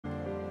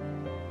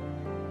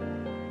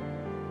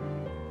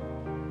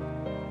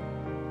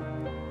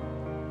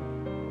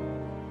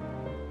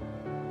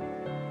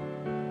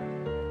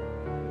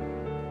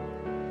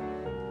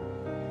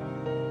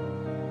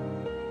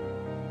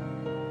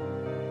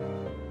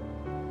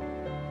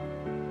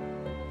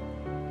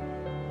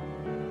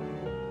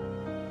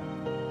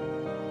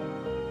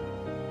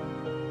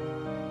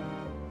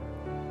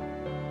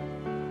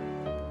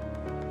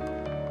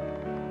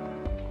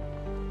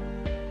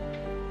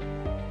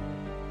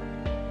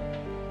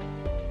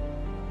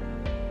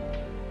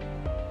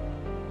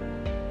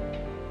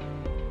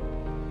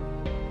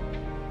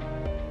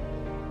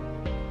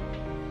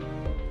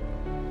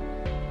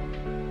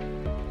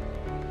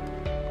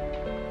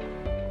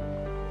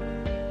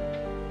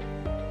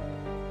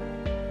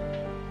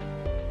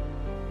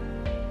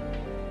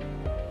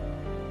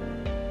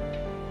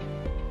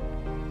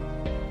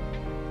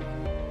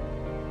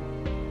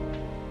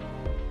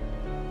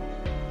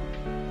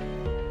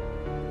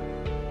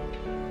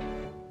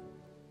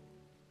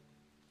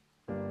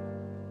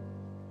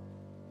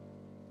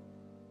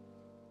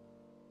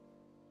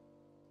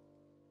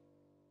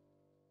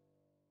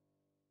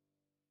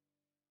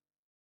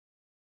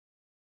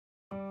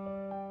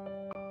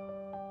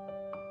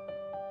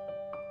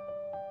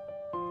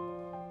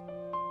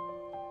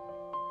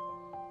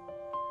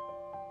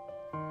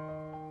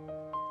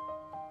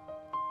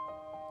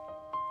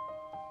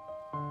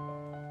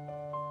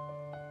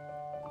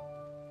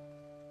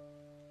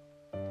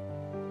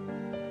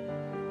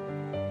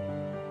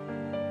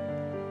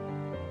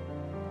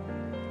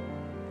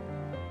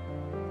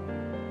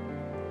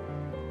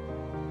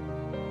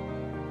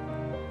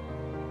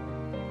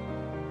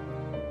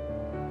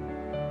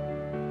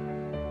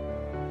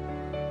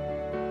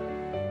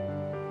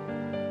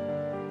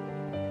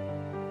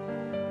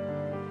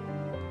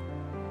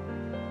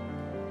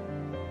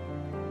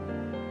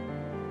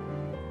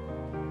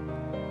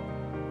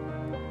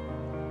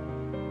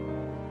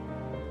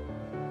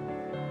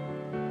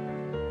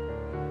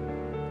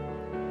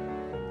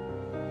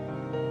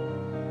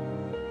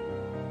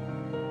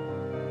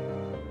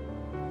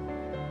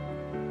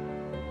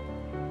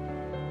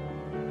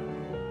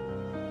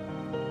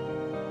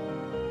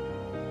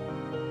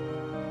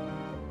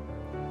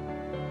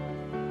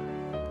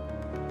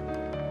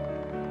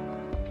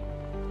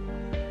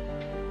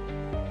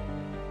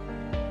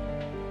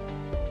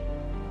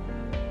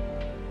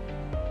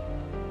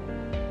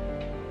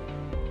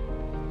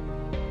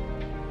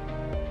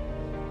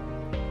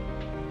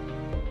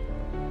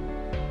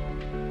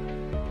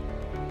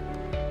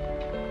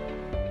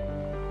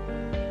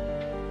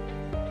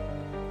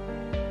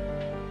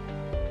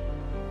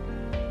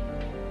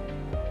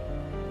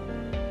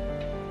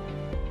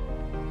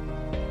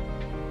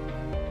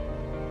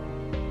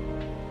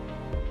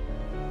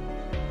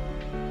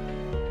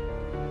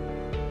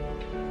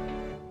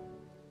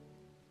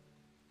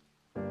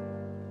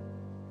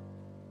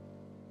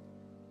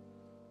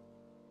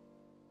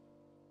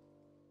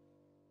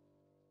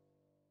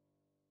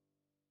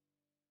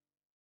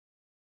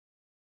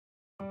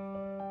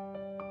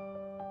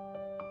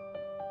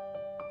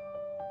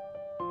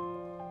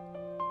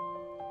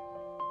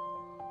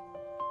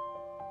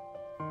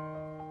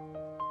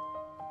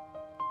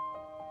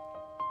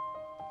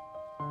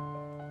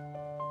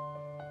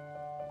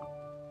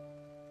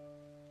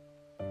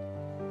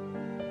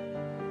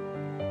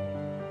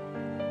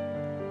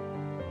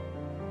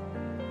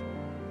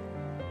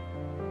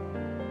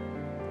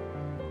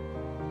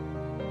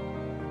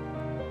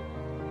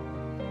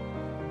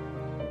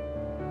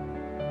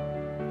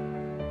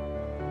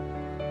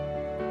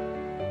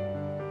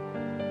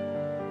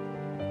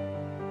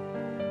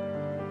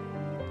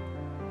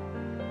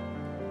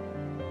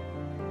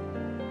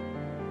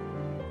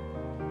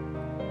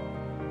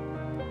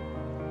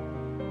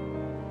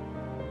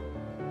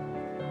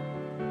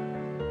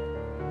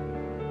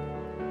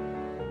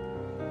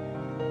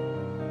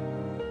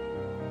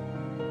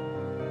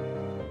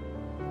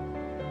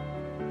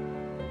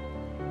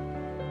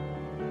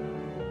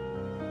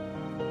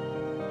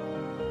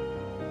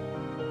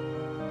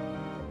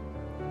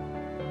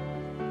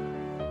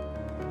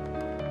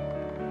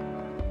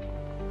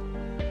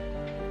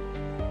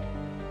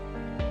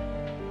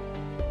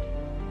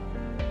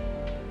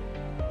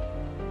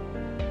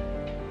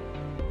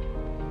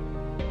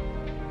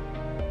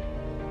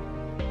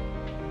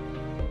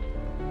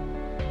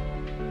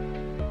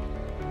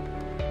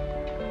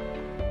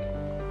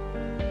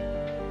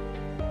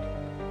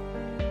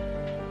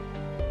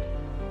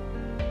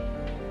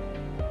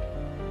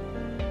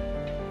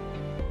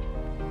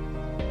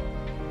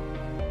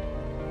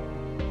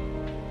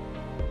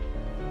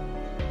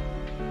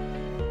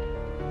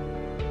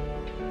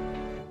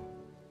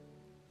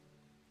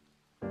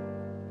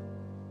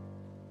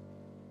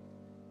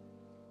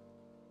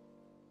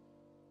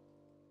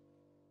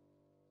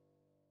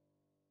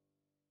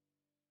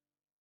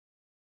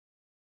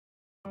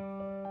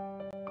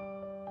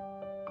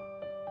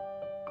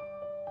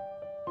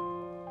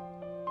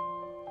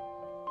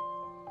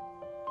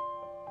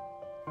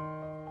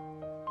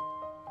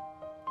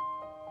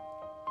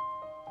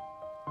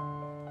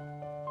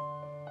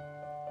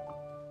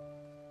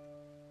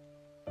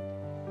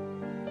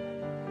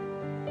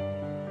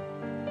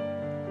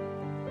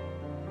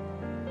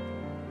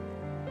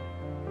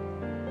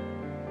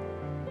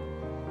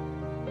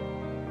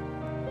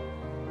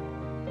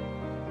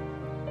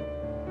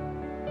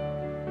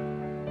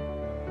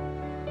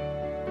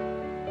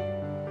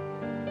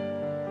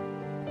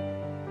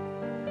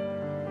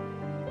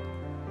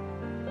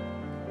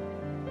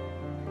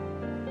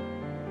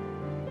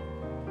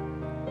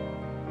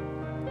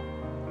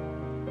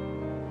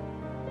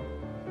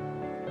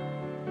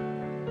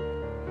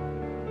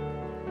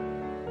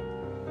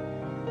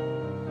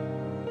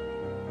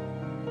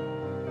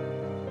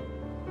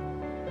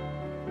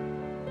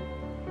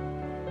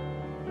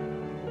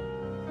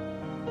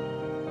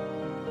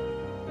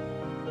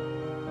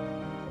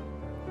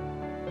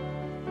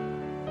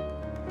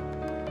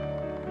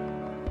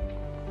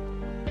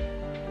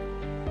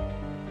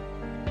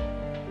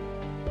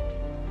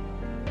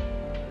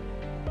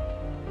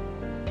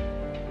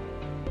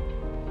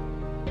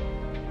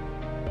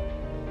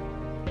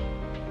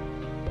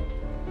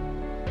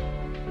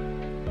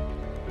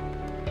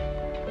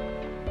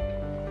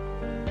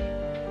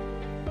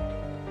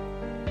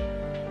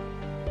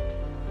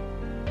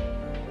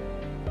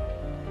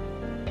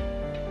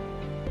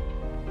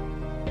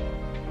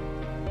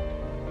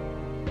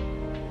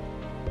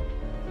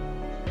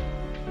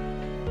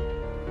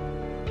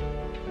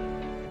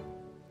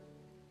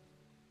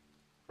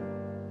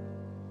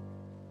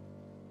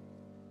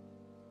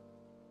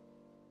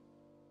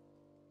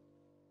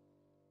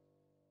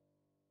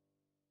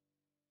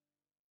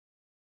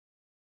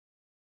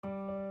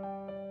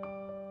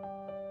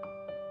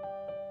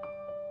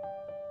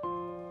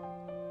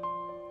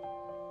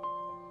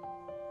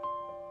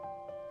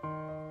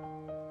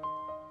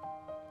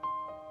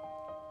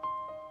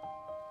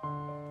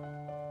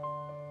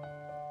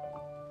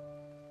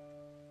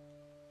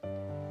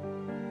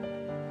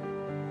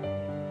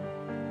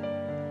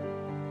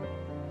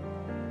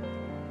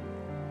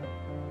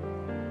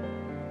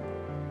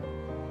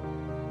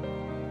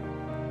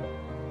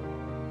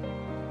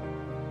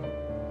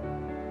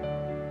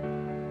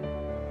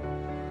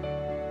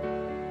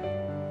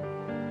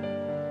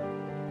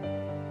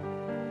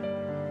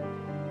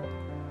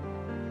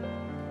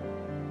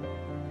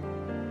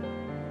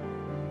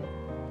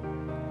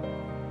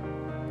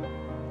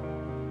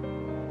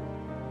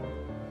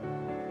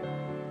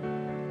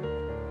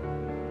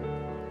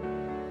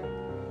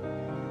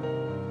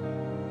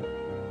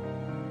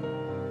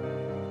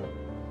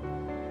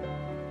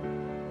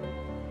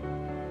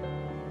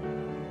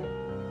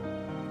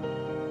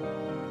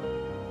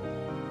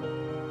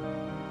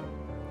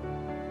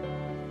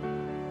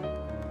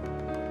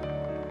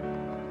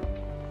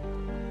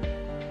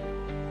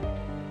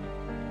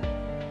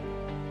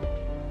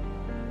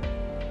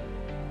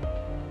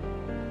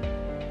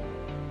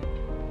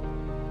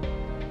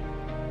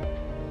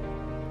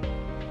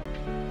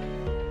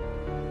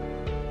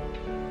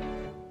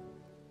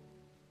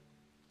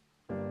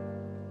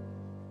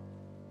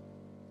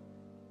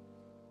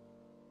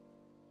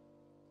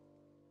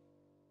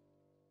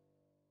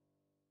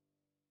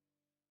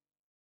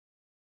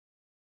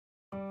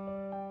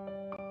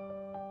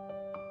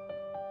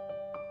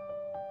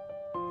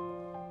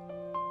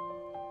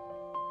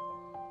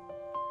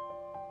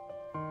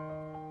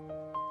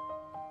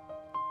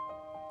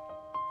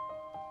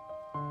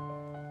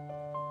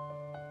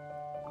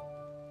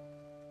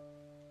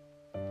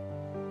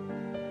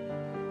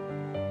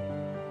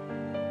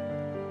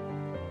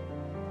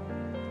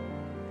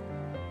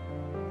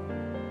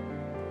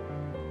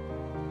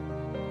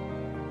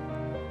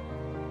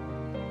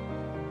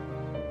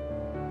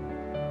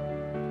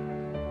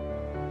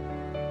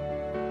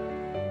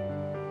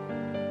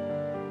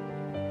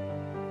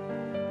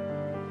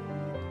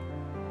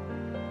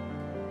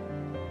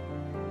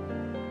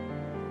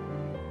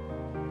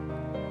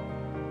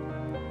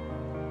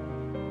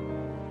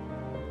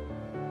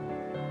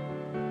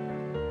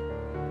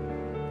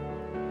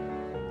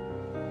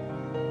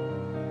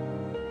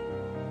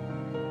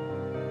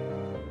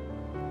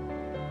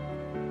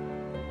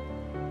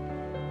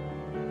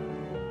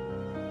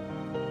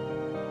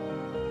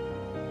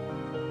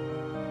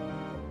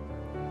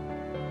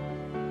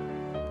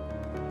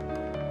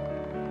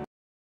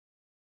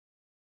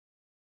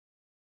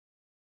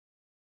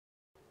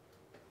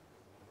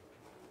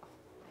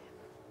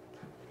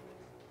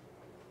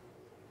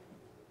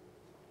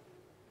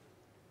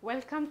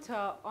Welcome to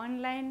our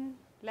online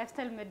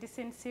lifestyle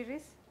medicine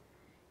series.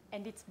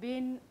 And it's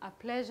been a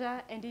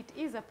pleasure, and it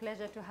is a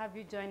pleasure to have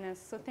you join us.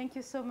 So thank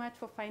you so much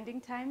for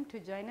finding time to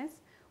join us.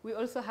 We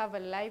also have a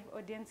live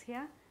audience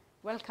here.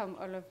 Welcome,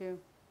 all of you.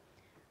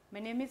 My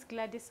name is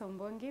Gladys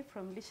Ombongi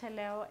from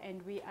Lishaleo,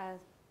 and we are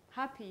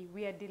happy,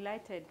 we are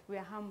delighted, we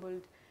are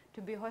humbled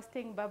to be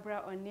hosting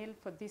Barbara O'Neill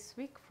for this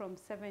week from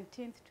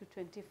 17th to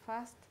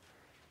 21st,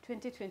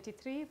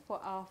 2023 for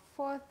our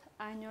 4th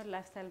annual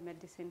Lifestyle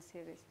Medicine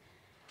series.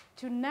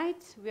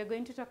 Tonight, we are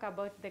going to talk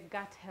about the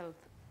gut health.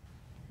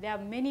 There are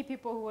many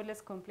people who always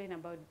complain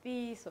about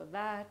this or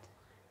that.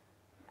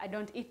 I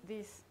don't eat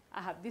this,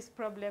 I have this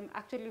problem.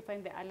 Actually, you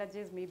find the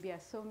allergies maybe are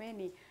so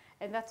many.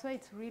 And that's why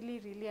it's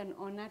really, really an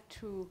honor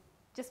to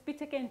just be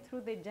taken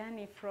through the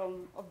journey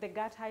of the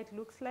gut, how it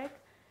looks like,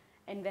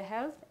 and the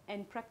health,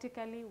 and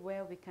practically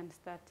where we can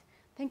start.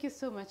 Thank you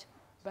so much,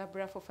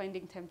 Barbara, for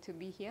finding time to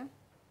be here.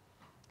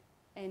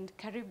 And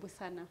karibu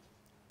sana.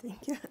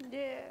 Thank you.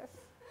 Yes,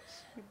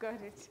 you got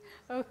it.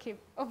 Okay,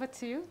 over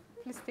to you.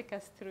 Please take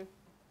us through.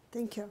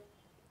 Thank you.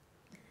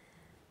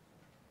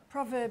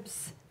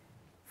 Proverbs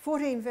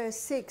 14 verse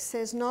 6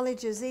 says,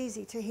 knowledge is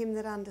easy to him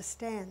that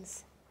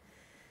understands.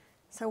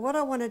 So what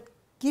I want to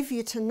give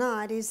you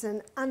tonight is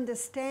an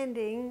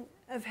understanding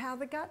of how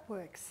the gut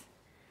works.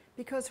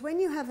 Because when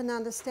you have an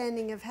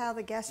understanding of how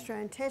the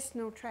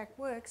gastrointestinal tract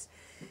works,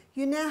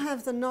 you now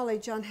have the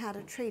knowledge on how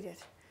to treat it.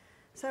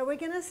 So we're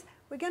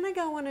going to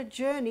go on a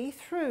journey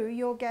through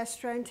your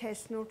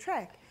gastrointestinal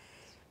tract.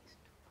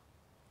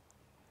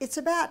 It's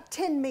about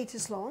 10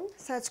 metres long,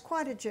 so it's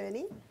quite a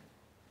journey,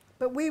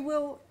 but we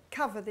will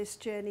cover this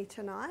journey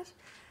tonight.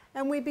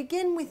 And we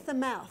begin with the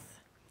mouth.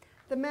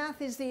 The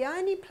mouth is the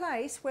only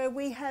place where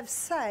we have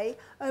say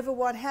over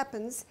what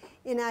happens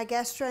in our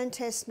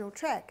gastrointestinal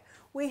tract.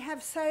 We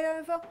have say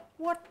over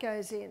what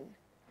goes in.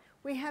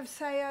 We have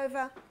say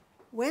over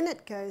when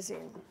it goes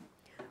in.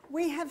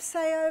 We have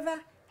say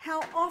over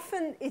how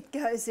often it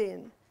goes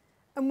in.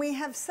 And we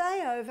have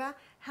say over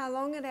how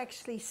long it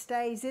actually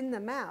stays in the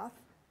mouth.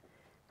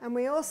 And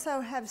we also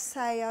have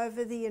say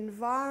over the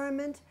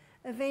environment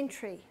of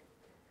entry.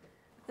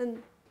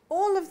 And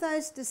all of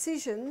those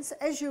decisions,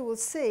 as you will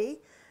see,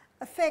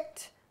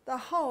 affect the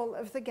whole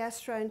of the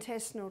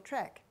gastrointestinal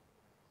tract.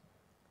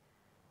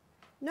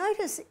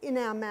 Notice in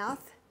our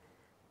mouth,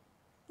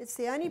 it's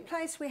the only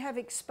place we have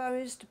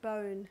exposed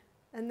bone,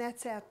 and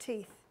that's our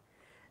teeth.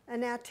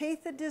 And our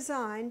teeth are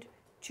designed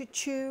to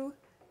chew,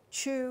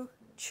 chew,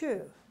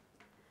 chew.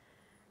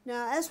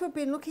 Now, as we've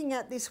been looking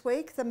at this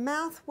week, the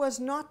mouth was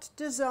not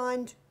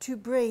designed to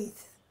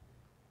breathe.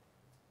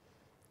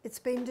 It's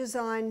been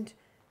designed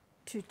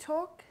to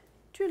talk,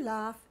 to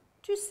laugh,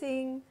 to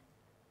sing,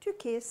 to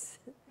kiss,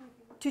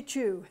 to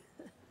chew.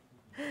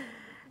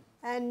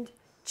 And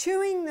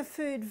chewing the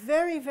food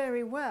very,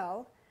 very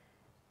well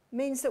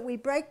means that we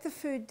break the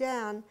food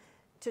down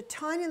to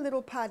tiny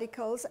little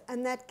particles,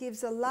 and that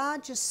gives a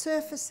larger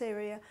surface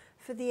area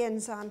for the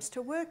enzymes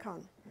to work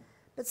on.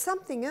 But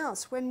something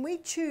else, when we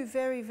chew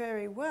very,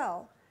 very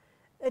well,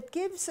 it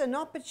gives an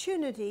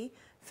opportunity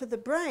for the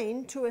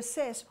brain to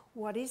assess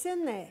what is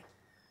in there.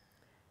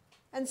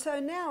 And so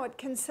now it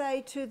can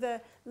say to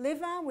the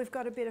liver, we've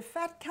got a bit of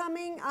fat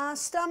coming,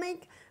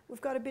 stomach, we've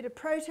got a bit of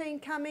protein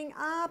coming,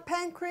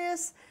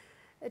 pancreas.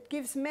 It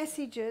gives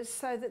messages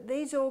so that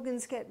these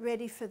organs get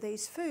ready for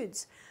these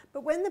foods.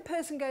 But when the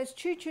person goes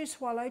chew, chew,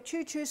 swallow,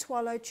 chew, chew,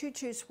 swallow, chew,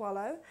 chew,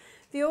 swallow,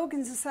 the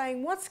organs are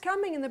saying, what's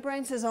coming? And the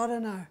brain says, I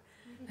don't know.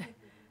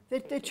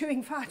 They're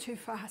chewing far too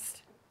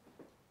fast.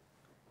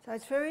 So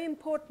it's very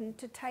important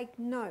to take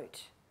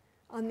note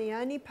on the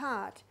only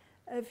part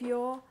of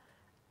your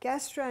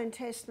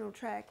gastrointestinal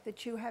tract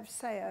that you have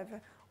say over,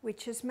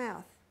 which is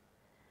mouth.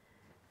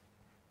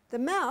 The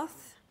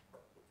mouth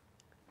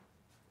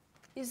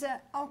is an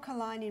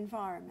alkaline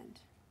environment.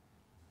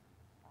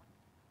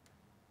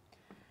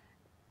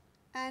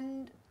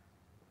 And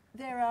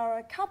there are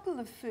a couple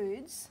of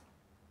foods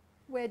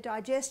where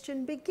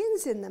digestion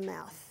begins in the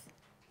mouth.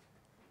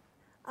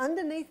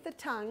 Underneath the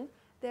tongue,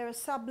 there are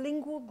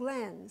sublingual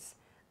glands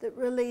that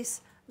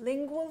release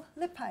lingual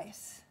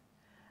lipase.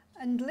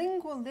 And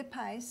lingual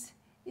lipase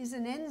is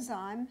an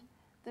enzyme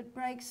that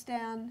breaks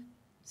down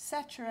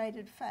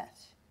saturated fat.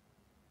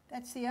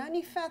 That's the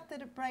only fat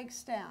that it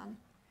breaks down,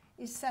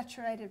 is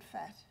saturated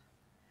fat.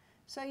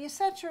 So your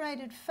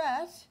saturated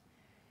fat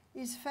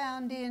is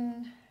found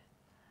in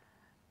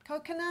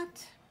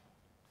coconut.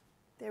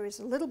 There is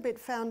a little bit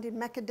found in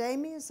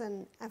macadamias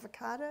and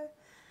avocado.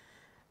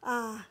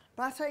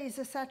 Butter is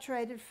a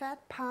saturated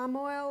fat. Palm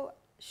oil,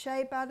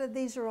 shea butter,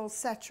 these are all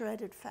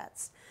saturated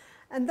fats.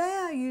 And they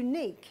are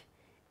unique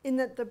in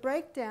that the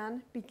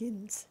breakdown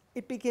begins.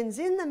 It begins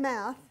in the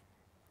mouth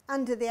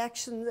under the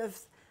action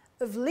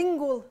of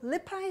lingual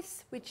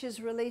lipase, which is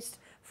released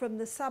from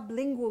the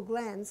sublingual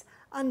glands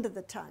under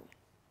the tongue.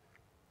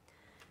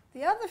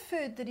 The other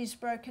food that is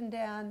broken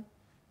down,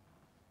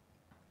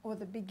 or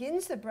that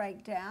begins the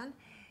breakdown,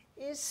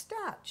 is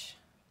starch,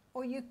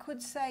 or you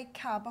could say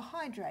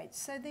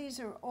carbohydrates. So these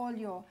are all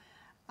your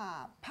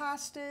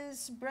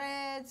pastas,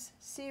 breads,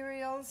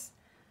 cereals.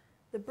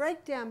 the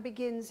breakdown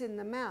begins in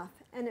the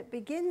mouth, and it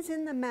begins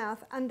in the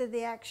mouth under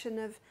the action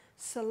of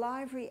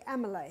salivary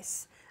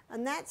amylase.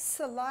 And that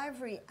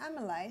salivary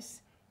amylase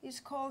is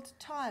called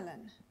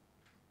ptyalin.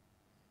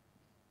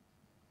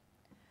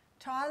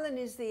 Ptyalin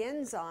is the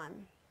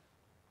enzyme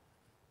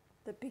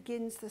that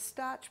begins the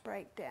starch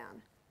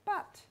breakdown.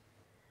 But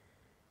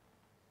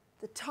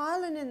the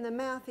ptyalin in the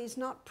mouth is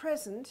not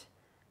present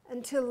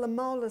until the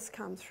molars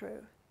come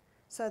through.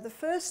 So the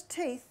first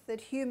teeth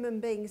that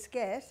human beings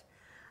get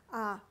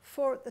are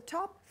 4 at the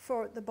top,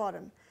 4 at the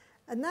bottom.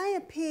 And they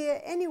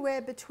appear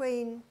anywhere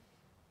between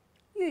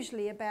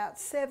usually about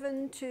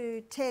 7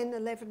 to 10,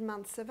 11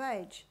 months of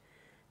age.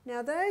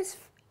 Now those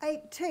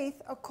 8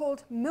 teeth are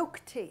called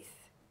milk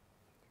teeth.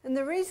 And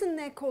the reason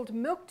they're called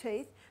milk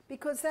teeth,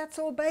 because that's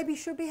all baby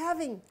should be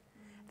having.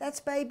 That's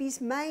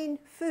baby's main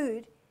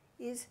food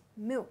is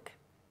milk.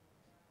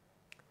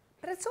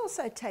 But it's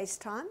also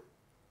taste time.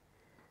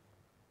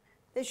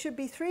 There should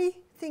be 3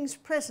 things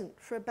present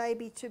for a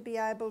baby to be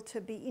able to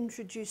be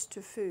introduced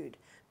to food.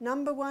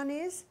 Number 1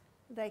 is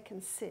they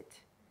can sit.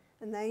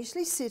 And they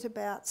usually sit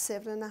about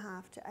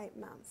 7.5 to 8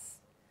 months.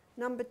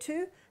 Number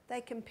 2,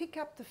 they can pick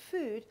up the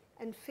food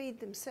and feed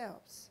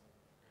themselves.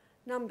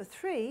 Number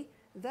 3,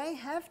 they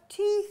have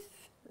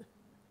teeth.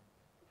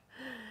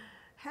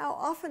 How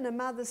often are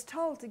mothers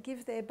told to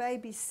give their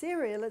babies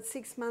cereal at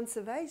 6 months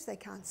of age? They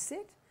can't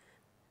sit.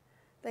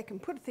 They can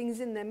put things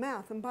in their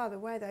mouth, and by the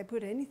way, they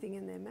put anything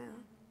in their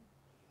mouth.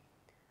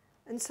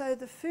 And so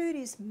the food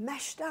is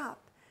mashed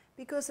up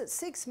because at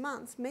 6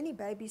 months, many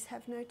babies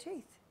have no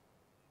teeth.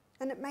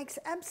 And it makes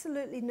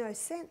absolutely no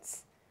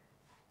sense.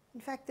 In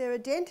fact, there are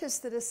dentists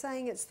that are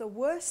saying it's the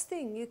worst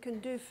thing you can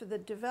do for the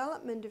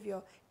development of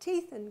your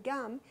teeth and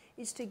gum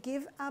is to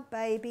give a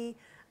baby,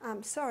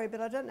 sorry,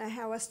 but I don't know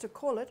how else to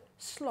call it,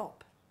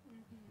 slop.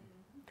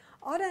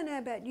 I don't know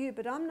about you,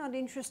 but I'm not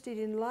interested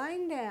in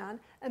lying down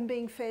and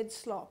being fed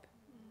slop.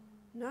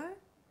 No?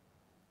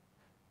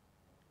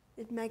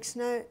 It makes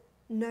no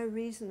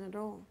reason at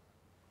all.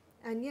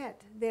 And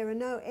yet, there are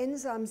no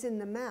enzymes in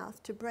the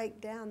mouth to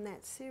break down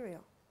that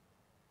cereal.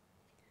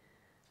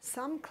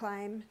 Some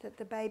claim that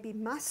the baby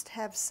must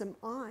have some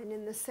iron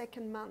in the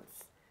second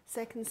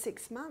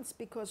 6 months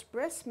because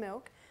breast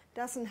milk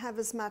doesn't have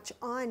as much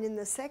iron in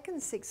the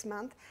second 6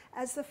 months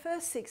as the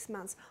first 6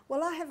 months.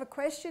 Well, I have a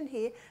question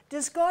here.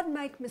 Does God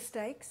make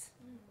mistakes?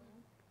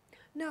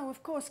 No,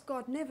 of course,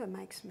 God never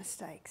makes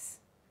mistakes.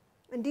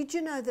 And did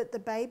you know that the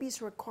baby's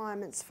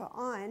requirements for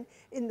iron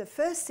in the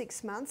first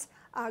 6 months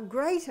are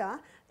greater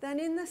than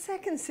in the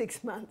second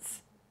 6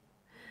 months?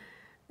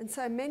 And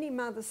so many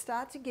mothers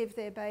start to give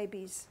their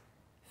babies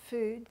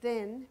food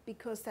then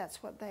because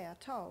that's what they are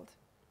told.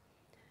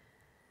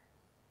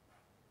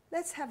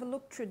 Let's have a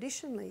look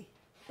traditionally.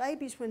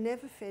 Babies were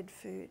never fed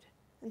food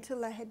until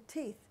they had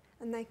teeth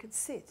and they could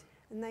sit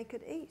and they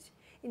could eat.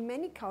 In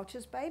many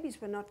cultures,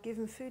 babies were not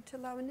given food till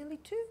they were nearly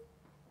 2.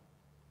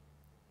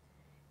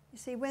 You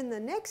see, when the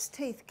next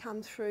teeth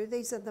come through,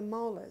 these are the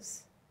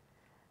molars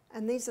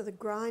and these are the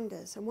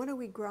grinders. And what do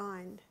we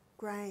grind?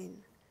 Grain.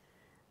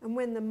 And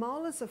when the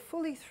molars are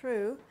fully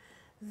through,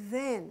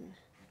 then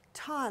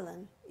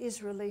ptyalin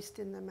is released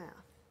in the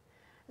mouth.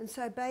 And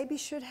so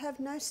babies should have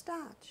no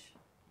starch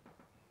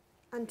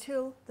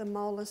until the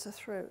molars are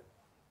through.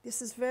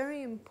 This is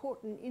very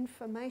important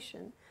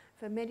information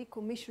for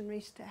medical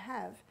missionaries to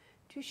have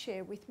to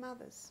share with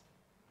mothers.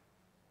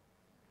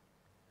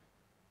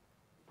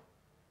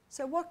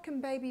 So what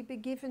can baby be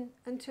given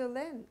until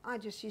then? I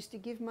just used to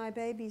give my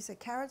babies a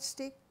carrot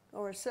stick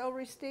or a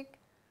celery stick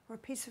or a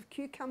piece of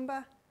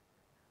cucumber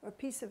or a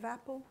piece of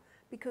apple,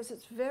 because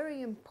it's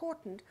very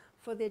important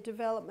for their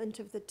development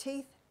of the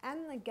teeth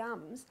and the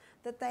gums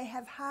that they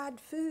have hard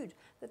food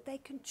that they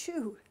can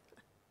chew.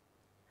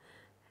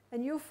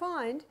 And you'll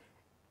find,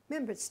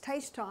 remember it's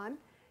taste time,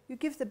 you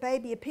give the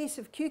baby a piece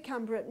of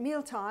cucumber at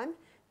mealtime,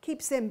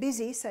 keeps them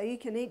busy so you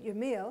can eat your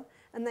meal,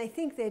 and they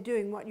think they're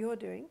doing what you're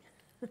doing.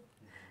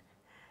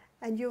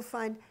 And you'll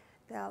find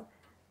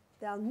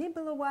they'll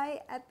nibble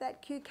away at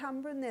that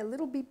cucumber, and there'll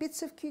little be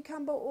bits of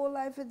cucumber all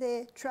over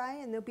their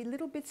tray, and there'll be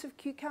little bits of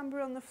cucumber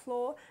on the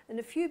floor, and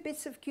a few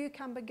bits of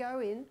cucumber go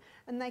in,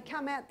 and they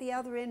come out the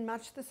other end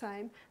much the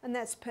same, and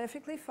that's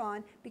perfectly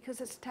fine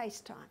because it's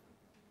taste time.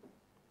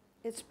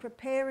 It's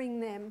preparing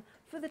them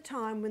for the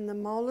time when the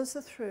molars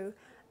are through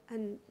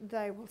and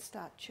they will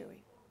start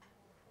chewing.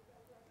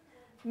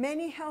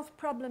 Many health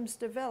problems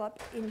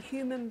develop in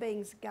human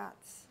beings'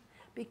 guts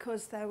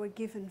because they were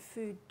given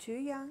food too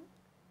young.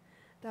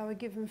 They were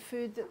given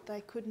food that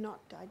they could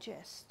not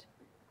digest.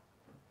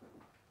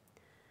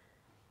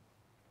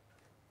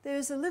 There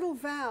is a little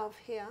valve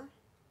here,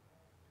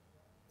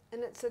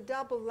 and it's a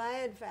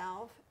double-layered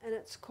valve, and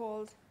it's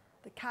called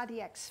the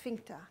cardiac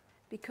sphincter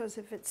because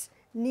of its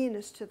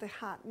nearness to the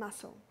heart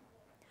muscle.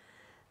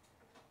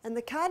 And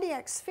the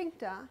cardiac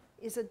sphincter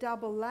is a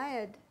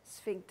double-layered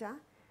sphincter,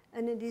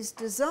 and it is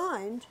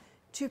designed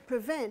to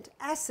prevent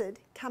acid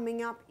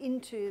coming up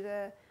into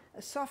the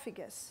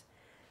esophagus.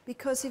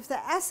 Because if the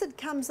acid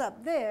comes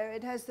up there,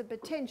 it has the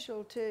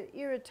potential to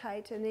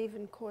irritate and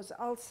even cause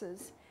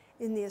ulcers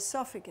in the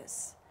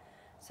esophagus.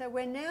 So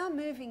we're now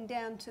moving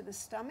down to the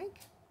stomach,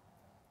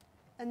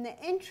 and the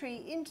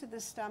entry into the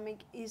stomach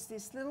is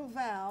this little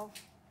valve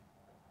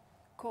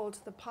called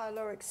the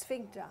pyloric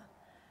sphincter.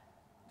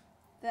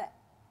 The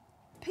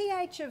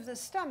pH of the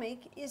stomach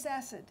is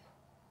acid,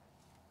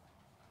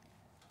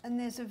 and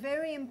there's a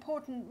very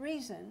important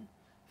reason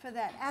for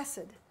that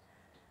acid.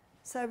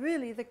 So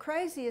really the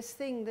craziest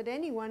thing that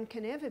anyone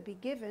can ever be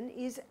given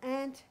is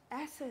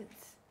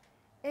antacids.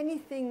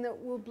 Anything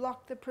that will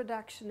block the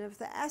production of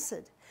the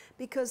acid,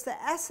 because the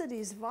acid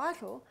is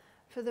vital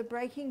for the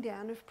breaking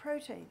down of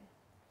protein.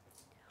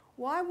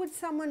 Why would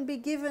someone be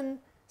given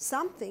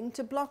something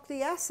to block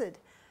the acid?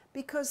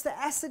 Because the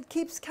acid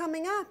keeps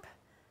coming up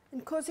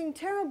and causing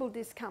terrible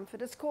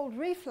discomfort. It's called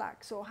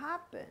reflux or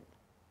heartburn.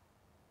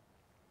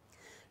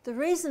 The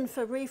reason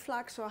for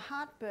reflux or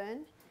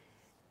heartburn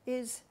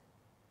is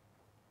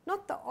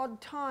not the odd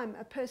time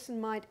a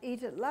person might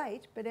eat it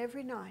late, but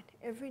every night,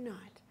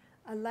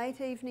 a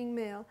late evening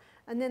meal,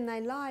 and then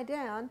they lie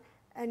down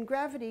and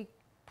gravity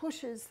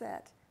pushes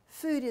that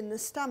food in the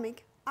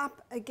stomach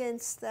up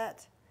against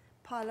that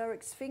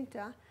pyloric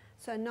sphincter.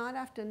 So night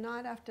after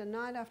night after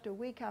night after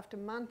week after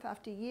month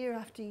after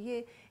year,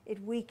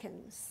 it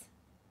weakens.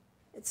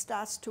 It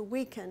starts to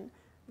weaken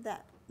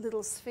that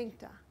little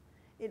sphincter.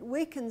 It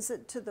weakens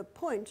it to the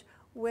point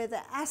where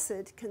the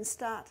acid can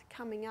start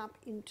coming up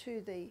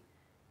into the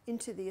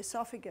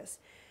esophagus.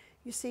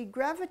 You see,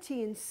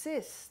 gravity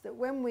insists that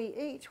when we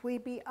eat, we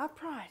be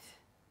upright.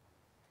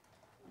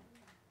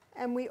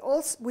 And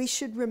we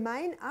should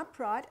remain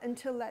upright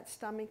until that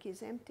stomach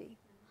is empty.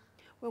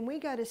 When we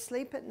go to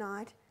sleep at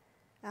night,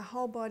 our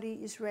whole body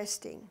is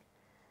resting.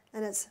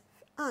 And it's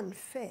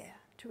unfair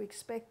to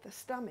expect the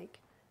stomach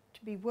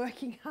to be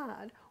working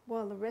hard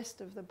while the rest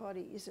of the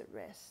body is at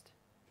rest.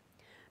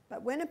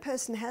 But when a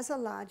person has a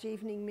large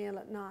evening meal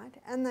at night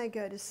and they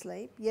go to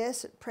sleep,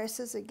 yes, it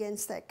presses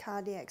against that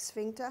cardiac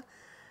sphincter,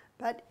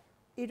 but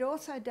it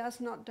also does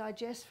not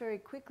digest very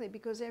quickly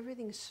because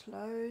everything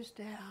slows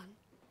down.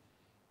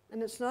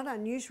 And it's not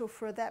unusual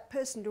for that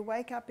person to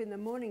wake up in the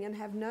morning and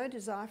have no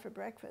desire for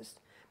breakfast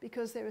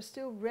because there are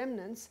still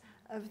remnants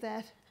of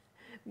that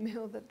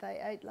meal that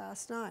they ate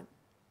last night.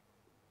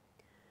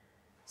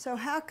 So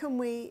how can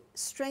we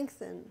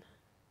strengthen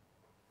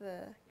the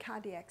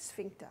cardiac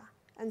sphincter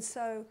and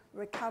so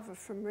recover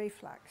from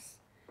reflux?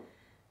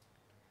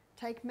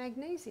 Take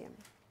magnesium,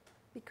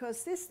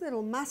 because this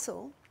little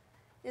muscle,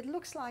 it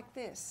looks like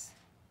this.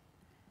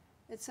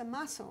 It's a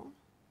muscle,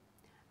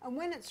 and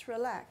when it's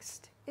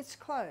relaxed, it's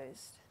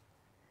closed.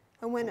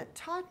 And when it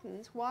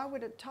tightens, why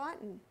would it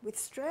tighten? With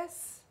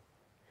stress.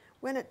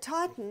 When it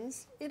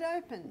tightens, it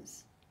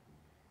opens.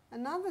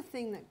 Another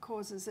thing that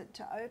causes it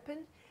to open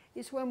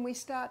is when we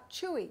start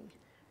chewing,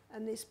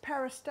 and this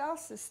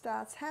peristalsis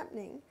starts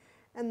happening,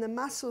 and the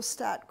muscles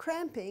start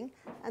cramping,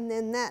 and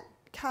then that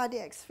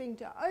cardiac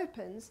sphincter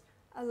opens,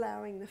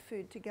 allowing the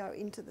food to go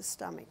into the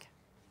stomach.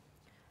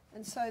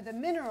 And so the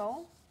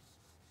mineral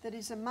that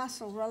is a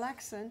muscle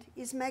relaxant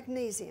is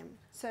magnesium.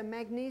 So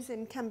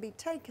magnesium can be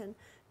taken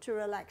to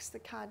relax the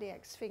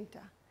cardiac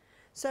sphincter.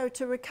 So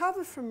to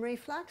recover from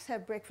reflux,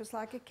 have breakfast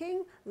like a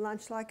king,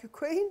 lunch like a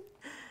queen,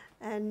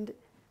 and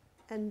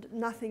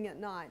nothing at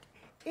night.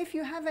 If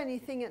you have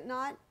anything at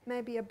night,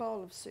 maybe a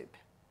bowl of soup,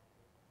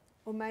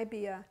 or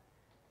maybe a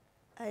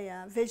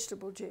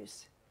vegetable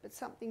juice, but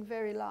something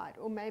very light,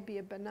 or maybe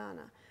a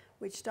banana,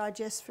 which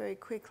digests very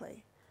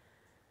quickly.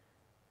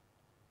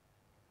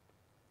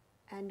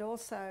 And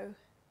also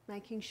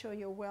making sure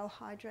you're well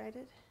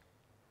hydrated.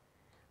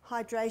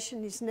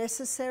 Hydration is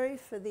necessary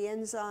for the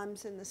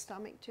enzymes in the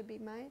stomach to be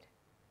made.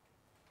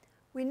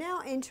 We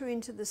now enter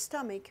into the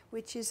stomach,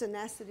 which is an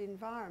acid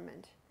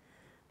environment.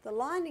 The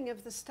lining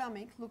of the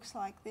stomach looks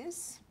like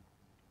this,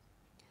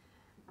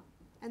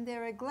 and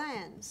there are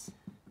glands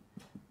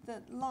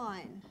that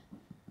line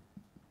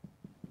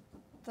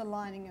the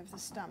lining of the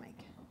stomach.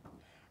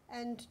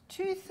 And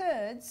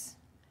 2/3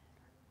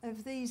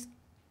 of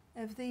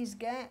these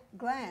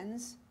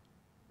glands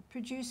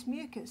produce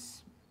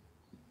mucus.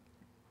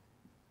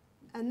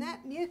 And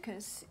that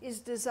mucus is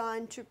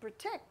designed to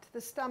protect the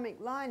stomach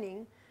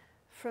lining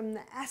from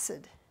the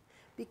acid,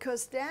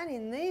 because down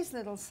in these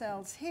little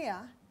cells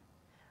here,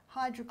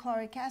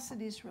 hydrochloric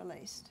acid is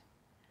released.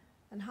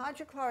 And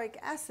hydrochloric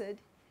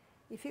acid,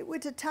 if it were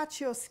to touch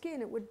your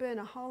skin, it would burn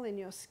a hole in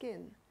your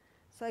skin.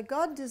 So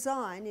God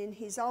designed, in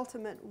his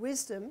ultimate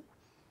wisdom,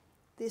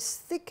 this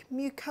thick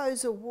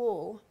mucosa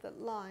wall that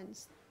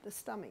lines the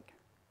stomach.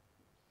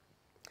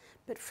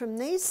 But from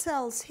these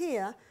cells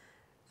here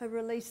are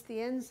released the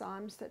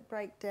enzymes that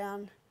break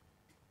down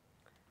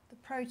the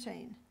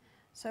protein.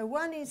 So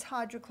one is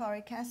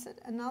hydrochloric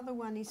acid, another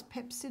one is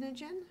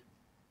pepsinogen.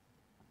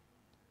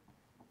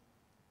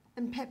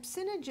 And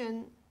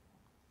pepsinogen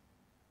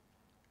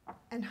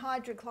and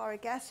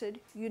hydrochloric acid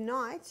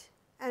unite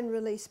and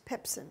release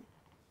pepsin.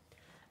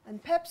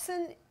 And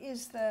pepsin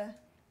is the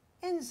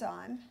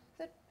enzyme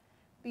that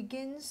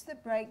begins the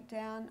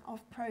breakdown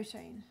of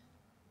protein.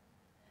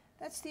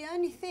 That's the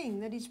only thing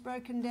that is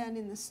broken down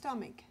in the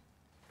stomach.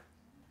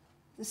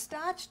 the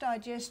starch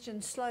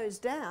digestion slows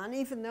down,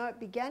 even though it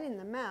began in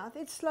the mouth.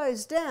 It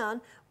slows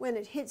down when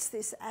it hits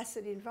this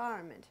acid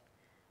environment.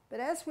 But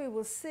as we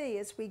will see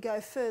as we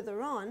go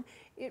further on,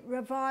 it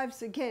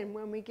revives again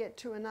when we get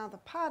to another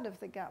part of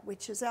the gut,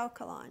 which is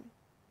alkaline.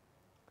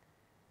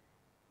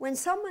 When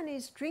someone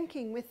is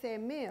drinking with their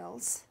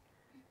meals,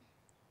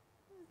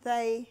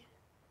 they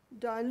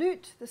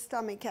dilute the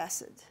stomach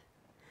acid.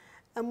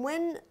 And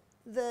when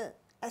the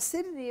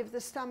acidity of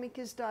the stomach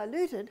is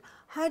diluted,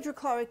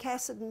 hydrochloric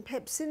acid and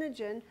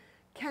pepsinogen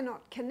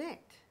cannot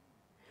connect.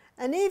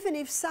 And even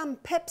if some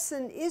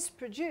pepsin is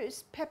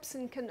produced,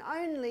 pepsin can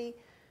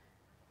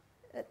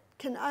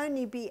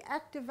only be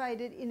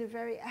activated in a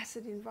very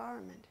acid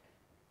environment.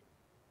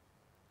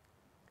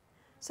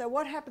 So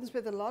what happens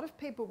with a lot of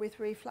people with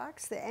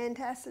reflux? The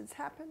antacids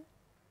happen,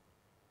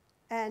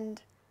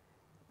 and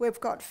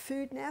we've got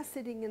food now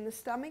sitting in the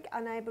stomach,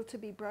 unable to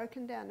be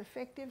broken down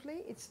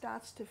effectively. It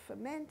starts to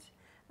ferment,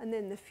 and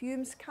then the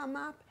fumes come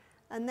up,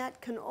 and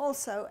that can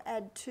also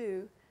add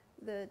to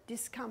the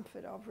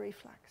discomfort of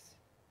reflux.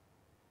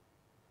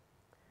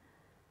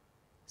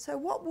 So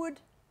what would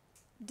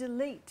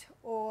delete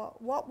or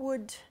what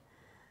would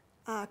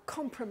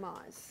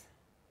compromise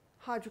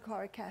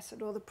hydrochloric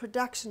acid or the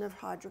production of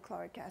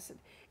hydrochloric acid?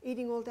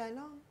 Eating all day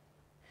long,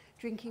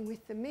 drinking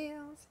with the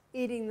meals,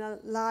 eating the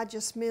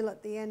largest meal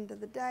at the end of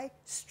the day,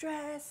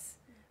 stress,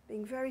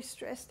 being very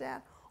stressed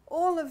out.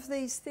 All of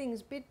these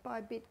things bit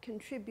by bit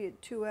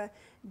contribute to a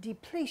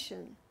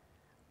depletion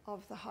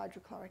of the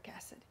hydrochloric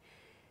acid.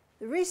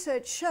 The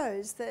research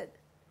shows that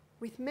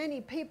with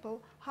many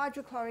people,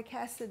 hydrochloric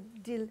acid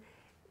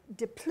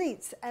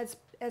depletes as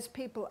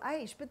people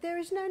age, but there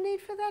is no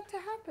need for that to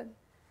happen.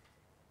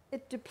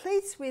 It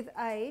depletes with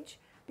age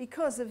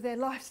because of their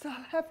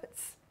lifestyle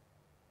habits.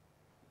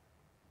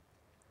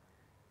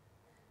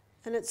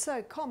 And it's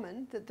so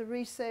common that the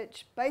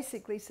research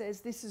basically says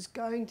this is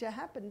going to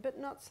happen, but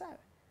not so.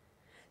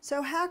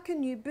 So how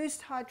can you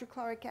boost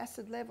hydrochloric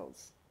acid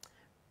levels?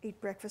 Eat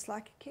breakfast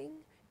like a king.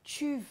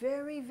 Chew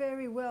very,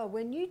 very well.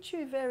 When you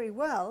chew very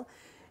well,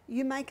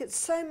 you make it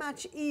so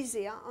much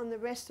easier on the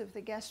rest of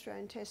the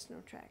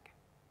gastrointestinal tract.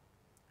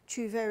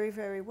 Chew very,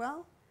 very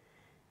well.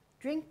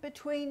 Drink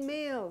between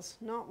meals,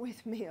 not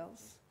with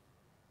meals.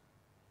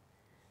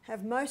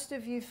 Have most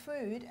of your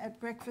food at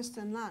breakfast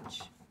and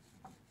lunch.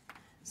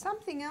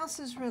 Something else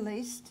is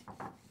released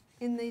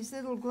in these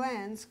little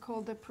glands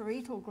called the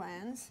parietal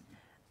glands,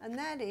 and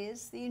that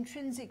is the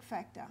intrinsic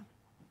factor.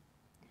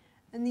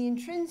 And the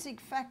intrinsic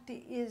factor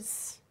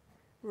is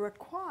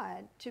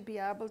required to be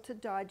able to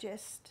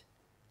digest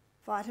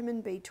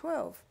vitamin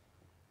B12.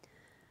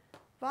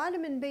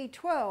 Vitamin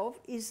B12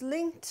 is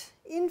linked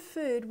in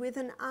food with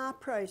an R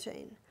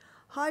protein.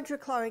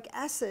 Hydrochloric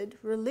acid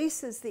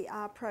releases the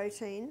R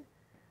protein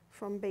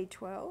from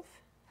B12,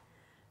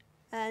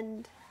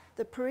 and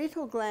the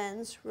parietal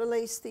glands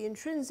release the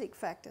intrinsic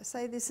factor.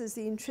 Say this is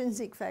the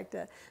intrinsic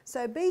factor.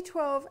 So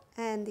B12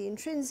 and the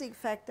intrinsic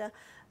factor,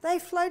 they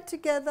float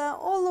together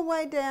all the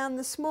way down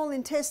the small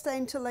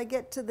intestine till they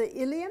get to the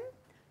ileum,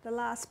 the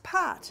last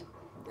part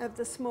of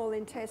the small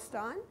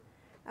intestine.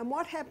 And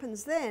what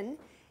happens then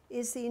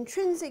is the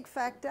intrinsic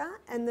factor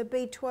and the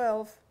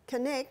B12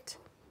 connect,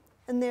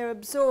 and they're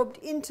absorbed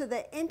into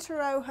the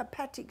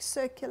enterohepatic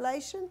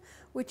circulation,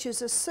 which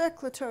is a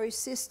circulatory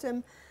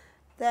system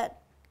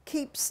that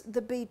keeps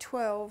the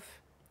B12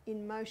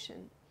 in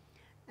motion,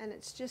 and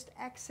it's just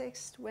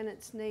accessed when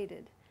it's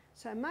needed.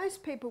 So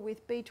most people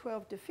with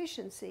B12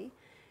 deficiency,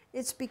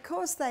 it's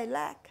because they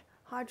lack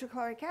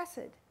hydrochloric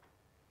acid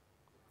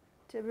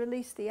to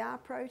release the R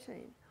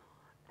protein.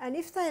 And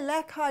if they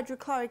lack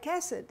hydrochloric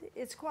acid,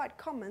 it's quite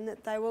common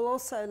that they will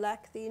also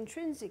lack the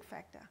intrinsic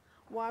factor.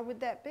 Why would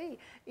that be?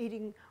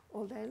 Eating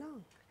all day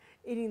long,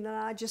 eating the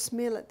largest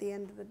meal at the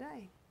end of the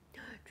day,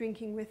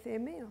 drinking with their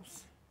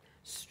meals,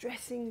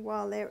 stressing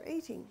while they're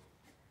eating.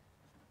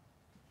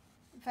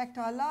 In fact,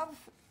 I love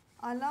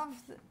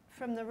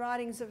from the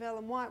writings of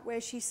Ellen White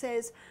where she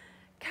says,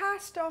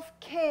 cast off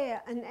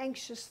care and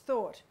anxious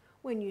thought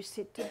when you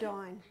sit to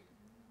dine.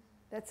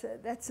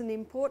 That's an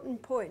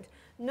important point.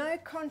 No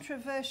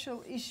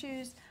controversial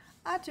issues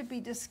are to be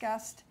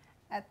discussed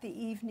at the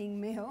evening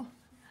meal.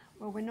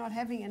 Well, we're not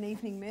having an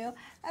evening meal,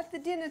 at the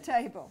dinner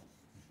table,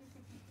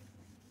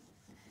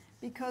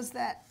 because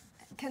that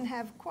can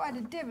have quite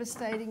a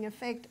devastating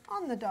effect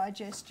on the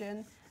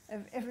digestion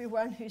of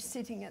everyone who's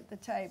sitting at the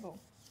table.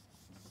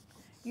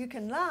 You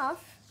can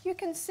laugh, you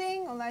can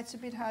sing, although it's a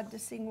bit hard to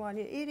sing while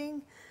you're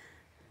eating,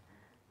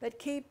 but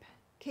keep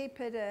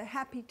it a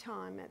happy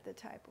time at the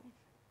table.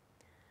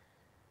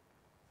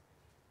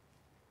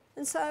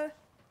 And so,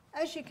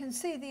 as you can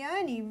see, the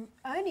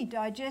only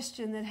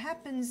digestion that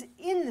happens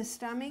in the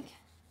stomach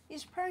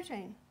is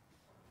protein.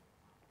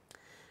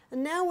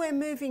 And now we're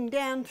moving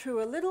down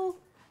through a little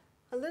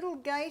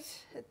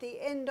gate at the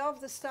end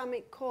of the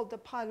stomach called the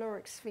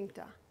pyloric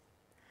sphincter.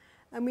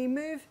 And we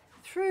move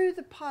through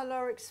the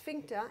pyloric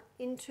sphincter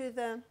into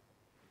the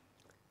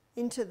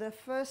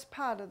first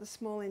part of the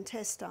small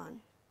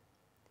intestine.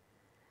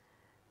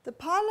 The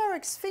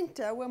pyloric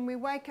sphincter, when we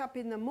wake up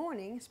in the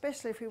morning,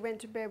 especially if we went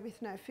to bed with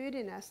no food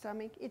in our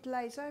stomach, it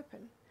lays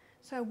open.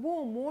 So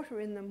warm water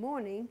in the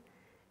morning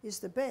is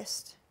the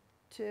best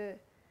to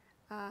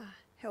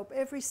help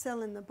every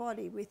cell in the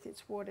body with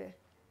its water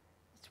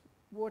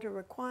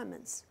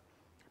requirements.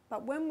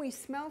 But when we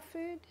smell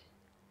food,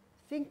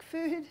 think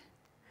food,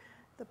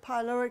 the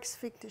pyloric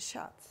sphincter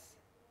shuts.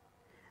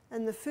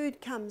 And the food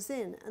comes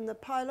in, and the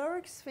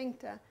pyloric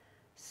sphincter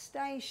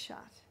stays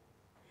shut.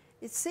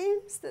 It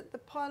seems that the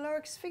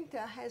pyloric sphincter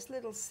has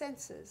little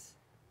sensors.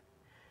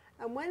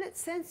 And when it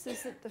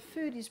senses that the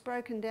food is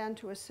broken down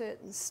to a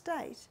certain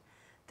state,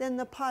 then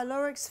the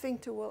pyloric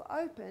sphincter will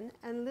open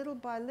and little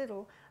by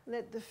little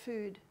let the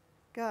food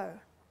go.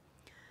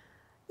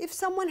 If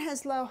someone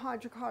has low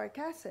hydrochloric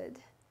acid,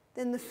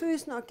 then the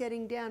food's not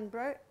getting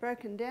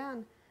broken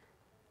down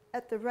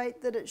at the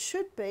rate that it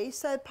should be,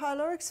 so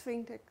pyloric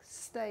sphincter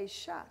stays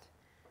shut.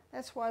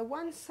 That's why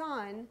one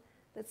sign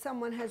that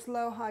someone has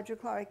low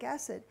hydrochloric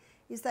acid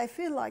is they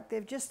feel like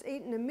they've just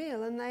eaten a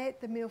meal and they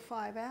ate the meal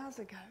 5 hours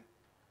ago.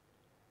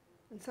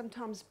 And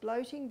sometimes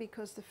bloating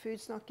because the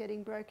food's not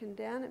getting broken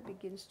down, it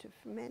begins to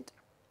ferment.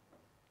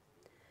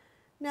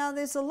 Now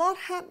there's a lot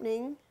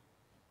happening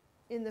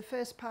in the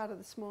first part of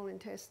the small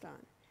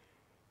intestine.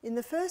 In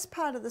the first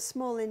part of the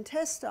small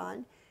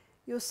intestine,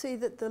 you'll see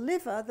that the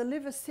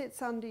liver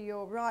sits under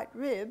your right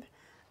rib.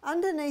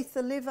 Underneath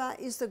the liver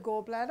is the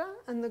gallbladder,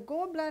 and the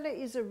gallbladder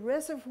is a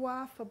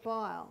reservoir for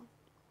bile.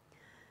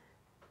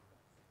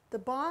 The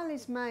bile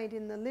is made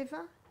in the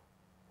liver,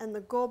 and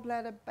the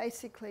gallbladder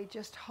basically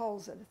just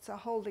holds it. It's a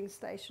holding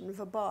station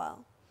for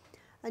bile.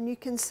 And you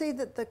can see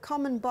that the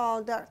common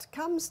bile duct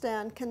comes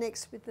down,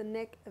 connects with the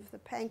neck of the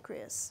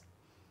pancreas.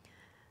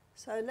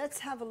 So let's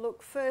have a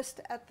look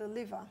first at the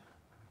liver,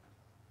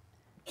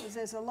 because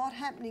there's a lot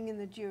happening in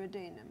the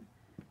duodenum.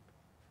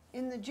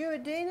 In the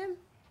duodenum,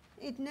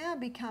 it now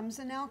becomes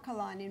an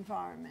alkaline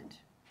environment.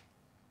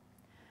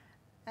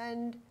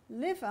 And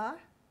liver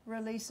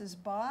releases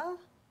bile,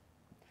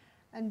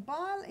 and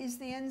bile is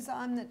the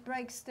enzyme that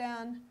breaks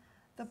down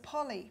the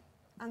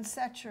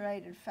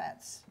polyunsaturated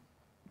fats.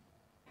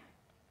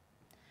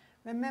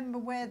 Remember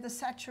where the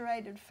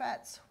saturated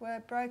fats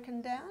were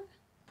broken down?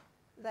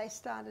 They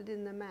started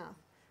in the mouth.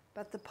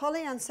 But the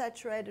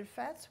polyunsaturated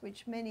fats,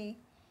 which many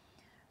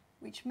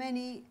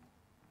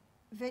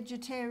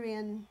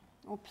vegetarian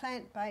or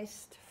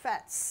plant-based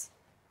fats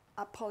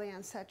are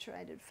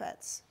polyunsaturated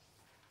fats.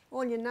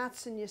 All your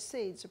nuts and your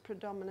seeds are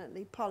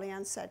predominantly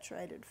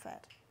polyunsaturated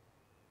fat.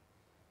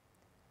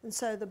 And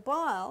so the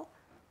bile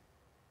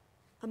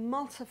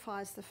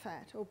emulsifies the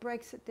fat or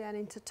breaks it down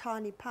into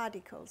tiny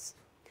particles.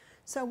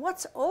 So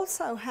what's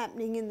also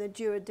happening in the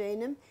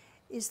duodenum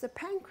is the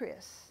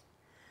pancreas.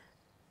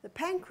 The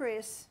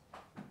pancreas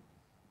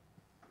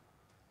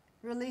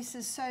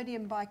releases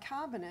sodium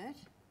bicarbonate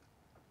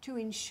to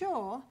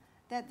ensure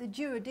that the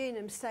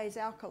duodenum stays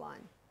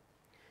alkaline.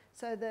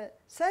 So the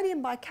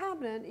sodium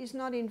bicarbonate is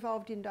not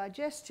involved in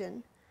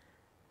digestion,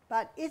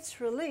 but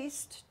it's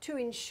released to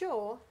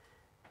ensure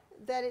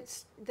that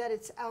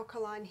it's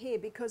alkaline here,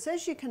 because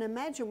as you can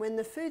imagine, when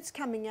the food's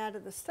coming out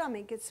of the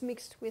stomach, it's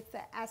mixed with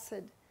the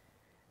acid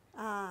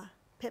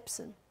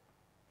pepsin.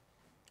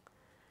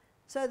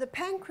 So the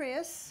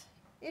pancreas,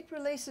 it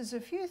releases a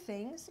few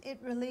things. It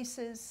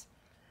releases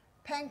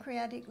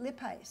pancreatic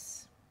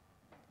lipase.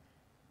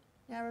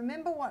 Now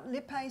remember what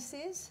lipase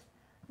is?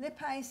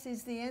 Lipase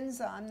is the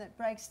enzyme that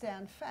breaks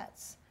down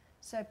fats.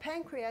 So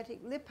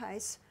pancreatic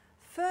lipase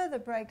further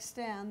breaks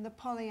down the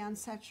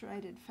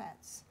polyunsaturated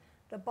fats.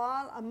 The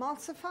bile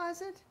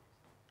emulsifies it,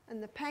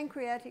 and the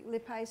pancreatic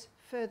lipase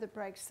further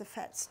breaks the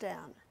fats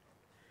down.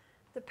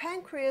 The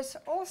pancreas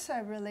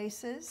also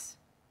releases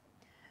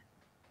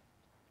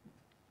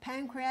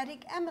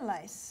pancreatic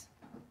amylase.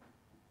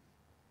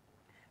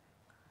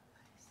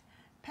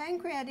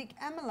 Pancreatic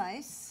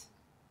amylase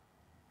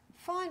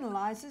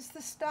finalizes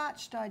the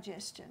starch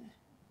digestion.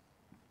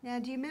 Now,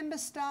 do you remember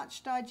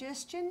starch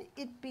digestion?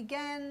 It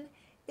began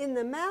in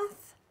the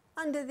mouth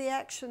under the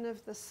action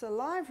of the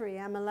salivary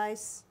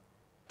amylase,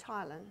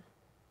 ptyalin.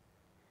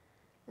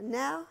 And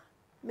now,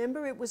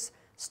 remember, it was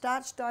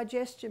starch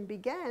digestion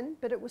began,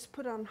 but it was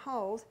put on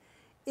hold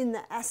in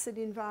the acid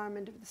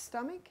environment of the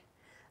stomach.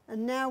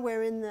 And now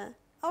we're in the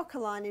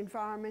alkaline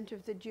environment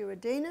of the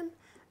duodenum,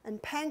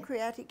 and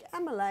pancreatic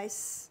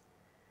amylase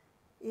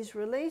is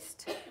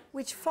released,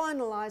 which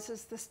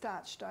finalizes the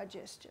starch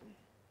digestion.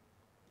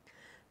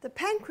 The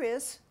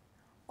pancreas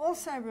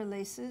also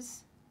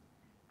releases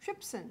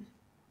trypsin.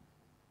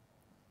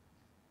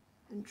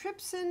 And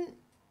trypsin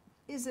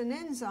is an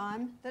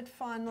enzyme that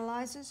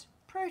finalizes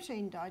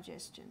protein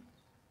digestion.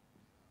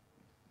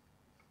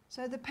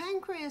 So the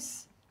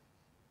pancreas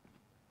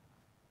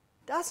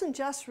doesn't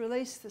just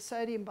release the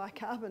sodium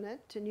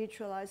bicarbonate to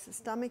neutralize the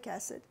stomach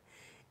acid.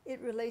 It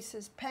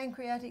releases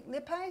pancreatic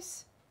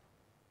lipase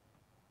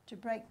to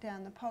break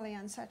down the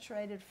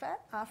polyunsaturated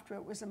fat after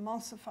it was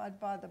emulsified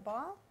by the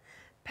bile.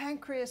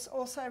 Pancreas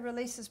also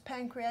releases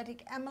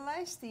pancreatic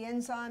amylase, the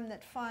enzyme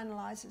that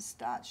finalizes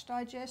starch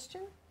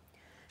digestion.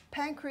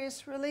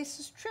 Pancreas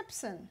releases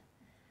trypsin,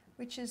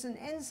 which is an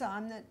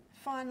enzyme that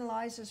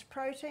finalizes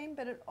protein,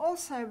 but it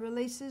also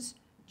releases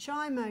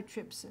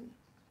chymotrypsin.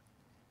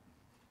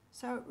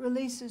 So it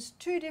releases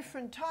two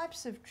different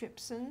types of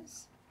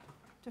trypsins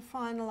to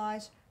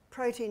finalize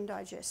protein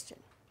digestion.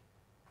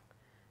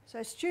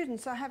 So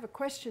students, I have a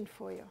question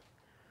for you.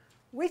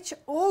 Which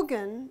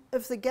organ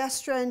of the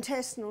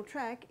gastrointestinal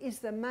tract is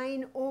the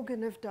main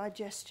organ of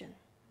digestion?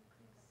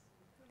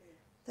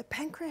 The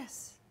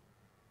pancreas.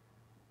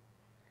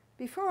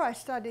 Before I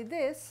studied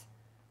this,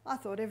 I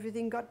thought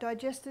everything got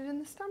digested in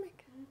the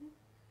stomach.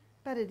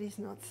 But it is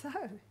not so.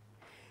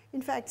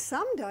 In fact,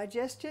 some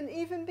digestion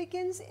even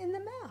begins in the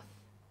mouth.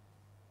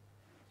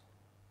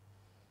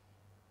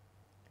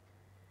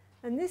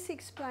 And this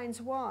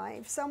explains why,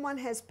 if someone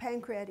has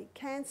pancreatic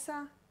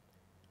cancer,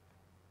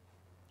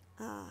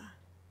 a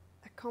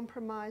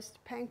compromised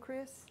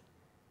pancreas,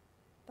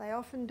 they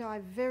often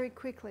die very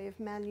quickly of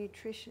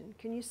malnutrition.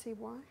 Can you see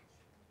why?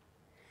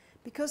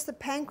 Because the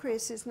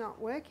pancreas is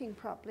not working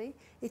properly,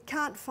 it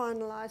can't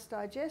finalise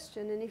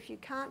digestion, and if you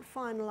can't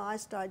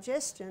finalise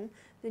digestion,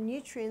 the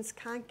nutrients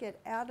can't get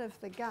out of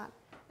the gut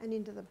and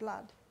into the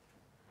blood,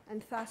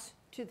 and thus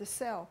to the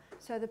cell,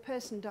 so the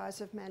person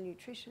dies of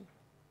malnutrition.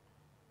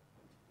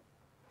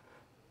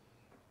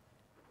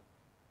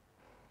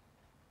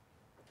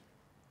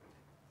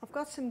 I've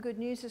got some good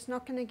news, it's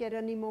not going to get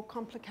any more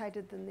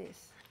complicated than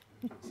this.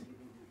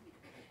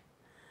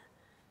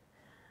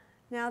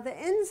 Now the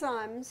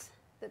enzymes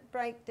that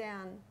break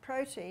down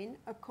protein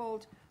are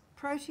called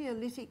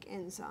proteolytic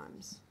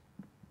enzymes.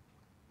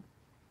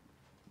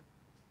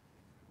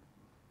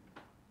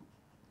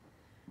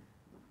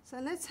 So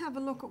let's have a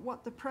look at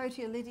what the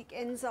proteolytic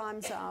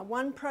enzymes are.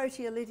 One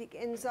proteolytic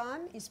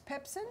enzyme is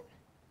pepsin,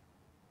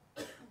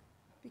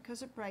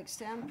 because it breaks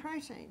down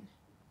protein.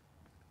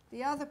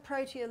 The other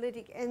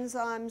proteolytic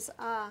enzymes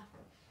are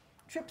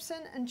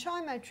trypsin and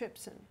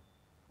chymotrypsin.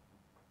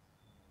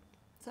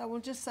 So we'll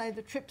just say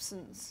the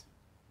trypsins,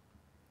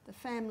 the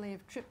family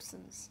of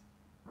trypsins.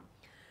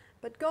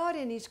 But God,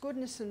 in His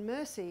goodness and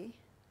mercy,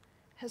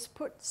 has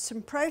put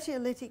some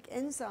proteolytic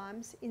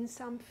enzymes in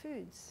some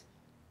foods.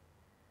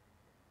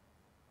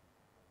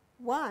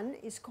 One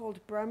is called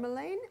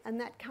bromelain, and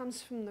that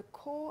comes from the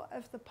core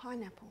of the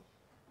pineapple.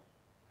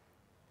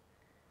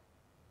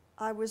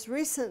 I was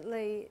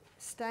recently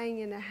staying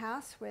in a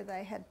house where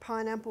they had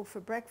pineapple for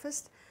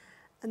breakfast,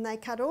 and they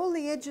cut all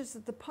the edges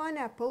of the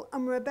pineapple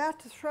and were about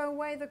to throw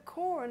away the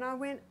core, and I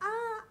went,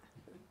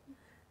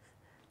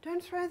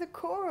 don't throw the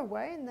core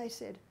away. And they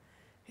said,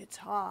 it's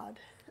hard.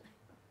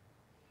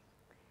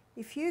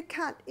 If you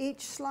cut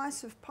each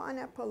slice of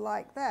pineapple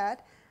like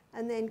that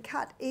and then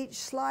cut each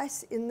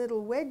slice in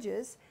little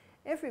wedges,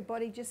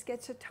 everybody just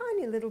gets a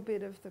tiny little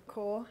bit of the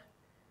core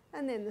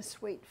and then the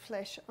sweet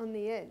flesh on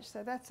the edge.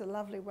 So that's a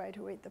lovely way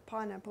to eat the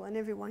pineapple, and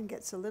everyone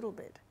gets a little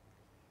bit.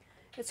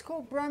 It's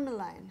called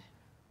bromelain.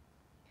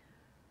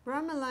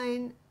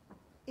 Bromelain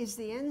is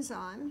the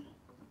enzyme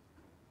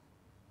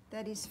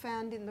that is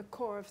found in the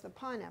core of the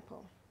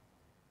pineapple.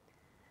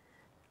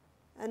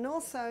 And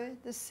also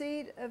the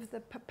seed of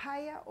the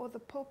papaya or the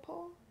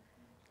pawpaw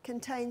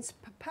contains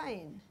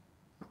papain,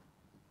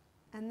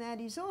 and that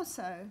is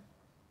also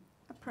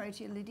a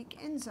proteolytic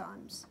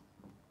enzymes.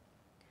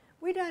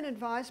 We don't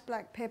advise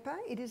black pepper,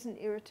 it is an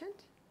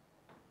irritant,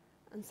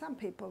 and some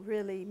people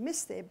really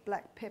miss their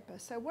black pepper.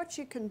 So what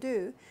you can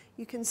do,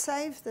 you can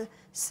save the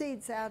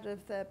seeds out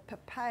of the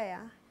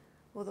papaya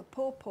or the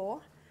pawpaw,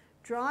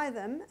 dry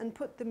them and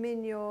put them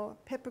in your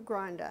pepper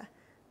grinder.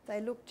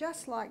 They look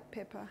just like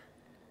pepper,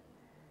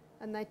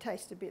 and they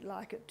taste a bit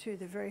like it too,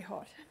 they're very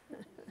hot.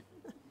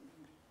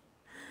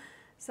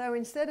 So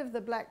instead of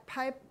the black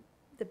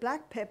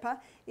pepper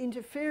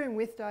interfering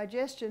with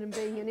digestion and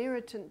being an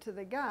irritant to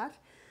the gut,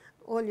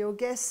 all your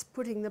guests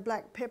putting the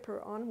black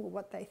pepper on, well,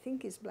 what they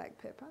think is black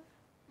pepper,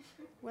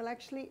 will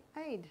actually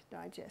aid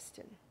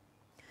digestion.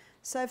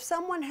 So if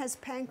someone has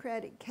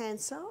pancreatic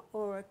cancer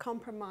or a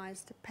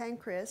compromised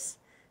pancreas,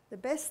 the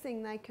best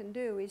thing they can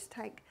do is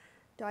take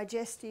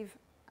digestive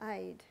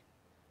aid.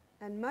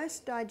 And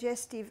most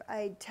digestive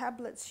aid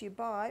tablets you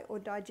buy, or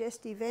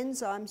digestive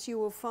enzymes, you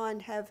will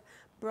find have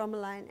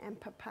bromelain and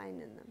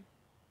papain in them.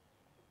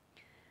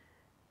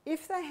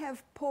 If they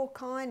have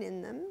porcine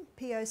in them,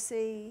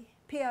 P-O-R-C-I-N-E,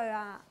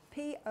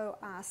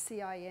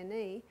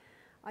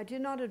 I do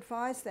not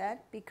advise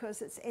that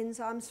because it's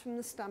enzymes from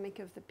the stomach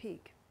of the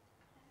pig.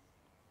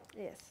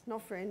 Yes,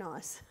 not very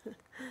nice.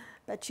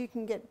 But you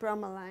can get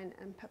bromelain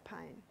and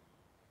papain.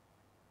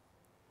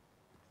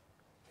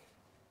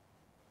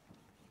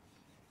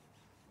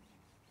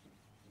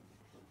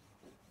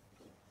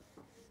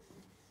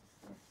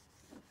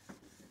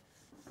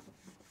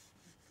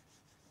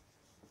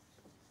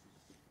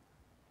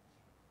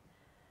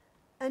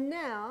 And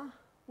now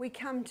we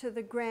come to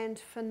the grand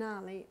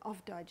finale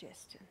of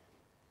digestion.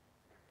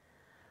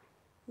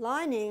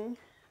 Lining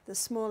the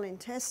small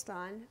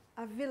intestine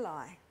are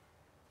villi.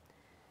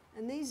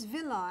 And these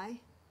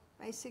villi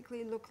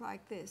basically look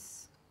like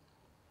this.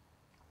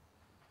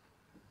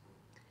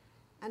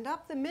 And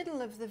up the middle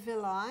of the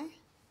villi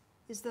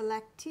is the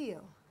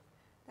lacteal.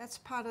 That's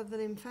part of the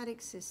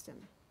lymphatic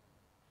system.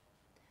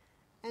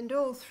 And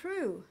all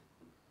through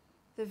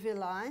the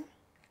villi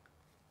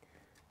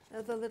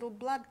are the little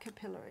blood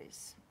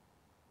capillaries.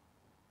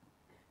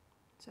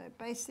 So it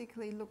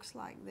basically looks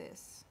like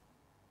this.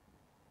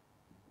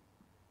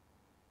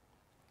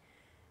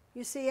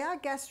 You see, our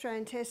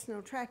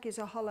gastrointestinal tract is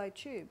a hollow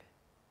tube.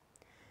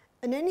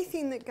 And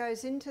anything that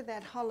goes into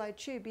that hollow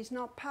tube is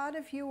not part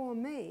of you or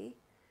me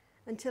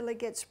until it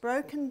gets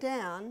broken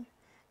down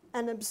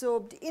and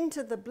absorbed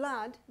into the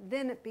blood,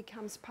 then it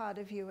becomes part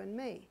of you and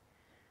me.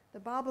 The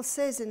Bible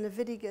says in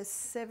Leviticus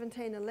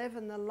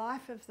 17:11, the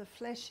life of the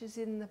flesh is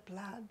in the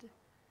blood.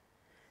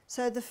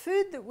 So the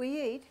food that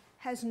we eat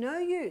has no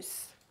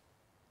use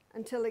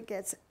until it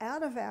gets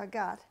out of our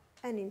gut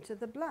and into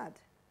the blood.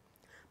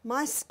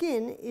 My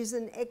skin is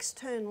an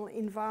external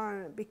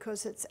environment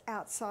because it's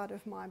outside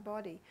of my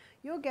body.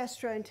 Your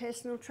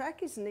gastrointestinal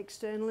tract is an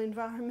external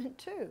environment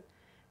too,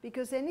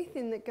 because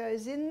anything that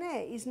goes in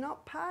there is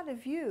not part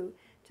of you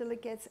till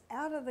it gets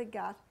out of the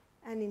gut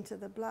and into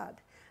the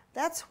blood.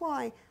 That's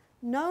why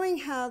knowing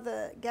how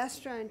the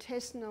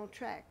gastrointestinal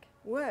tract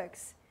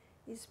works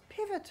is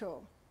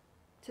pivotal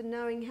to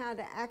knowing how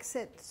to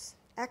access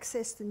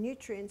the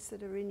nutrients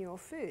that are in your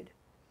food.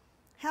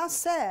 How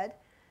sad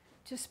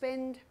to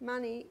spend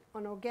money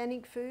on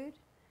organic food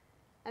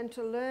and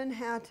to learn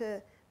how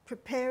to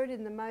prepare it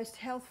in the most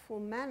healthful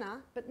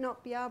manner but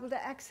not be able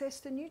to access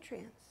the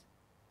nutrients.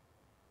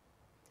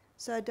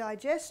 So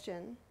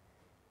digestion,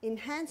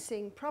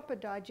 enhancing proper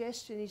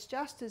digestion is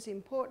just as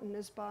important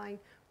as buying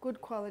good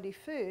quality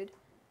food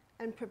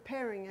and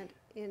preparing it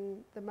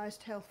in the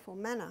most healthful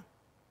manner.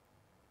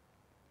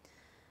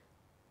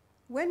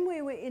 When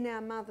we were in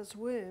our mother's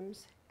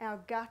wombs, our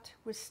gut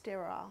was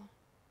sterile.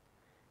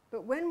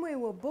 But when we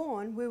were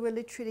born, we were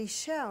literally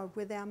showered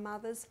with our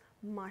mother's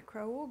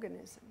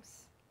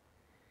microorganisms.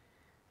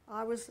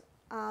 I was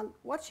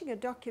watching a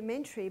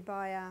documentary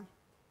by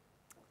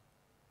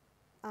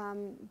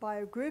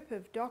a group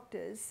of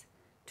doctors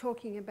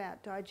talking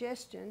about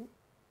digestion,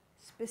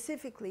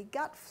 specifically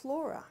gut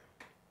flora.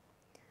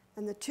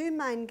 And the two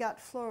main gut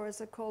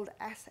floras are called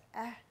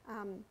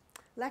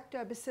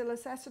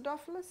Lactobacillus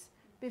acidophilus,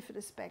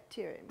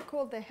 bifidobacterium,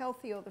 called the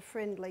healthy or the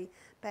friendly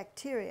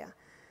bacteria.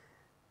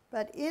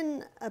 But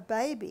in a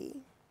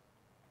baby,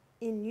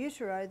 in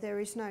utero, there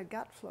is no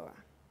gut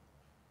flora.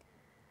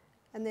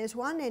 And there's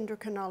one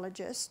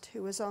endocrinologist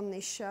who was on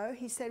this show.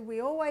 He said, we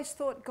always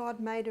thought God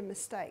made a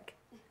mistake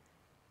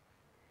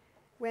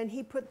when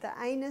he put the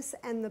anus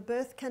and the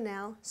birth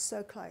canal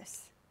so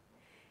close.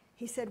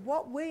 He said,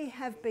 what we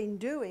have been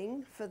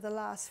doing for the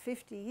last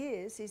 50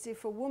 years is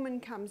if a woman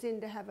comes in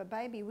to have a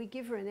baby, we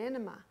give her an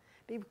enema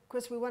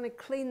because we want to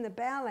clean the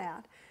bowel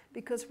out,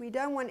 because we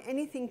don't want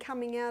anything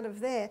coming out of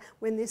there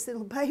when this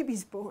little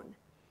baby's born.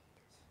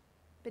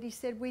 But he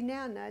said, we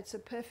now know it's a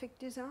perfect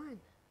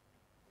design.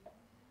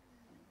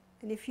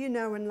 And if you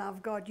know and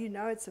love God, you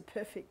know it's a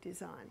perfect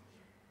design.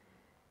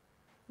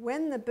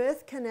 When the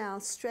birth canal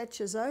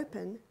stretches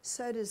open,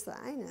 so does the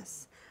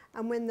anus.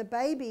 And when the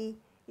baby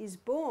is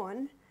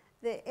born,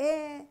 the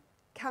air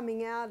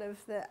coming out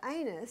of the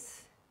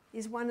anus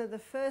is one of the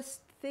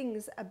first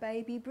things a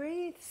baby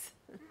breathes.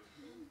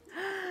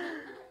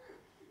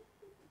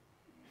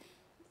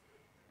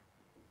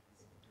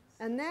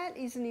 And that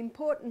is an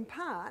important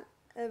part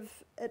of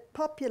it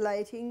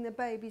populating the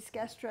baby's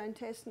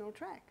gastrointestinal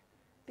tract.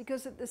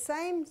 Because at the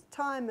same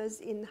time as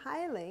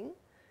inhaling,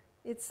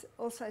 it's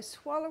also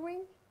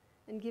swallowing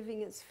and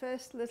giving its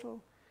first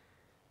little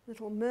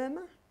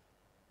murmur.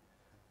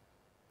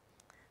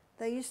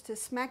 They used to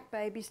smack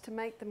babies to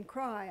make them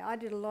cry. I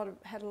had a lot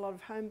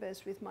of home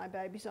births with my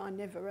babies. I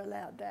never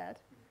allowed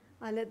that.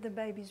 I let the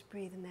babies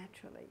breathe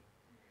naturally.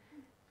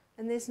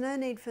 And there's no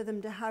need for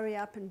them to hurry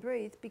up and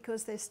breathe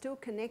because they're still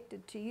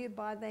connected to you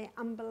by their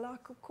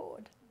umbilical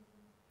cord.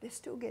 They're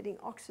still getting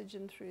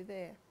oxygen through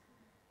there.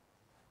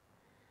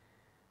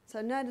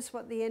 So notice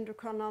what the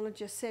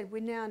endocrinologist said. We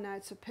now know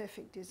it's a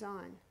perfect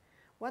design.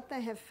 What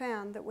they have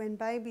found that when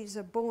babies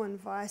are born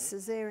via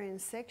cesarean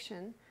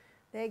section,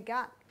 their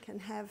gut can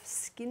have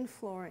skin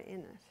flora in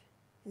it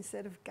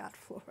instead of gut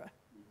flora.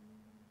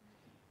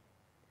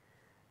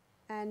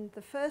 And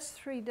the first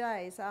 3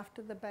 days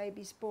after the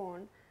baby's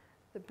born,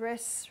 the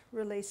breasts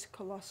release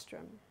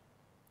colostrum.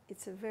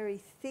 It's a very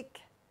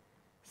thick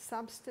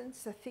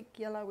substance, a thick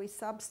yellowy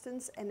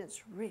substance, and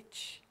it's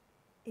rich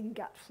in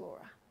gut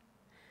flora.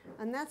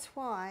 And that's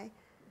why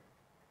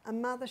a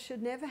mother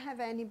should never have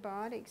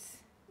antibiotics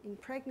in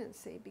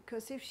pregnancy,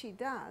 because if she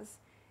does,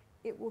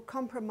 it will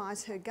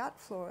compromise her gut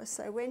flora.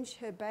 So when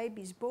her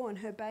baby's born,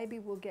 her baby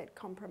will get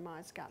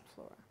compromised gut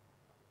flora.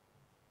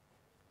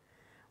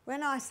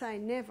 When I say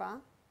never,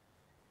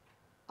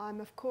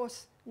 I'm of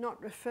course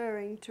not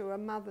referring to a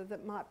mother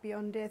that might be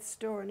on death's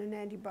door and an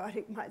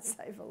antibiotic might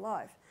save a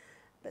life.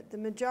 But the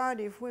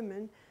majority of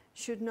women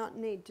should not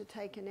need to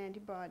take an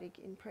antibiotic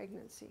in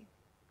pregnancy.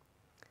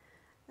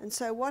 And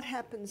so what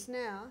happens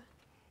now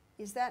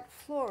is that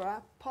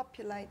flora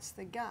populates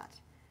the gut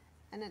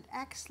and it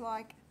acts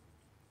like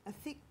a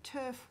thick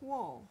turf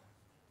wall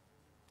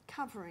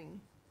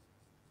covering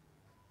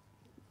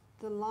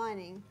the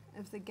lining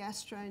of the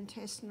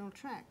gastrointestinal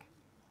tract.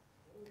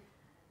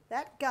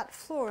 That gut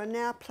flora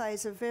now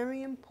plays a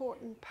very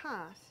important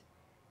part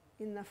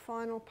in the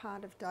final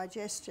part of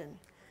digestion.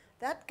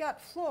 That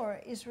gut flora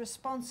is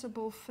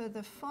responsible for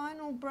the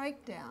final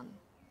breakdown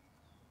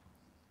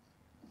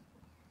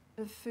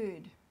of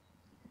food,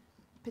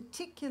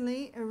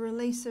 particularly a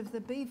release of the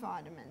B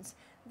vitamins.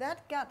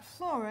 That gut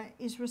flora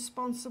is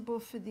responsible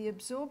for the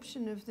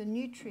absorption of the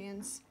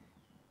nutrients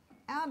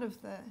out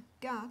of the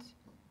gut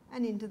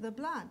and into the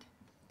blood.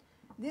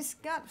 This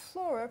gut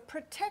flora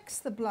protects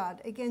the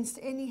blood against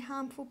any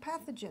harmful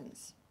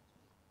pathogens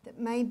that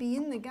may be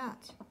in the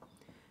gut.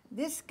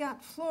 This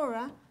gut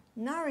flora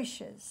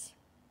nourishes.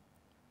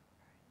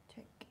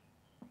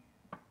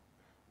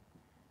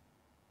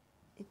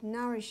 It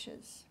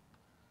nourishes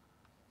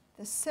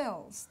the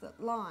cells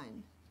that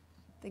line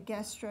the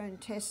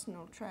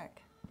gastrointestinal tract.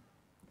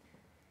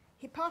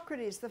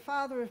 Hippocrates, the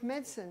father of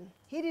medicine,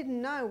 he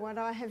didn't know what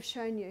I have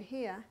shown you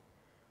here,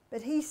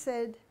 but he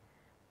said,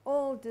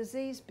 all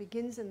disease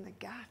begins in the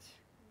gut.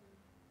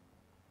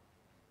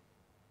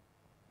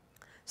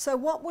 So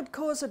what would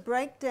cause a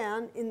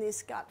breakdown in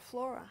this gut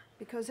flora?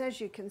 Because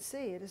as you can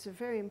see, it is a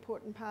very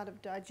important part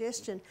of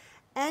digestion.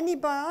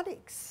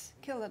 Antibiotics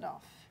kill it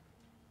off.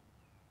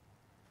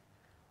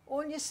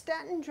 All your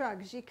statin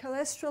drugs, your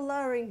cholesterol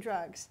lowering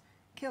drugs,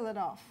 kill it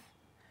off.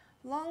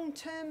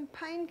 Long-term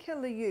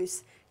painkiller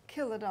use,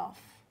 kill it off.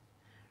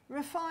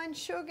 Refined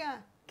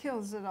sugar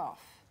kills it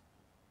off.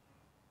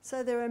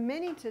 So there are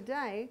many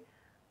today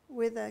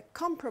with a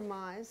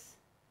compromise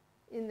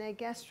in their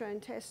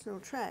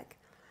gastrointestinal tract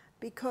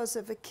because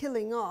of a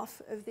killing off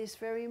of this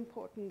very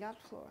important gut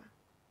flora.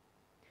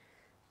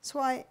 That's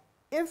why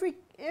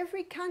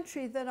every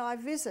country that I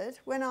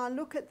visit, when I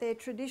look at their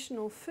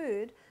traditional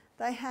food,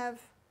 they have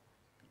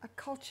a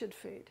cultured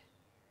food.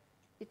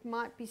 It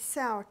might be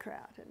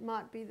sauerkraut, it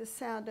might be the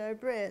sourdough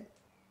bread,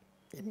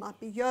 it might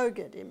be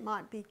yogurt, it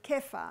might be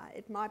kefir,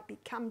 it might be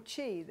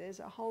kimchi.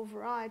 There's a whole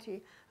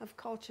variety of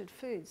cultured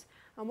foods.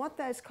 And what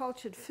those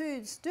cultured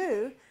foods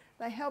do,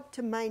 they help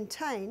to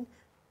maintain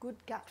good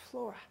gut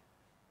flora.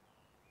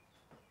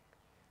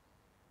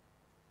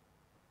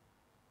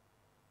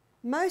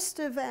 Most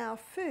of our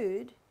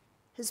food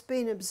has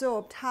been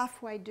absorbed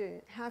halfway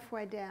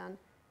down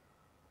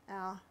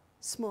our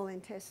small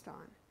intestine.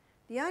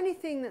 The only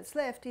thing that's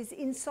left is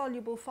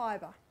insoluble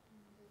fibre.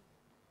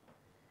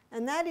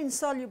 And that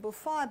insoluble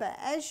fibre,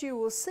 as you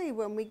will see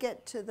when we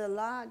get to the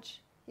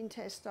large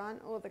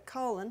intestine or the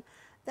colon,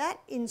 that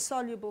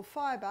insoluble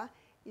fibre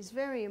is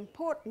very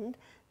important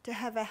to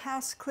have a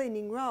house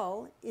cleaning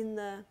role in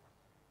the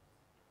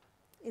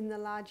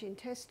large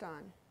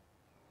intestine.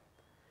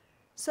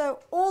 So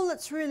all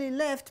that's really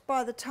left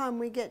by the time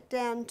we get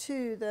down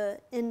to the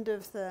end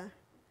of the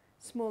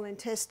small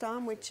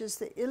intestine, which is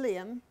the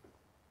ileum,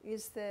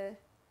 is the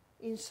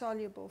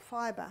insoluble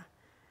fibre.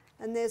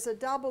 And there's a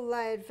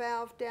double-layered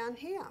valve down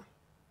here.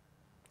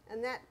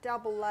 And that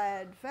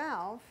double-layered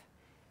valve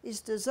is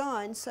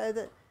designed so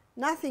that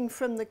nothing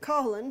from the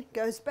colon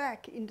goes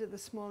back into the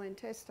small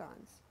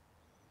intestines.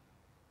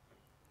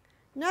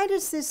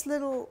 Notice this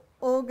little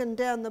organ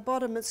down the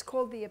bottom, it's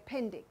called the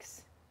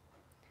appendix.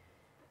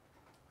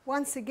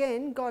 Once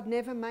again, God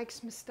never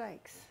makes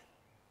mistakes.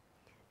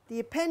 The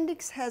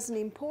appendix has an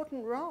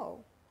important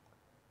role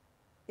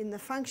in the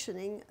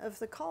functioning of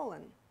the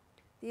colon.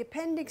 The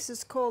appendix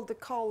is called the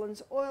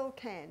colon's oil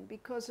can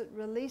because it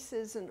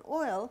releases an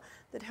oil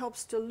that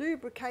helps to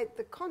lubricate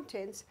the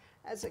contents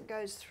as it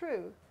goes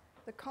through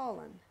the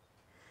colon.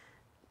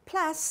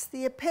 Plus,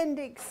 the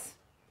appendix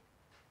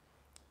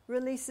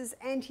releases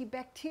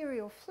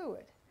antibacterial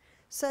fluid,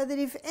 so that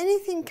if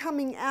anything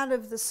coming out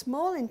of the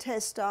small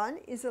intestine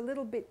is a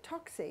little bit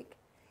toxic,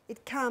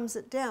 it calms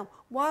it down.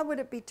 Why would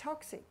it be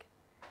toxic?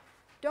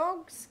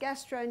 Dogs'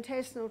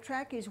 gastrointestinal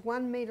tract is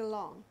 1 metre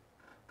long.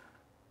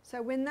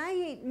 So when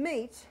they eat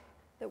meat,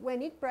 that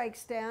when it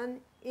breaks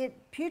down, it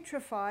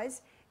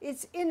putrefies,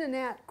 it's in and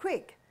out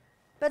quick.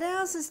 But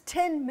ours is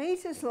 10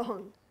 metres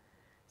long.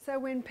 So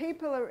when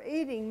people are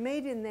eating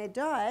meat in their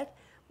diet,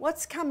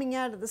 what's coming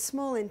out of the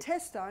small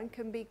intestine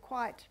can be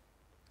quite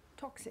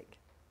toxic.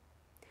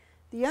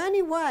 The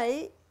only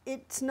way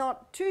it's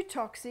not too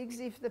toxic is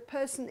if the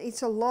person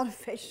eats a lot of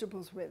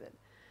vegetables with it,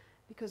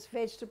 because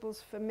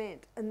vegetables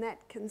ferment, and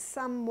that can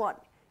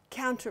somewhat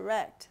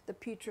counteract the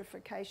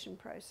putrefaction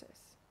process.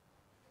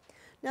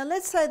 Now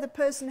let's say the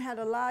person had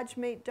a large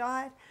meat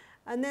diet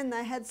and then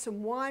they had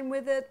some wine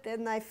with it,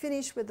 then they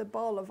finished with a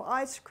bowl of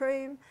ice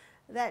cream.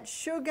 That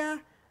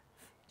sugar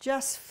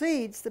just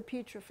feeds the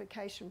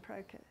putrefaction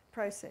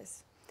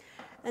process.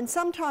 And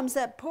sometimes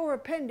that poor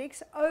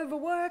appendix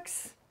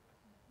overworks.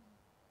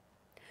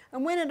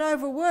 And when it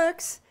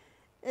overworks,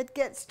 it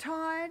gets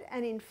tired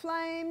and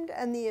inflamed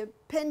and the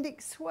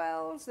appendix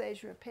swells.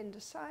 There's your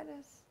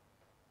appendicitis.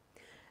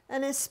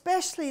 And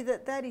especially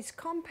that is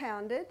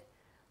compounded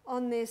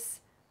on this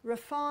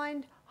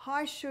refined,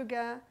 high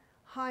sugar,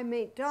 high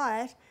meat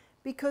diet,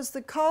 because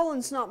the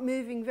colon's not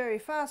moving very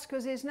fast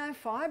because there's no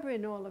fibre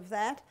in all of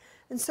that.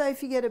 And so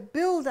if you get a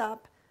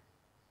build-up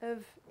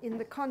in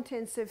the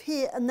contents of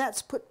here, and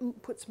that's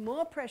puts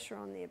more pressure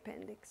on the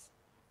appendix.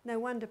 No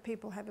wonder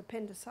people have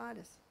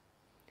appendicitis.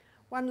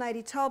 One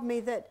lady told me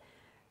that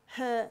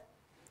her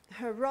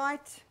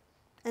right,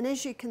 and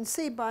as you can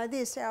see by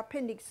this, our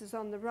appendix is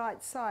on the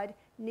right side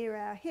near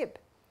our hip.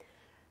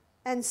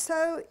 And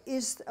so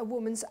is a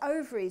woman's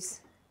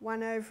ovaries,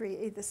 one ovary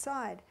either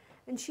side.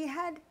 And she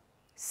had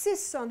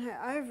cysts on her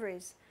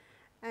ovaries,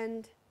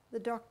 and the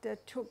doctor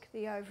took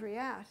the ovary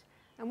out.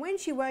 And when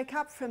she woke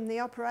up from the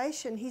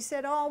operation, he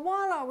said, "Oh,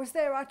 while I was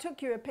there, I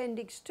took your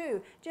appendix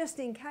too, just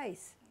in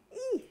case."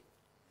 Eeh.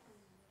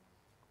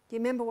 Do you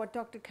remember what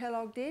Dr.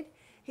 Kellogg did?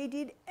 He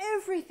did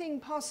everything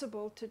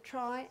possible to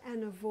try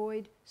and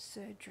avoid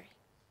surgery.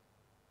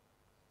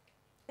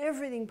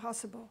 Everything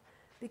possible,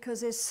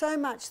 because there's so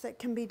much that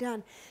can be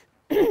done.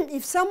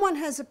 If someone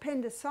has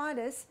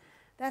appendicitis,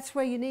 that's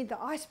where you need the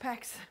ice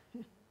packs.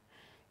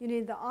 You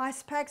need the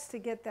ice packs to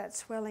get that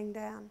swelling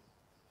down.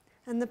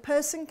 And the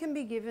person can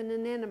be given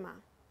an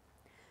enema.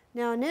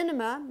 Now, an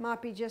enema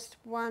might be just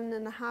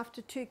 1.5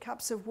 to 2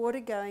 cups of water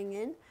going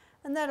in,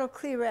 and that'll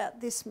clear out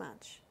this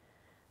much.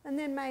 And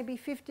then maybe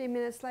 15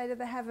 minutes later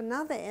they have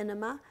another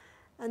enema,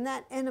 and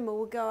that enema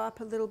will go up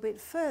a little bit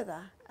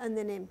further and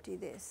then empty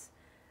this.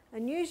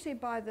 And usually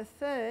by the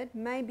 3rd,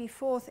 maybe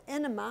 4th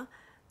enema,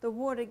 the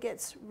water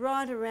gets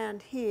right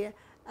around here,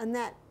 and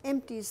that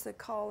empties the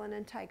colon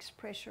and takes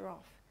pressure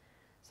off.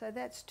 So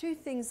that's 2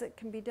 things that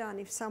can be done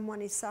if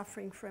someone is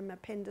suffering from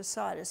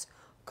appendicitis.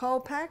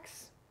 Cold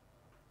packs,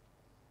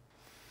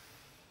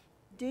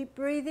 deep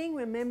breathing,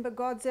 remember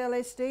God's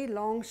LSD,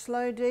 long,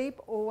 slow, deep,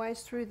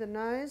 always through the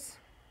nose,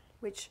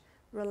 which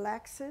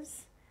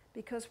relaxes,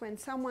 because when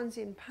someone's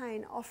in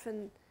pain,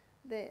 often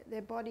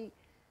their body,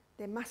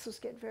 their muscles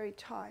get very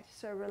tight.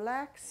 So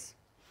relax,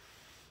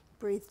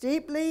 breathe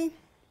deeply,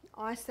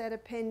 ice that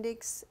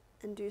appendix,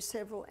 and do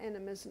several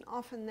enemas, and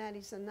often that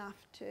is enough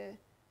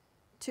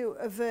to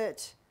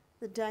avert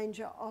the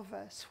danger of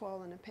a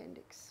swollen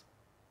appendix.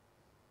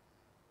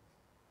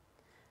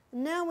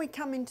 And now we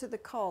come into the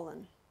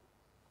colon.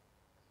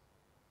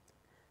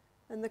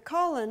 And the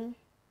colon,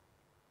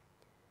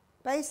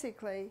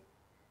 basically,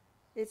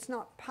 it's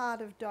not part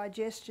of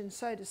digestion,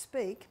 so to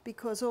speak,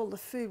 because all the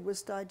food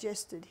was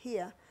digested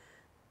here.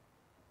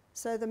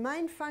 So the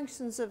main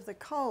functions of the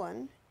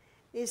colon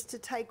is to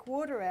take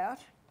water out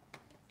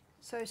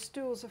so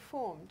stools are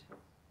formed.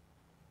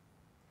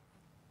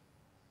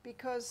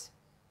 Because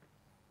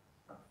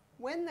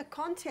when the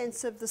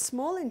contents of the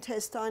small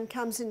intestine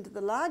comes into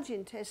the large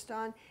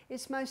intestine,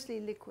 it's mostly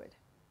liquid.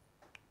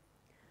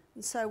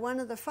 And so one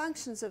of the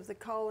functions of the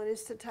colon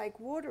is to take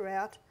water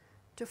out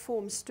to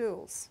form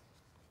stools.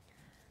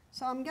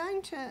 So I'm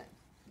going to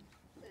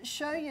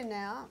show you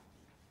now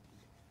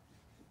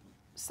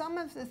some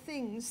of the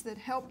things that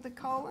help the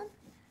colon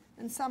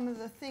and some of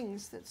the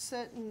things that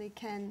certainly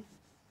can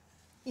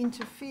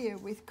interfere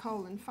with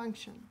colon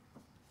function.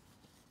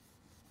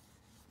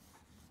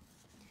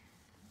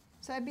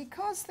 So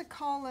because the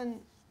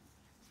colon,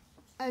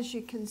 as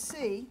you can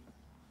see,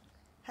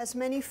 has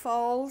many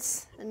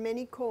folds and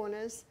many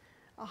corners,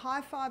 a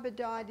high fibre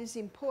diet is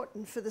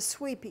important for the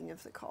sweeping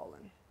of the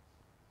colon.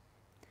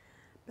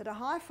 But a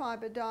high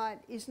fibre diet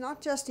is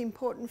not just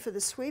important for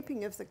the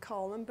sweeping of the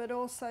colon, but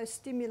also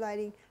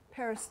stimulating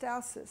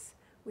peristalsis,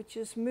 which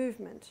is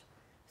movement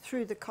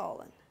through the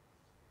colon.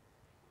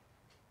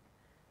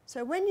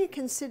 So when you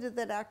consider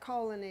that our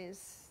colon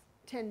is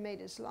 10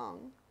 metres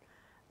long,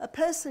 a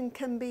person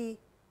can be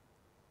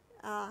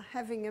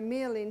having a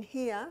meal in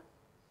here,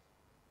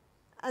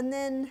 and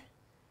then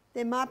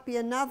there might be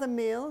another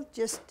meal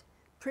just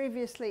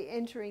previously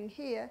entering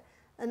here,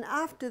 and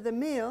after the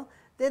meal,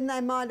 then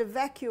they might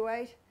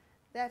evacuate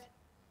that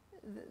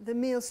the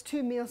meals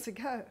 2 meals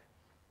ago.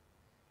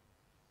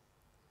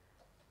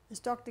 As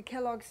Dr.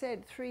 Kellogg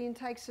said, 3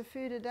 intakes of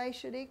food a day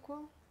should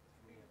equal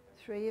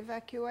 3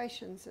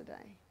 evacuations a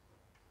day.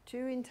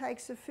 2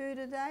 intakes of food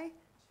a day,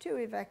 2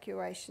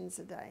 evacuations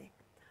a day.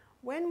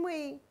 When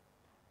we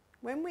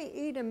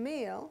eat a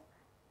meal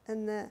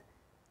and the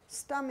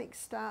stomach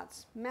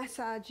starts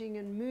massaging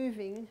and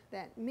moving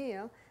that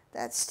meal,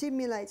 that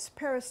stimulates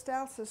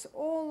peristalsis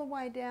all the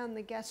way down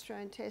the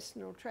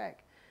gastrointestinal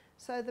tract.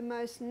 So the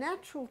most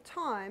natural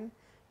time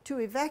to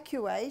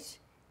evacuate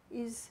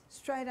is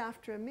straight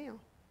after a meal.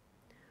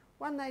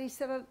 One lady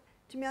said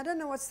to me, "I don't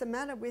know what's the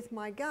matter with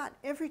my gut.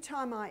 Every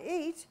time I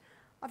eat,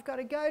 I've got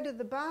to go to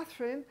the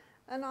bathroom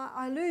and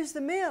I lose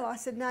the meal." I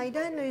said, "No, you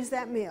don't lose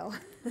that meal.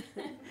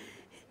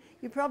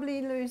 You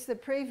probably lose the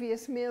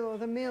previous meal or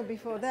the meal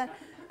before that,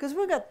 because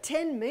we've got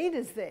 10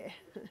 metres there."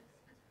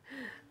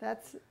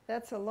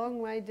 That's a long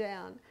way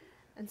down.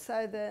 And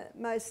so the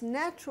most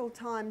natural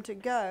time to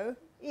go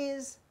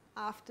is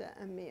after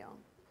a meal.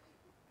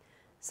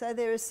 So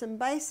there are some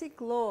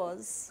basic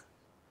laws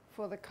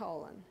for the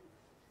colon.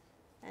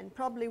 And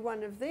probably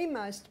one of the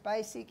most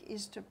basic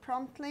is to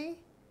promptly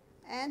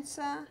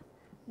answer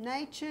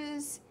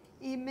nature's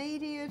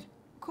immediate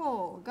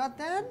call. Got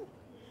that?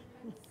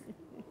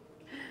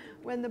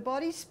 When the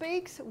body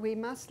speaks, we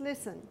must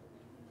listen.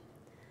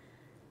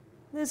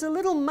 There's a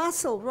little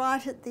muscle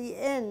right at the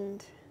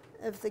end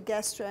of the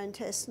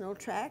gastrointestinal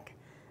tract,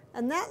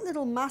 and that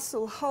little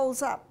muscle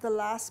holds up the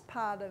last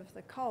part of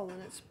the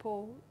colon.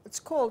 It's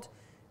called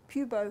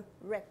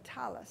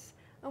puborectalis.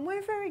 And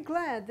we're very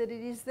glad that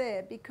it is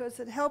there because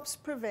it helps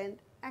prevent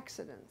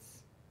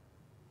accidents.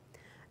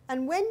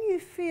 And when you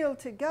feel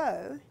to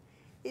go,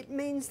 it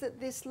means that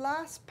this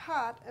last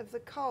part of the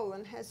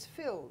colon has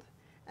filled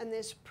and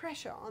there's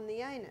pressure on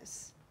the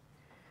anus.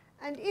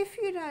 And if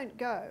you don't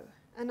go,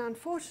 and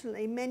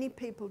unfortunately many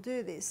people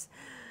do this,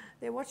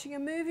 they're watching a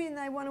movie and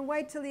they want to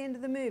wait till the end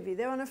of the movie.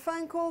 They're on a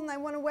phone call and they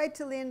want to wait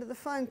till the end of the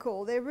phone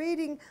call. They're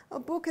reading a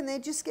book and they're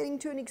just getting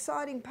to an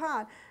exciting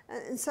part.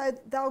 And so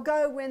they'll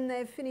go when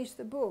they've finished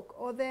the book.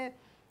 Or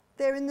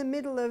they're in the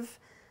middle of,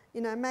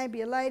 you know,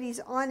 maybe a lady's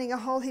ironing a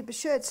whole heap of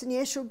shirts, and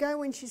yes, she'll go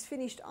when she's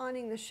finished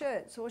ironing the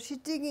shirts. Or she's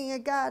digging a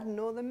garden,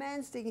 or the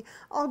man's digging.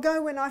 I'll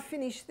go when I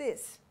finish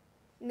this.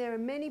 And there are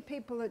many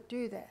people that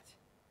do that.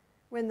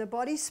 When the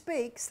body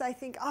speaks, they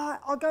think, oh,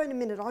 I'll go in a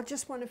minute. I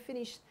just want to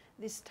finish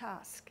this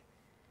task.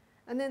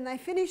 And then they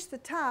finish the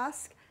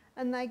task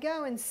and they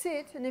go and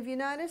sit, and if you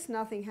notice,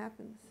 nothing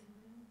happens.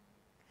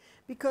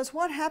 Because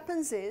what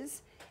happens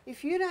is,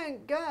 if you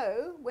don't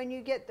go when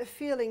you get the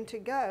feeling to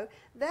go,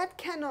 that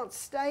cannot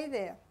stay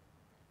there.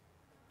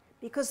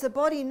 Because the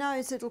body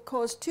knows it'll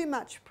cause too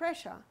much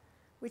pressure,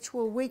 which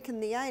will weaken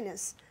the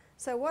anus.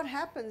 So what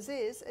happens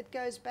is, it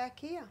goes back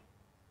here.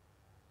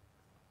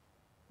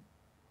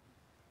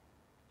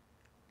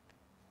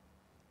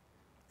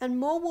 And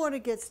more water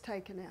gets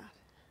taken out.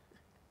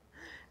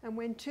 And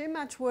when too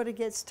much water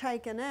gets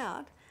taken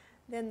out,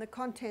 then the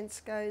contents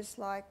goes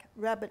like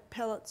rabbit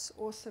pellets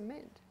or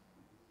cement.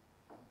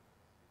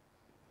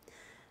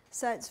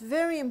 So it's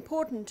very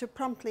important to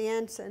promptly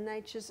answer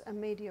nature's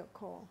immediate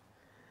call.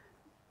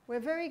 We're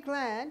very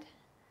glad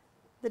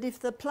that if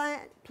the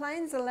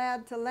plane's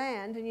allowed to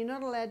land and you're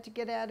not allowed to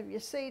get out of your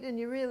seat and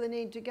you really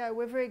need to go,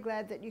 we're very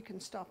glad that you can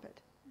stop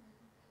it.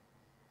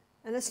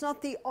 And it's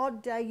not the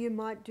odd day you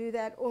might do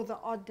that or the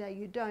odd day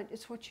you don't.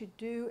 It's what you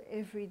do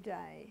every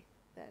day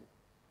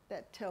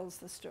that tells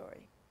the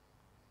story.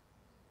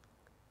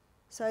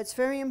 So it's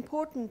very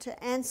important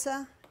to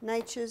answer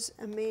nature's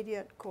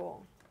immediate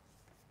call.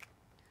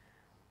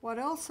 What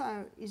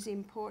also is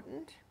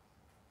important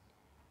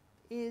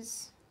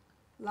is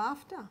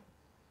laughter.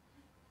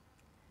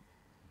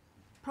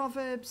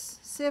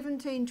 Proverbs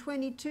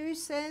 17:22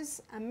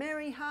 says, "A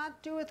merry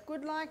heart doeth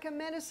good like a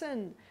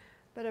medicine,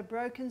 but a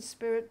broken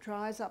spirit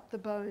dries up the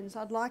bones."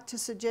 I'd like to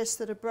suggest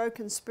that a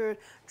broken spirit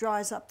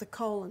dries up the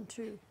colon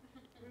too.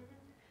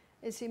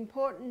 It's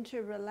important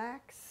to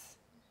relax,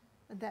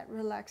 and that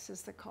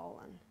relaxes the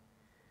colon.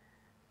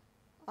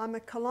 I'm a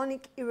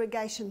colonic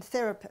irrigation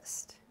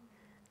therapist.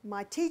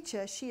 My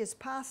teacher, she has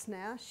passed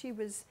now. She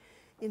was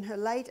in her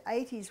late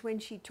 80s when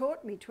she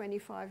taught me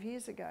 25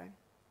 years ago.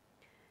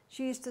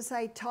 She used to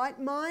say, tight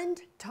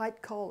mind,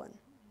 tight colon.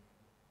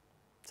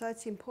 So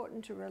it's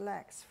important to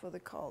relax for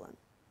the colon.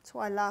 That's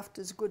why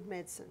laughter's good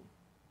medicine.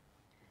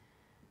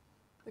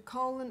 The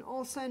colon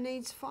also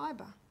needs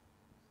fibre.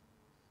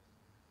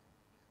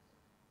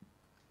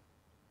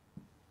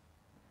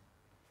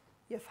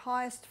 Your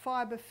highest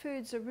fibre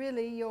foods are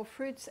really your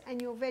fruits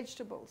and your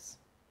vegetables.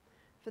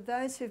 For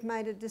those who've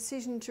made a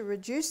decision to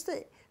reduce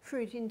the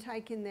fruit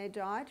intake in their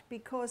diet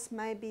because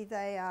maybe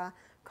they are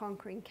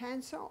conquering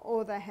cancer,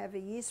 or they have a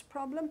yeast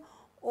problem,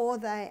 or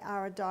they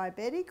are a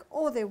diabetic,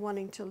 or they're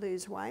wanting to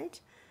lose weight,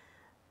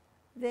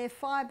 their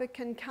fibre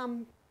can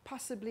come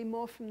possibly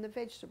more from the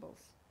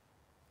vegetables.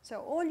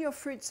 So all your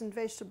fruits and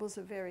vegetables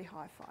are very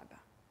high fibre.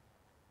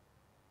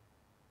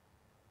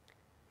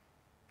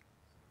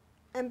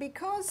 And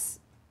because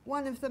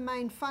one of the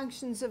main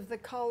functions of the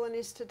colon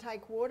is to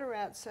take water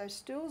out so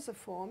stools are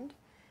formed,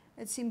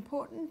 it's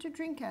important to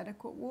drink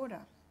adequate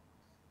water.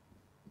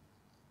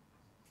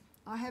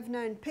 I have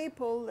known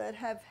people that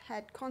have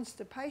had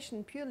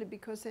constipation purely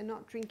because they're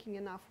not drinking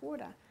enough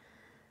water.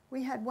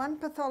 We had one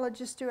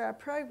pathologist do our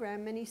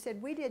program and he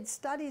said, we did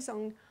studies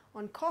on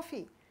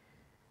coffee,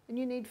 and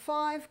you need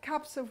 5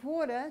 cups of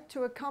water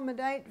to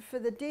accommodate for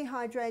the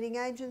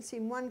dehydrating agents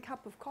in 1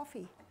 cup of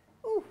coffee.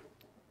 Ooh.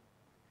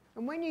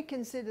 And when you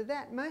consider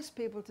that, most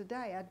people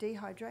today are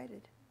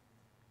dehydrated.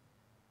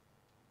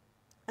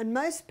 And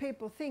most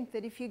people think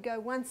that if you go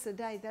once a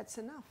day, that's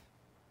enough.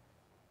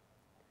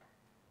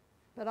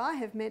 But I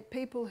have met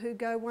people who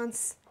go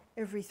once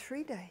every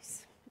 3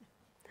 days.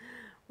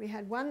 We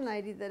had one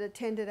lady that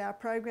attended our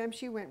program,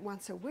 she went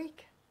once a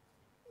week.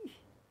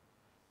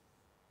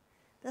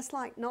 That's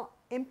like not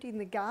emptying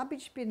the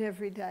garbage bin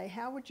every day.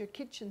 How would your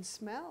kitchen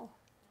smell?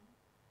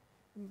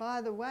 And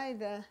by the way,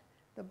 the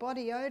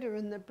body odour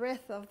and the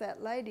breath of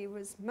that lady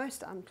was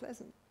most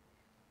unpleasant.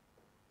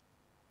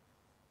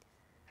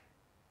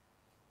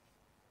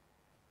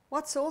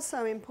 What's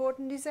also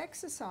important is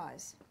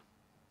exercise.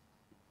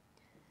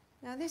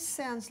 Now this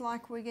sounds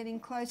like we're getting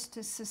close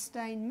to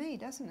sustain me,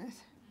 doesn't it?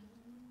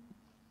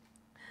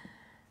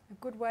 A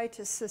good way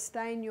to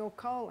sustain your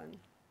colon.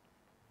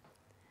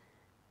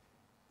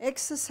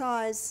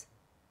 Exercise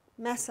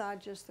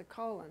massages the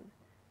colon.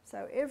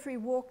 So every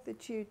walk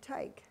that you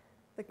take,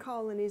 the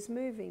colon is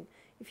moving.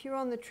 If you're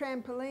on the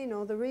trampoline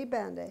or the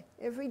rebounder,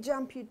 every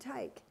jump you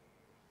take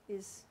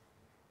is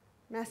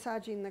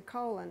massaging the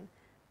colon.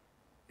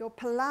 Your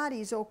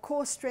Pilates or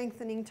core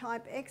strengthening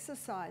type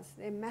exercise,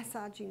 they're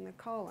massaging the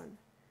colon.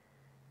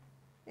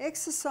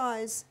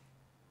 Exercise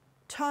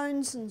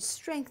tones and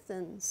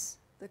strengthens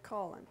the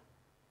colon.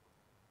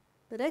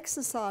 But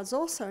exercise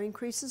also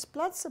increases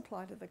blood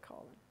supply to the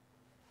colon.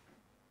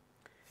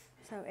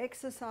 So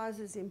exercise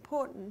is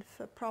important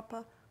for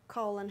proper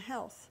colon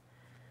health.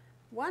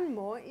 One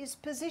more is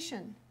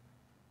position.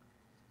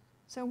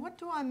 So what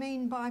do I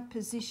mean by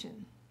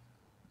position?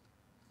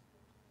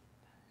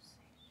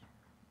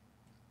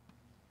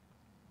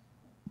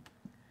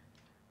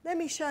 Let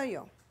me show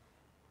you.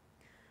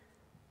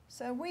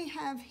 So we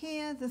have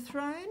here the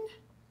throne,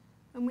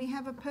 and we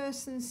have a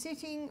person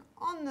sitting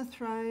on the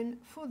throne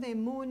for their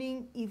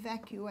morning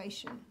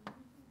evacuation.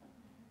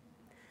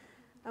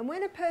 And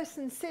when a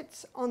person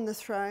sits on the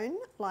throne,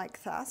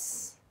 like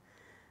thus,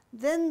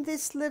 then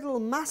this little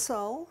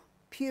muscle,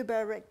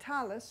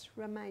 puborectalis,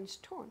 remains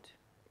taut.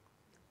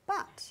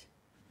 But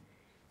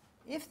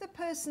if the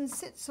person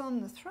sits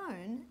on the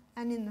throne,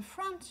 and in the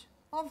front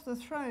of the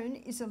throne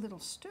is a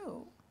little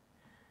stool,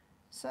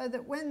 so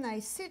that when they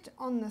sit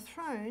on the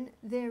throne,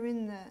 they're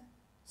in the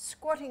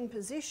squatting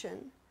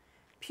position,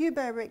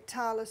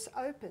 puborectalis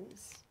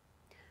opens.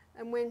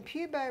 And when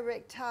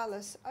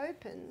puborectalis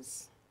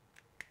opens,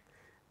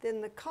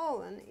 then the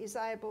colon is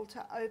able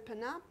to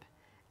open up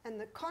and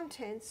the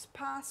contents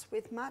pass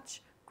with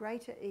much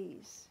greater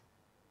ease.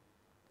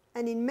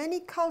 And in many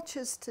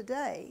cultures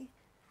today,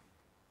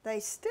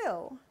 they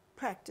still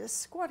practice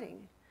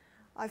squatting.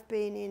 I've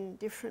been in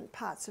different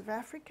parts of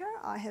Africa.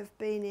 I have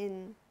been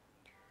in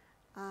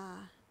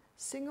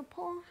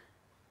Singapore,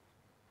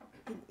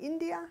 in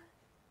India,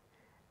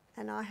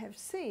 and I have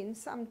seen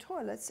some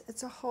toilets,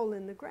 it's a hole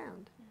in the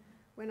ground.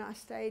 When I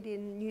stayed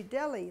in New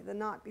Delhi the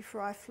night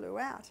before I flew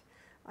out,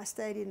 I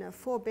stayed in a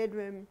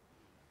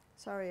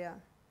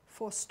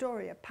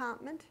four-story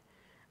apartment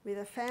with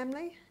a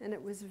family, and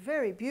it was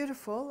very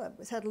beautiful.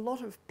 It had a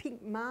lot of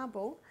pink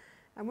marble,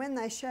 and when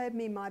they showed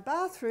me my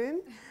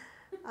bathroom,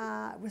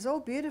 it was all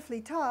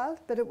beautifully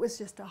tiled, but it was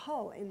just a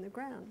hole in the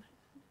ground.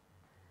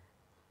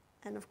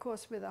 And of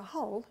course, with a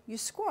hole, you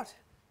squat.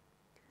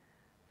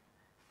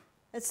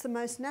 It's the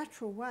most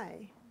natural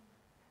way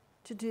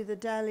to do the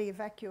daily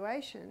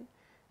evacuation,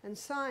 and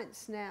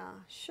science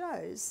now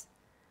shows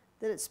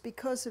that it's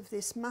because of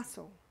this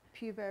muscle,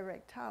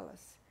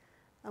 puborectalis.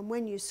 And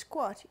when you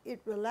squat, it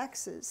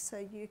relaxes so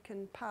you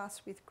can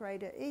pass with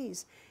greater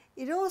ease.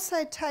 It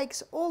also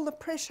takes all the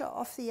pressure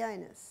off the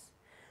anus.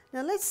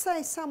 Now let's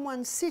say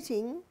someone's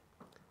sitting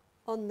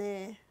on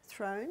their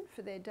throne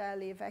for their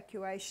daily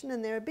evacuation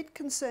and they're a bit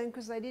concerned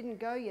because they didn't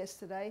go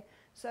yesterday,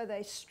 so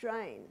they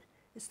strain.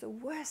 It's the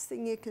worst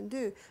thing you can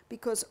do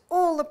because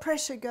all the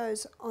pressure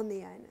goes on the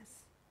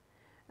anus.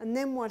 And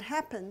then what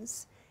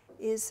happens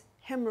is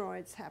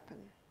hemorrhoids happen.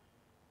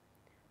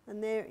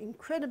 And they're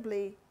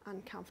incredibly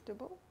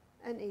uncomfortable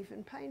and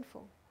even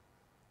painful.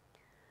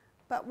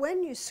 But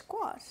when you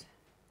squat,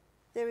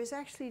 there is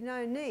actually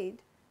no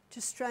need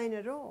to strain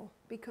at all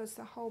because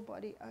the whole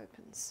body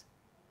opens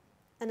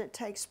and it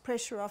takes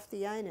pressure off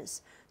the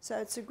anus. So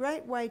it's a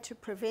great way to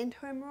prevent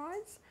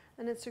hemorrhoids,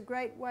 and it's a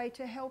great way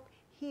to help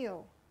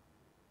heal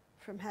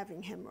from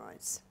having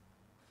hemorrhoids.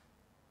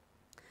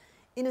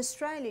 In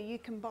Australia, you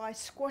can buy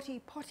squatty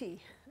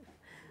potty,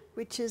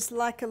 which is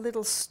like a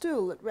little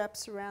stool that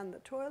wraps around the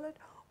toilet,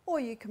 or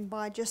you can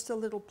buy just a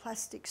little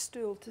plastic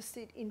stool to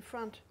sit in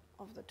front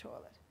of the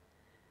toilet.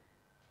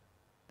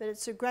 But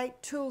it's a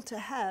great tool to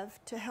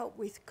have to help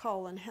with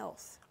colon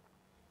health.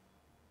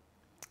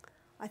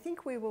 I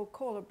think we will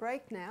call a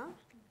break now,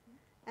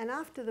 and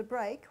after the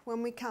break,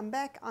 when we come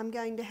back, I'm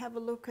going to have a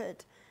look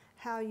at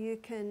how you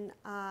can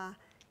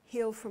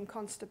heal from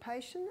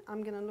constipation.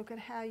 I'm going to look at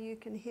how you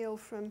can heal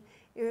from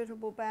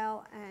irritable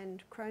bowel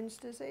and Crohn's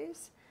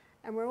disease.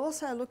 And we're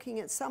also looking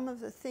at some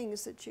of the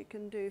things that you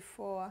can do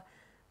for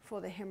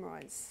the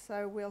hemorrhoids.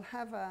 So we'll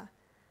have a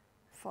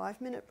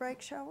 5-minute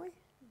break, shall we?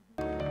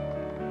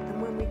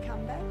 And when we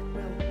come back,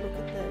 we'll look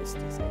at those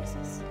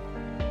diseases.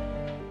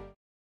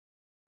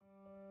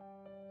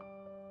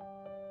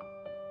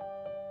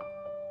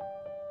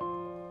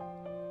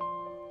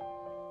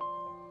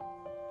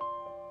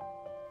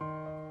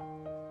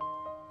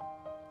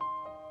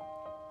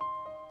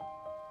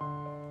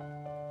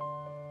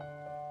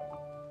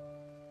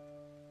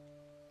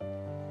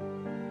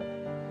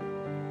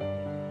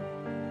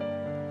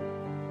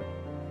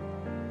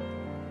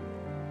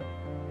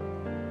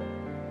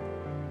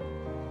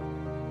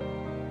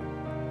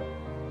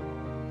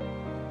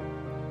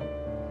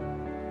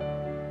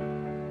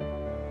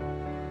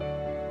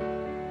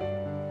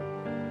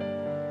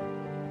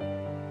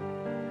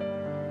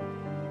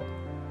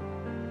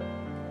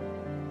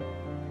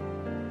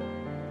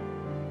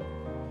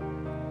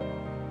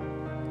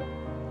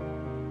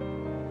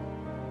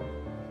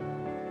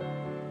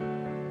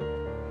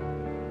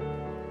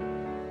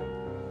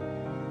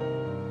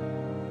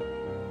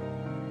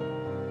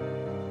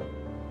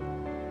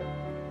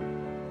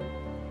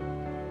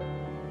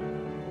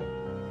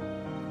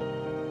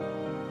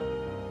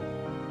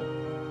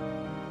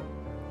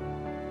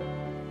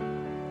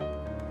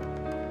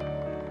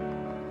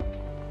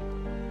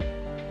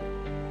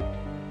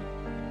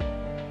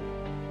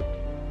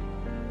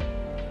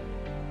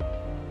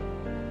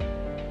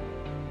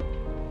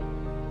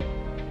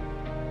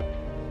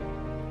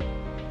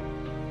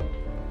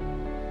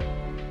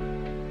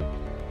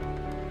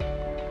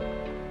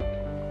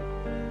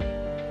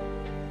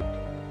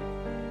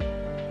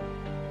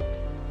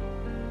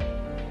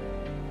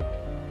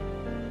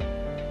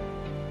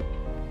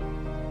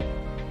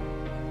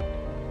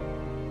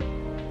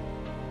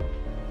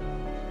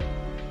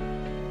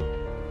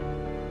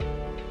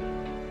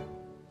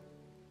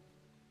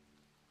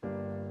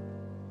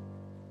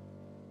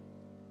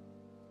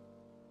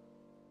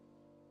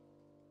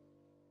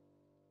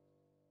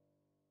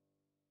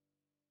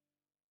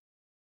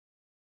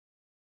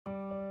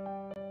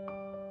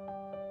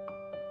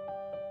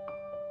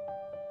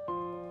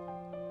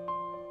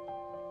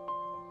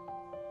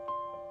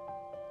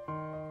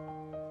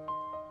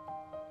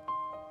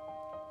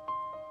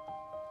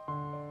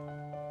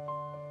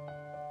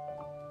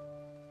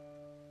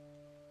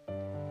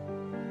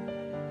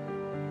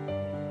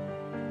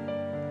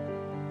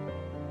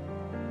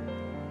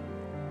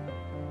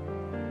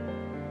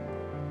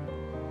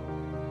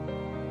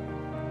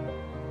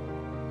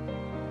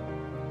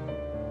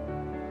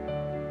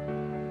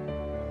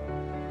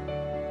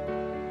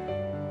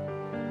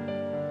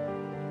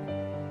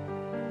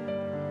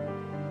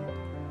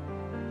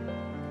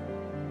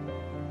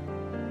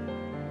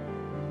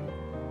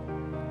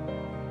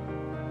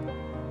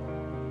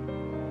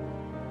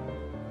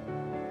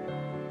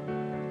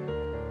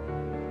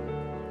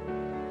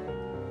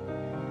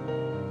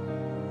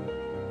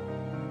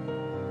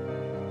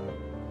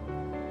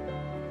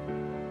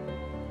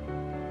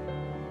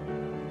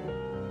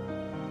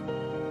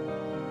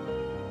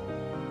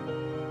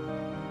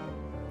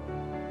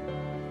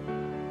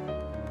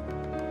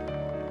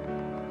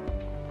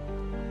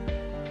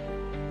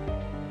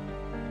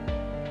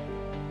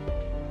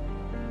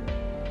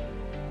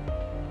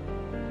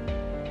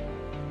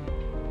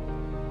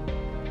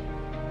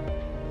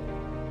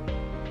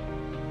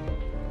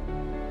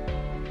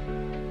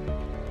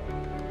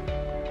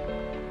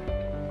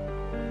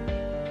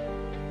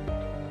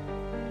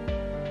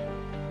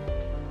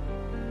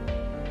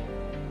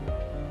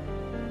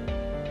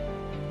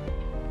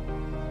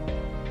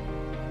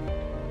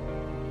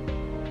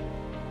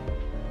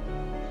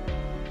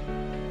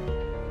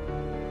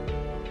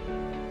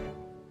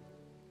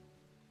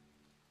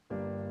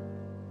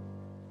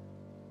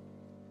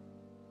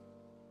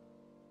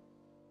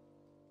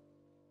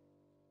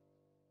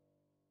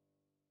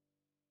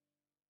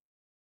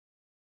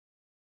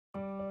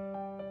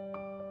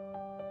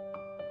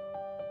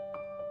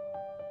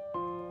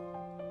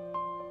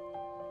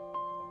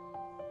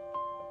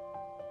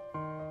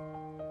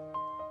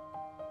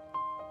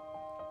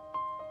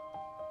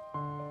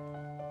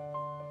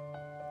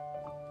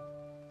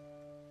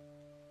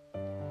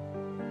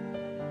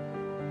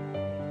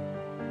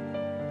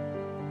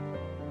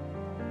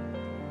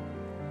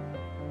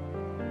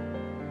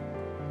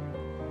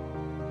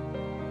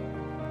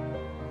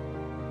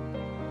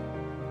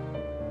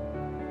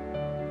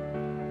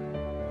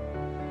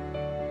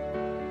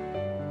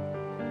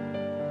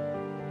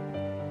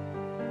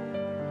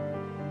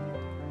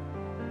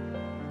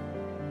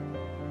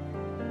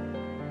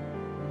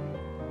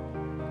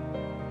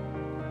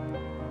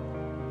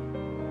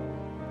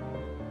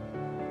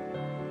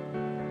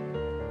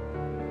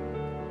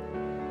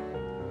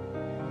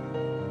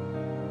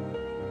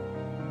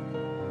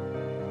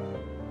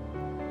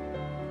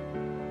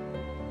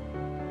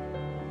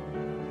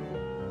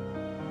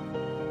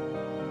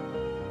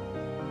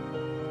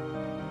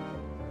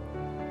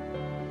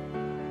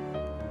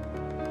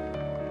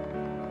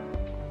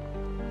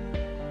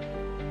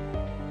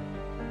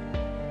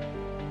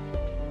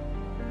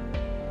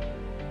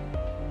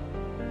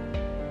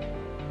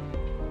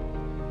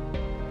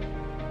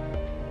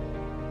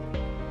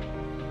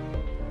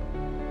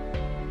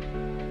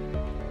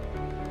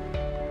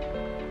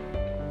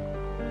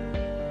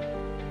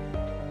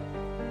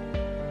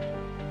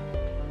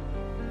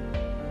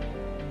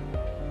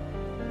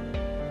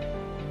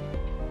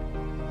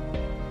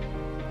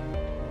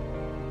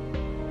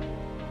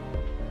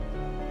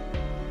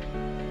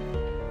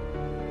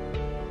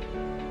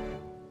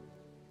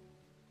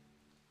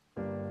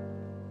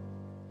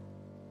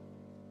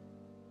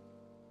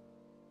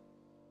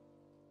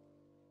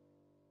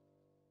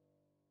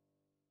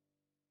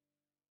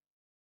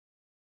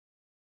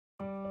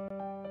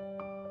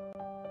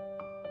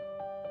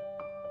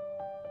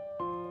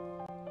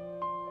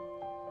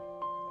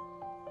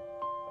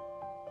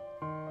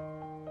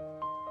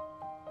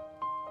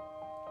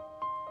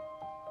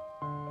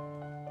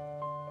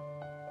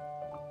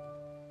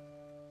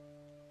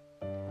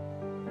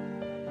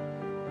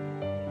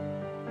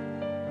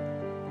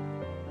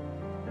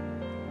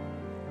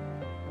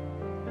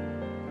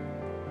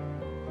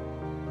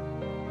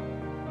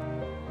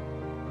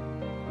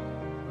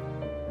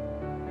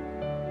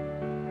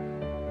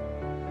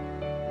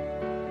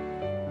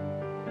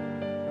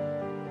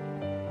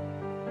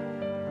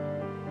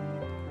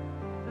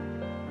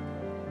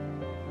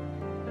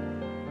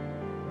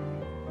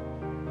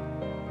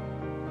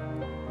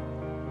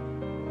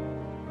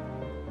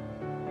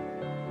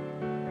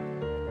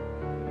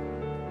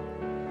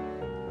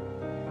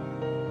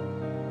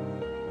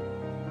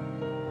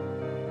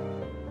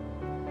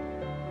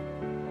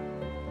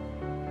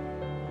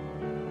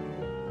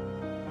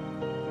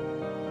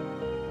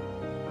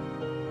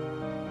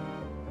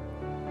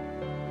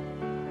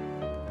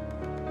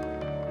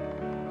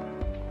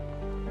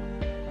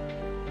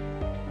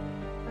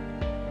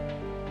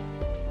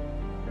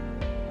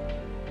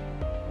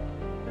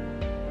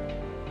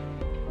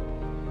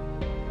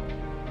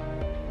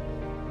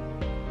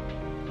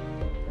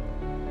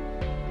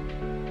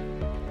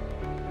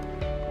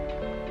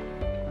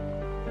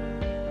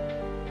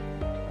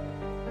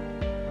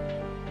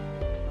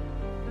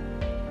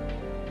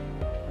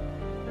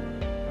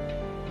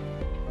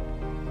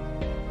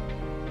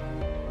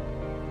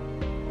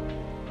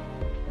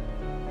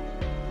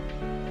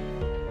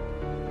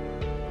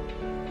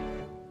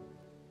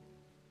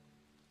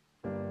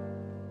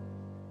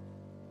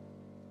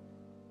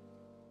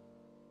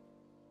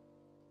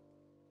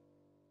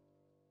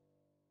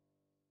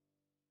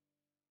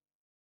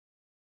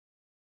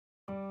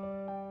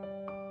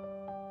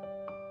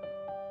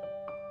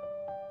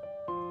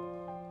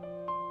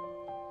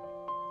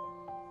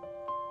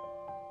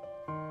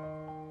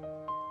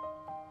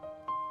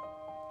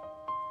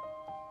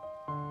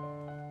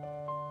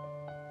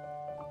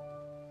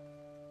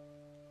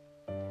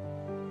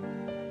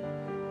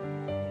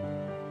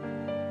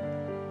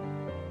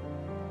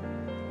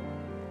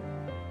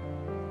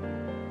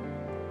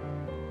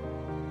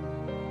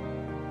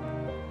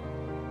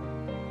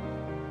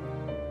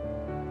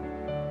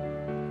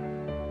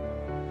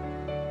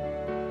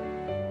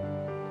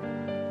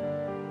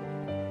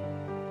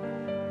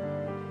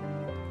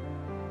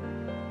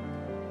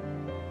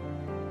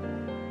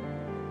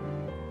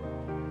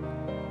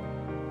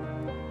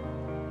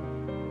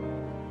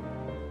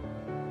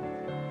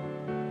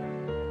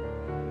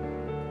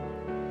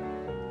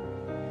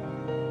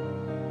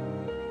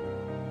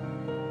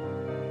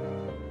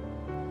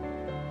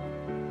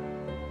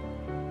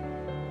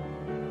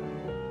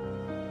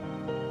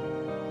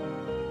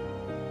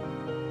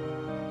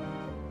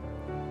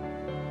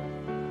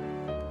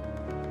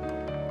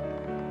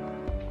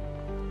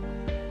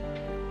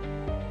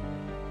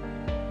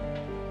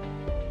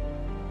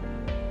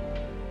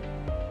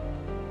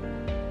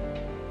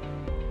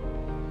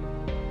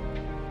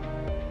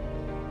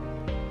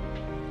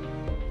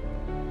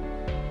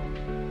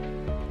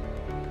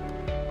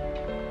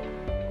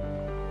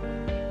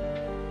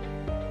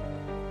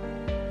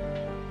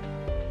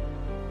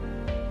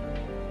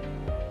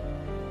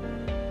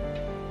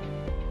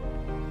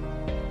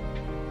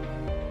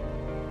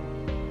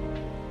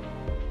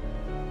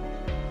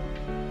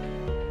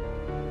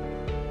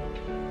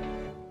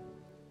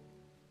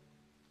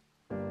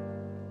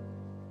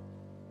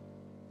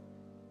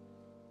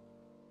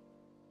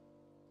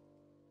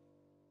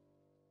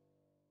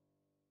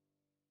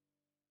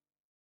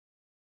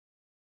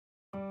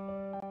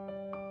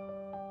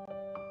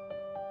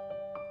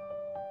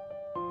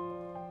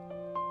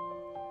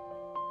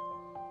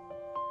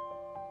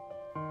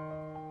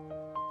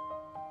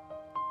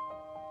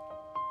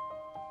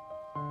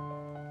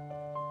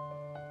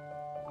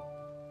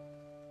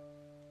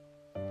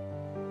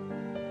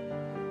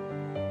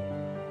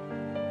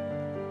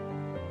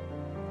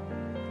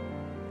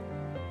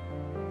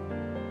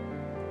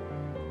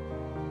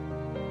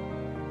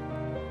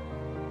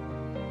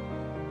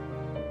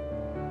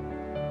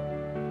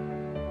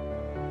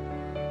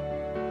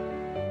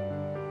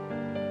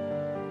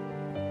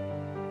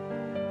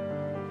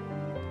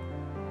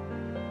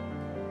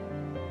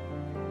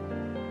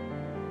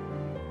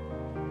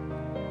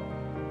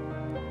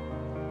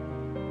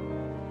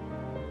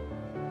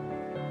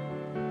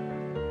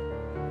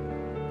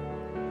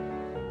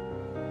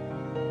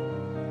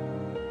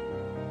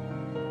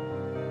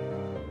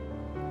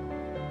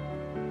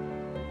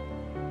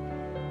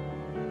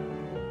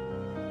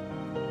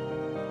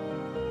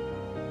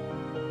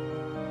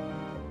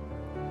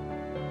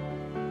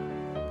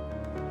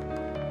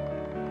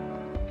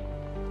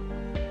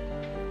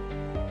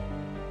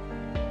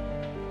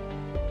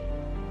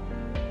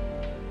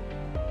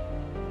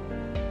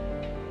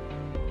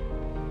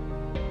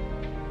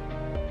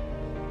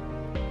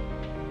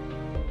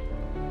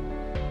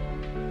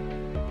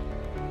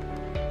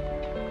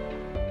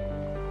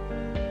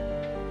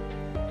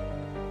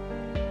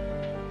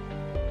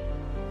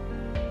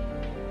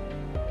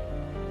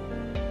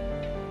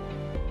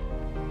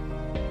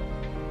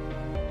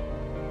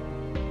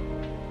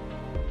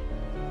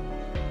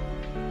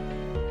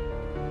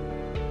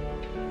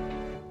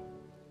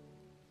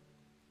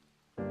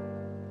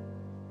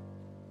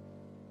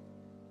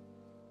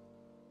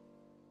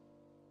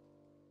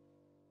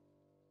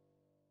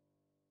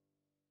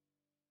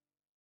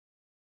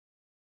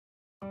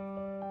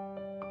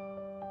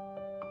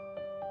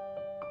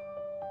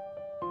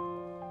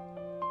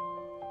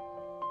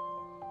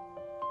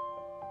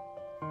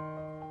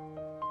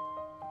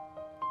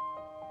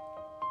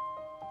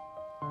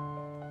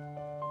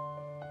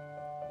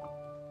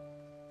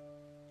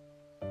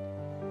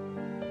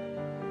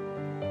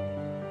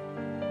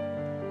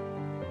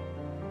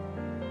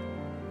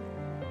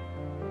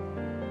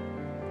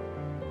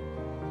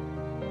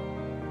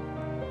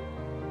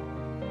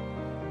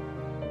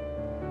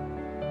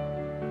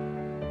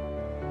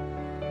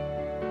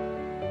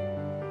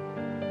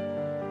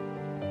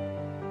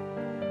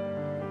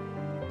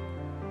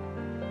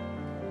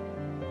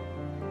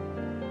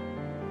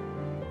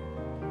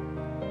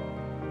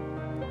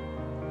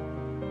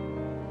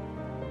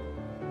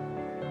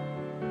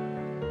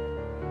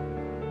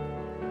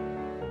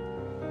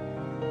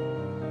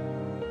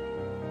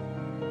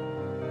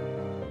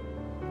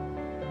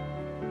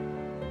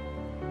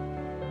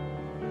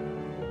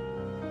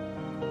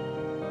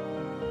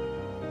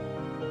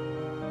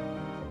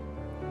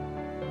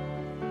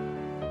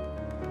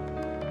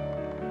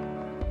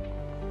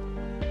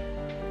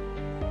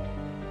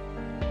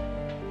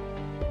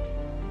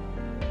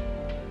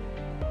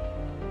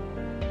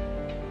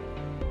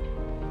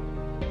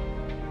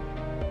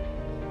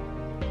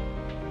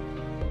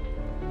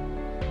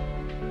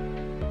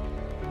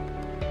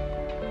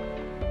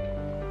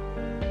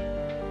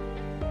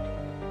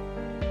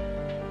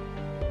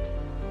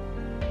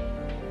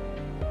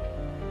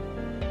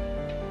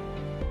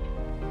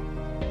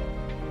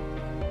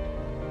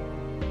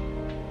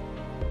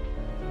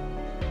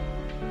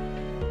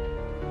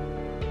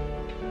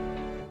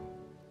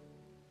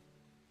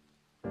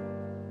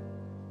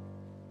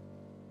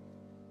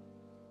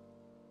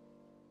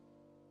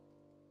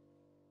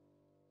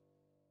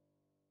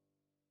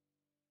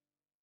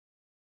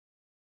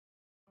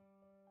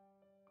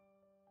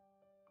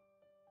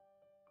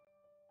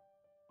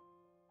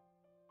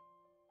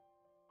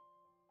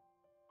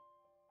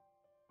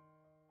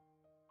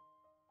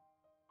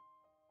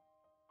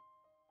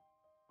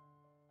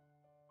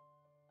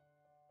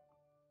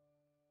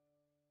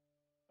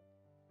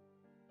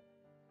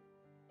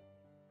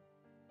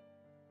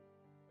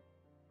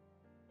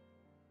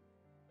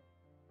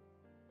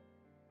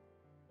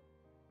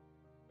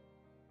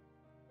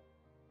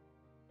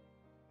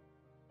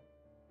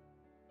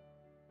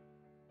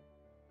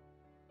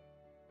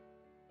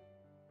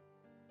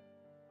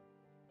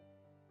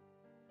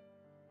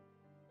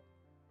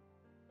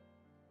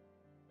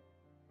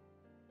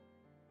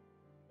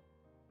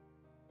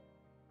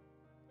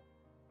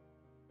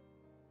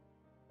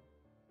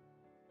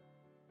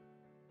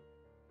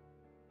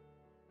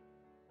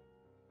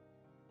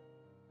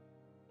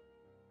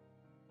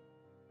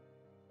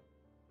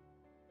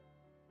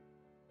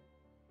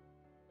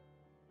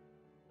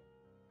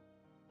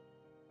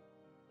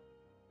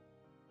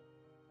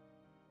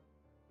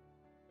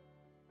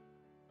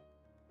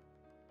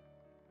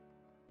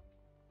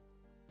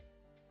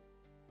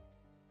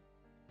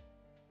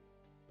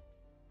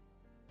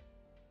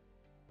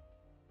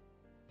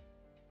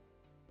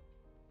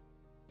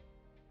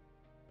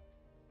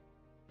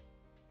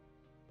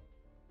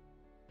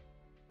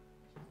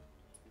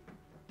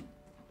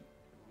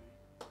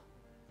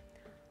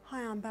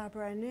 I'm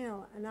Barbara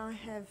O'Neill, and I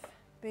have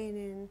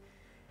been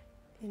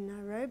in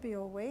Nairobi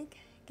all week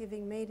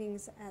giving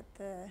meetings at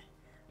the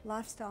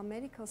Lifestyle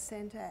Medical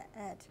Centre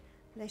at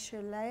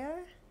Leshuleo,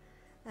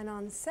 and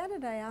on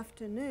Saturday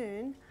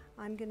afternoon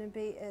I'm going to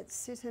be at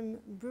Sitam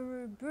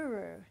Buru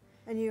Buru,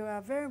 and you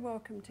are very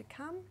welcome to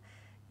come.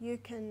 You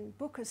can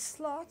book a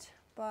slot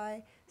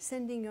by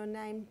sending your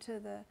name to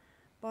the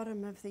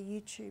bottom of the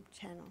YouTube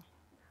channel.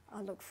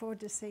 I look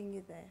forward to seeing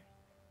you there.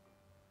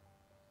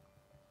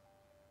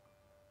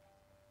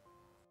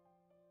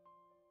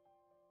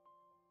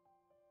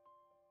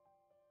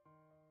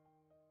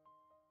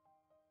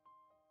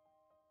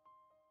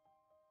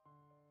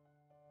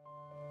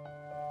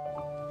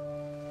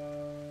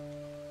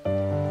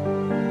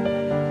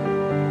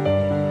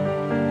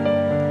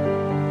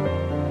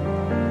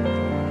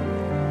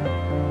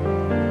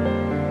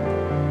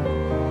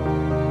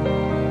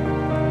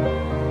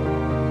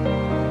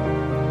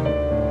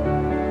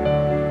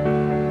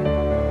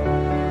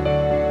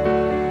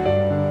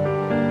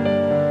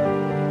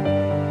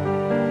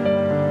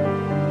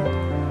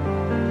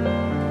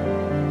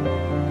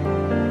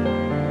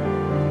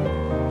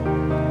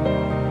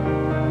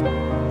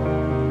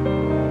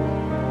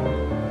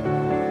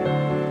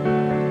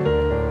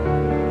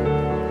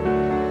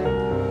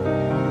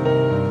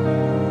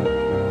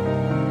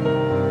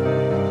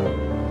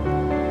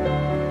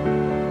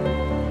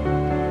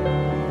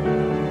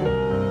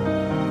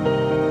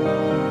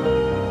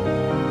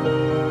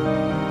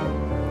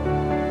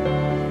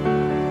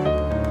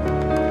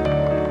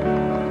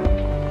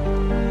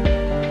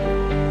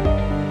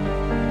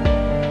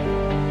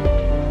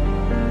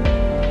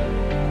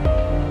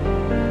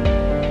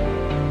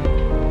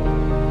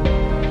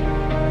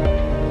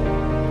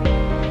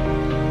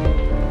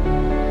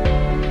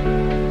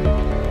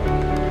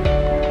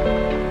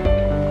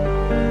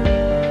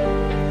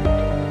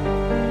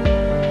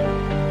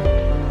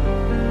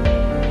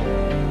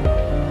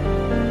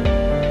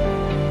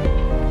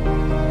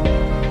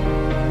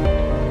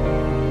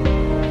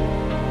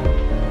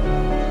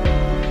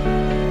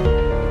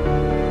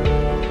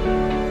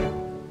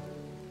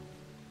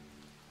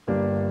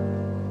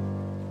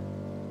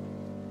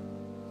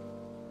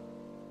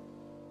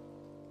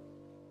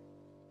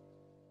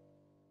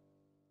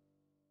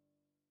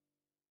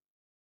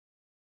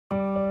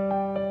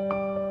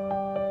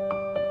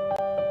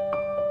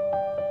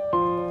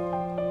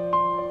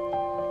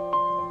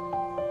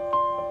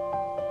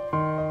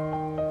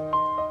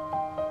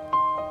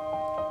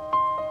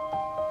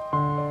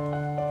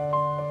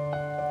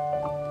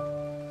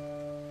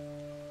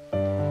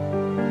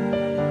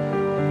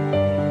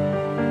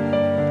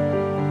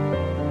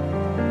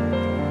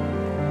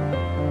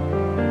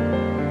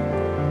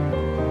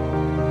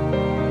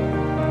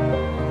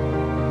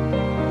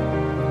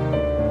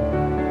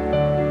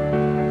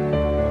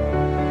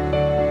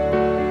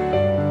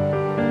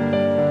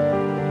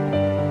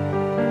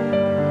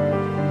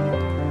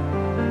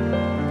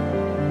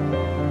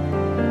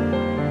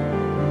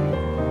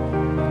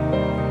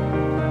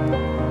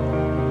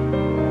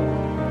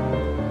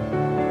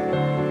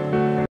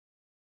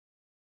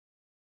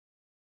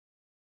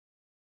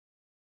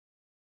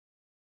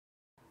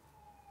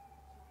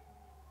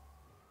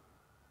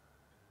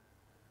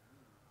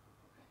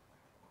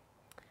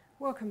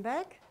 Welcome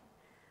back,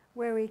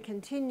 where we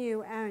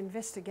continue our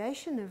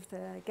investigation of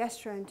the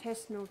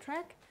gastrointestinal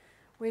tract.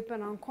 We've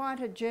been on quite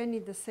a journey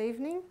this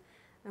evening,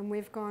 and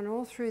we've gone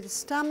all through the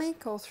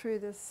stomach, all through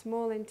the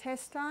small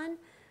intestine.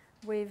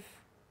 We've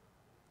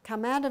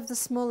come out of the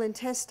small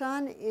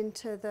intestine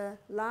into the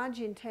large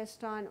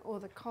intestine or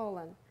the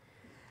colon.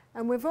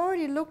 And we've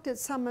already looked at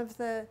some of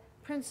the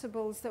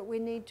principles that we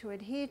need to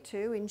adhere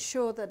to,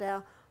 ensure that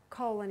our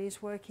colon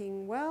is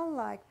working well,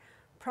 like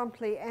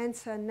promptly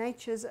answer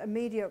nature's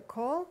immediate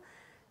call,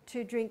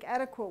 to drink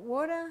adequate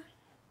water,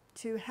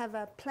 to have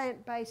a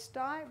plant-based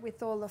diet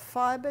with all the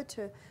fibre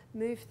to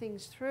move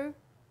things through,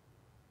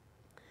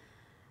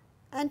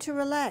 and to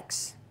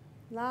relax,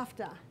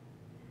 laughter.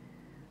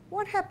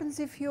 What happens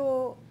if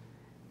you're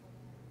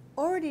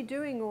already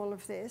doing all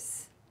of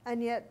this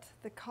and yet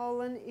the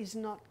colon is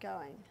not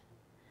going?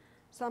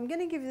 So I'm going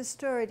to give you a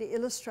story to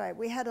illustrate.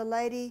 We had a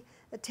lady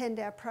attend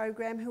our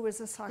program who was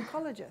a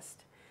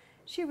psychologist.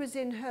 She was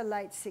in her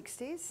late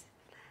 60s,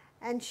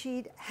 and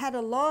she'd had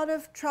a lot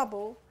of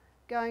trouble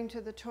going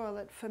to the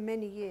toilet for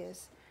many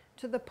years,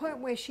 to the point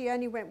where she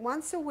only went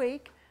once a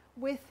week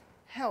with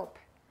help.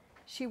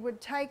 She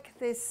would take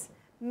this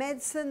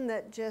medicine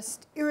that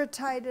just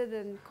irritated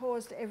and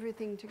caused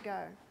everything to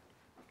go.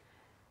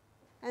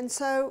 And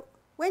so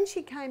when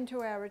she came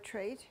to our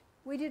retreat,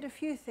 we did a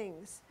few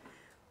things.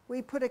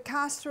 We put a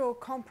castor oil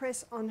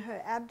compress on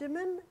her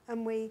abdomen,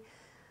 and we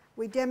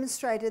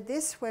demonstrated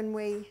this when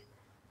we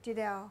did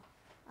our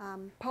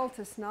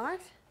poultice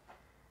night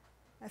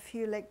a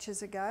few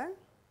lectures ago.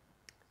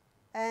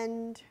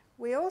 And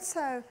we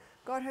also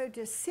got her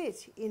to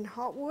sit in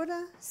hot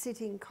water,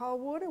 sit in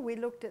cold water. We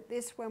looked at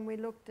this when we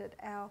looked at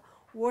our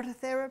water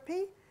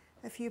therapy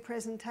a few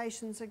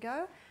presentations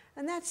ago.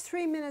 And that's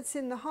 3 minutes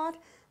in the hot,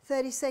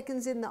 30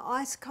 seconds in the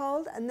ice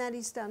cold, and that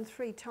is done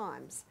 3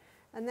 times.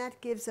 and that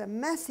gives a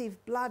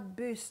massive blood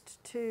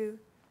boost to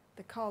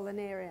the colon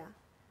area.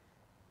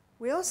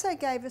 We also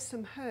gave her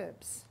some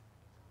herbs,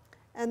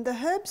 and the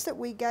herbs that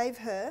we gave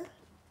her,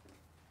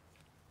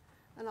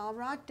 and I'll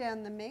write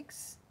down the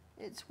mix,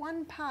 it's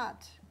 1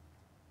 part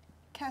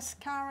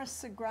Cascara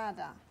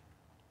sagrada,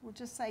 we'll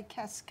just say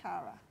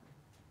cascara.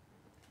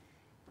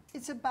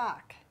 It's a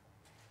bark,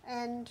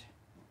 and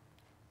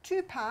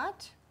 2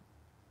 part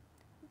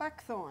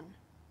buckthorn.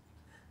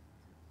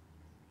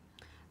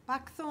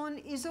 Buckthorn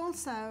is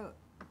also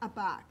a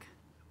bark,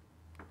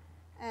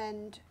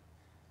 and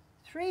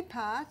 3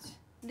 part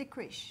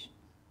licorice.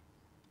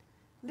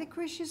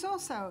 Licorice is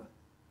also,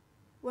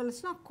 well,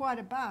 it's not quite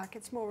a bark,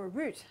 it's more a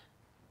root.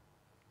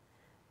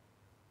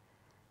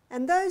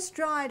 And those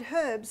dried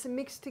herbs are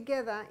mixed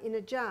together in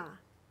a jar,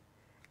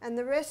 and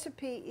the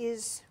recipe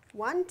is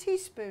 1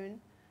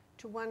 teaspoon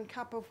to 1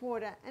 cup of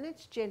water, and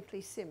it's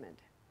gently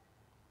simmered.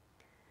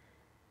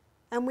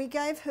 And we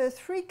gave her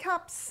 3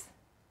 cups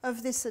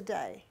of this a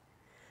day.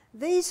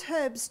 These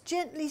herbs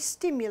gently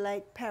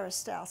stimulate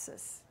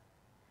peristalsis.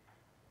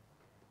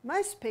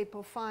 Most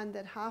people find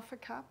that half a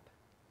cup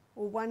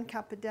or 1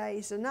 cup a day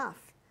is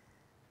enough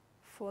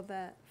for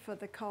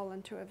the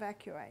colon to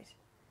evacuate.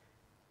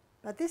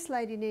 But this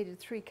lady needed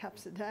 3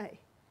 cups a day.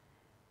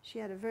 She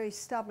had a very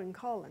stubborn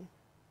colon.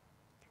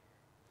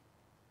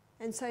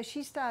 And so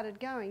she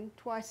started going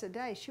twice a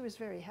day. She was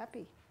very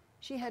happy.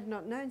 She had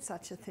not known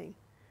such a thing.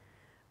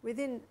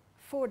 Within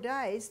 4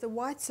 days, the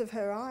whites of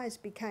her eyes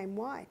became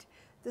white.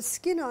 The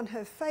skin on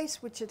her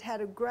face, which had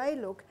had a grey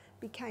look,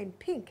 became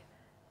pink.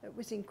 It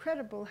was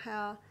incredible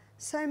how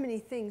so many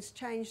things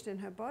changed in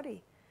her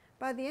body.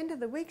 By the end of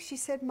the week, she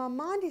said, "My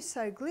mind is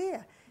so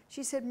clear."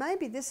 She said,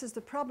 "Maybe this is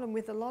the problem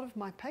with a lot of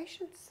my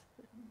patients."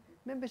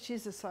 Remember,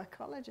 she's a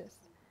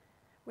psychologist.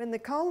 When the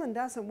colon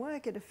doesn't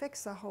work, it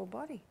affects the whole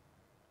body.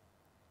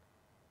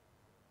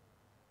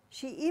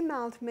 She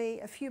emailed me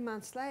a few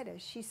months later.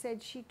 She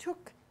said she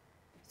took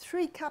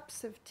 3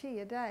 cups of tea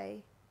a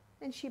day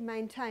and she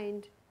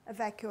maintained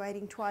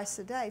evacuating twice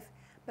a day.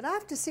 But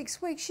after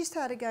 6 weeks, she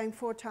started going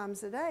 4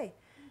 times a day.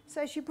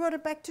 So she brought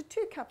it back to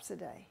 2 cups a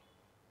day.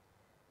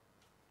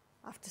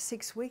 After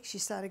 6 weeks, she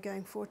started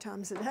going 4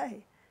 times a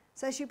day.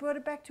 So she brought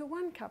it back to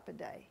 1 cup a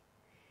day.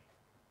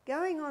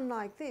 Going on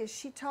like this,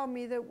 she told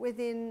me that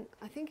within,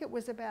 I think it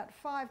was about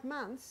 5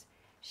 months,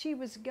 she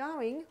was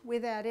going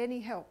without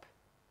any help.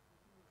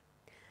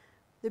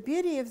 The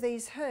beauty of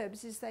these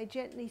herbs is they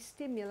gently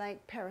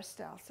stimulate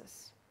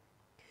peristalsis.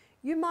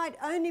 You might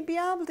only be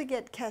able to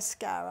get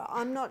cascara.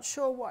 I'm not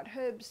sure what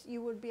herbs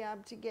you would be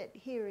able to get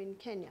here in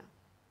Kenya.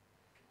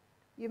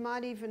 You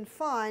might even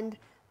find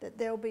that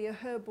there'll be a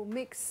herbal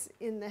mix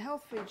in the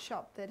health food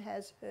shop that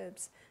has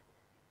herbs,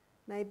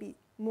 maybe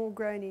more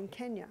grown in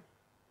Kenya.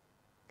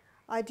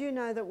 I do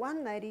know that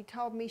one lady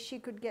told me she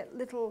could get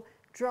little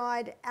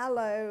dried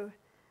aloe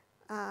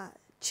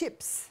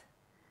chips,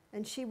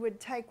 and she would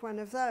take one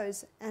of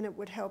those and it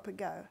would help her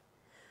go.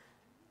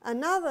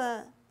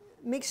 Another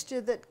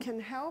mixture that can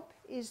help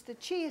is the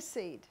chia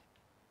seed.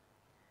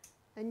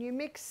 And you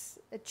mix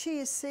a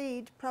chia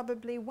seed,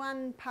 probably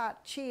 1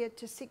 part chia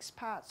to 6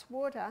 parts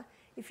water.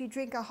 If you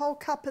drink a whole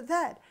cup of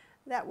that,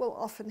 that will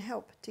often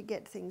help to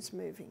get things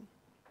moving.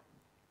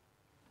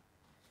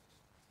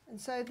 And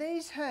so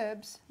these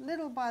herbs,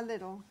 little by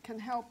little, can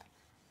help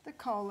the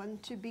colon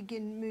to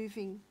begin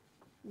moving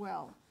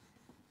well.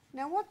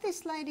 Now, what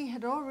this lady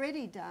had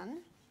already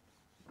done,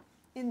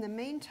 in the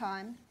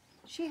meantime,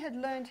 she had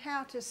learned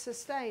how to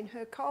sustain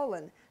her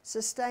colon,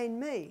 sustain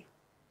me.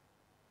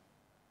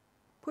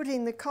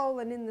 Putting the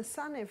colon in the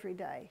sun every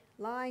day,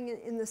 lying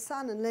in the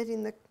sun and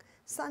letting the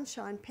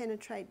sunshine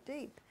penetrate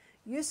deep.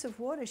 Use of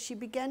water, she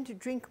began to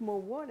drink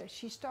more water.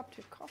 She stopped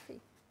her coffee.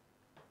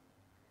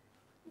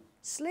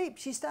 Sleep,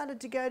 she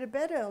started to go to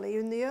bed early.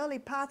 In the early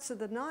parts of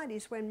the night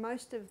is when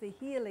most of the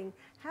healing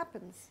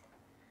happens,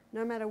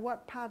 no matter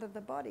what part of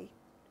the body.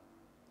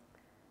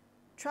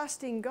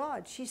 Trust in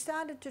God. She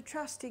started to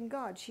trust in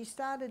God. She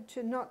started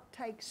to not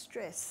take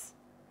stress.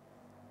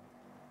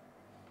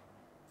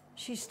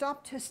 She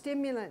stopped her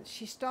stimulants.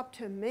 She stopped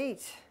her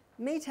meat.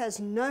 Meat has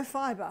no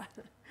fibre.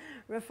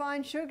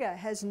 Refined sugar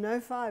has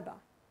no fibre.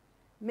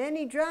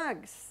 Many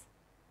drugs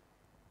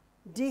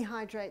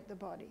dehydrate the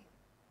body.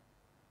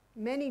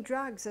 Many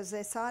drugs, as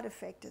their side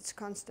effect, it's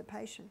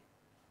constipation.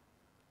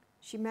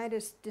 She made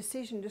a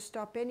decision to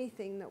stop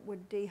anything that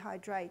would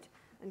dehydrate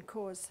and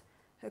cause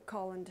her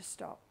colon to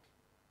stop.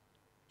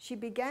 She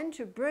began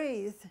to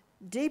breathe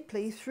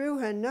deeply through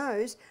her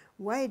nose,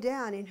 way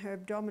down in her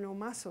abdominal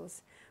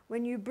muscles.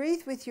 When you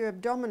breathe with your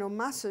abdominal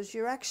muscles,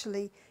 you're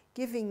actually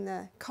giving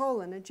the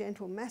colon a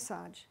gentle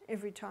massage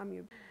every time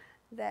you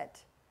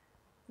that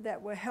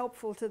were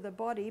helpful to the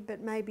body, but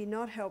maybe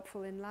not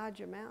helpful in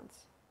large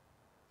amounts.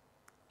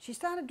 She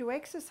started to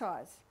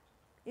exercise.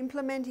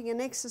 Implementing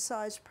an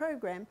exercise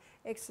program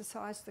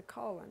exercised the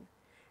colon.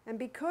 And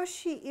because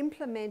she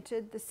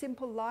implemented the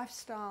simple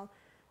lifestyle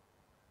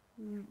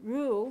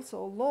rules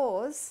or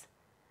laws,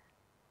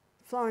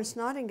 Florence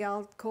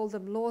Nightingale called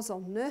them laws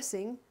of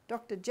nursing,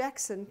 Dr.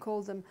 Jackson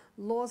called them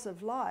laws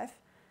of life,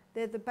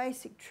 They're the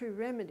basic true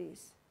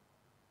remedies,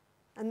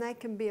 and they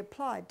can be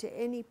applied to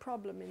any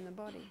problem in the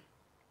body.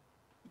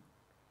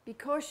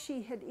 Because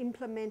she had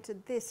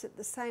implemented this at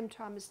the same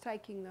time as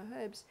taking the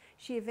herbs,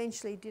 she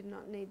eventually did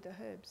not need the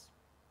herbs.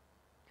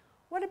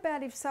 What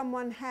about if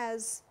someone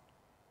has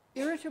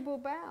irritable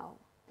bowel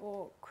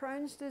or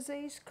Crohn's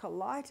disease,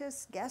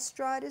 colitis,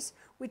 gastritis,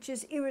 which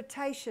is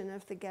irritation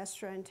of the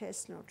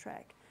gastrointestinal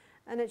tract?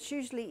 And it's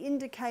usually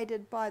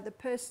indicated by the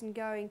person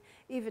going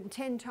even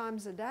 10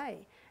 times a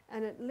day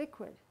and at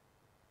liquid.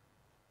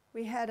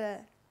 We had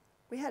a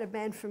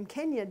man from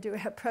Kenya do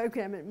our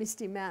program at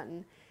Misty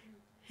Mountain.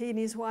 He and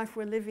his wife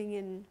were living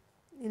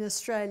in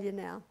Australia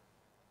now.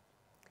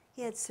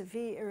 He had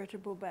severe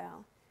irritable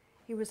bowel.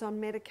 He was on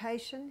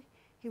medication.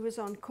 He was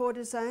on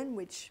cortisone,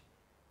 which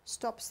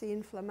stops the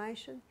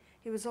inflammation.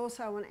 He was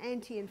also on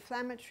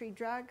anti-inflammatory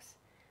drugs,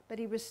 but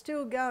he was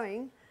still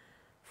going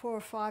 4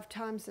 or 5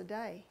 times a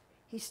day.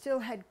 He still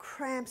had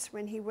cramps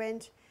when he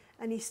went,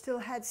 and he still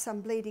had some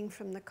bleeding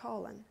from the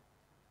colon.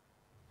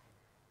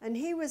 And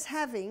he was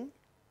having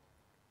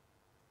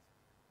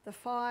the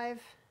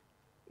 5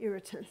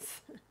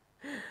 irritants.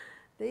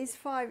 These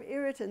 5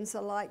 irritants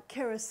are like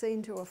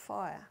kerosene to a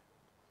fire.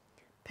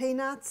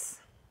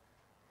 Peanuts,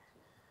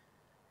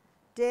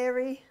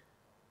 dairy,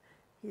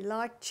 he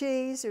liked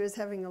cheese, he was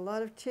having a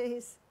lot of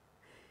cheese.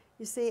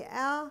 You see,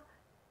 our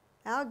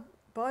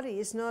body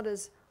is not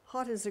as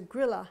hot as a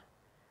griller.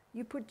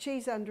 You put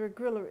cheese under a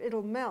griller,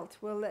 it'll melt.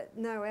 Well,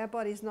 no, our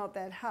body's not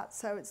that hot,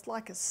 so it's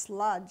like a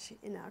sludge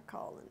in our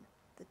colon,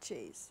 the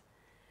cheese.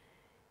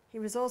 He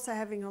was also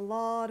having a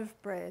lot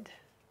of bread,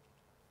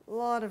 a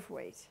lot of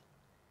wheat.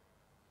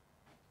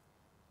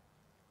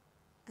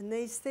 And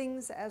these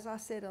things, as I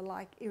said, are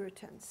like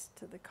irritants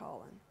to the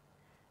colon.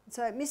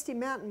 So at Misty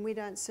Mountain, we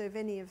don't serve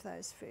any of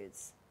those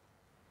foods.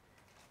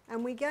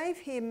 And we gave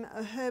him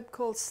a herb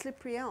called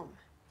slippery elm.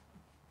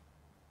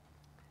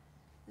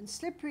 And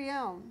slippery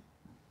elm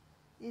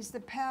is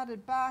the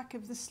powdered bark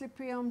of the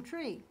slippery elm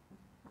tree.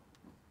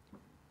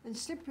 And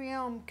slippery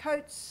elm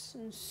coats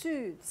and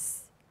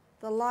soothes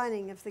the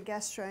lining of the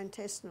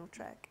gastrointestinal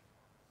tract.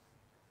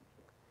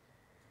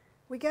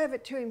 We gave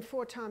it to him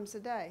 4 times a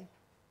day.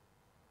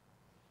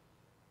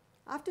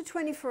 After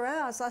 24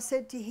 hours, I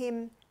said to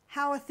him,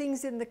 "How are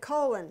things in the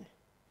colon?"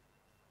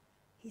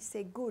 He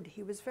said, "Good."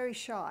 He was very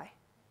shy.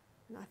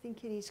 And I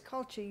think in his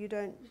culture, you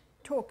don't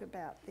talk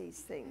about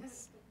these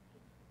things.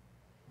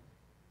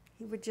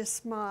 He would just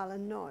smile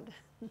and nod.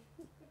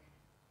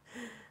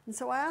 And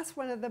so I asked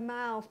one of the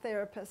male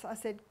therapists, I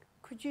said,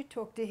 "Could you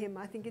talk to him?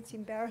 I think it's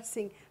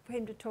embarrassing for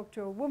him to talk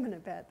to a woman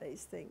about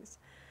these things."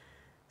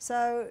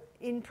 So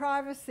in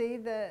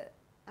privacy,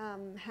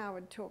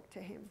 Howard talked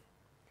to him.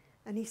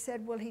 And he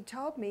said, "Well, he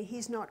told me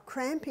he's not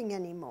cramping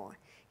anymore.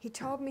 He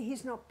told me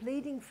he's not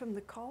bleeding from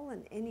the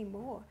colon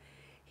anymore.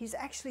 He's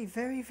actually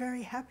very,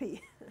 very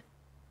happy."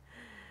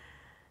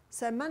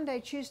 So Monday,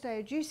 Tuesday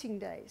are juicing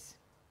days.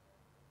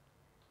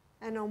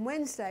 And on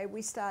Wednesday,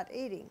 we start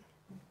eating.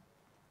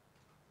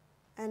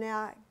 And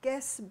our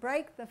guests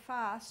break the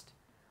fast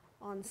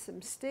on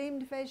some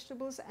steamed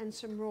vegetables and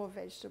some raw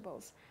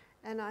vegetables.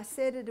 And I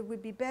said it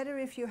would be better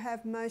if you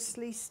have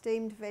mostly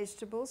steamed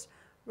vegetables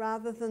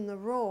rather than the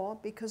raw,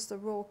 because the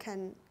raw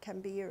can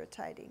be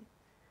irritating.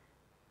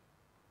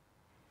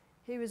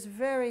 He was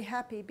very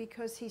happy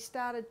because he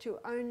started to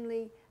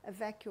only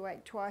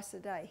evacuate twice a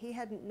day. He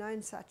hadn't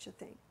known such a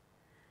thing.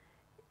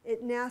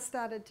 It now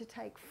started to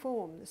take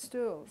form, the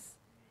stools.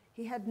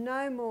 He had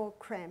no more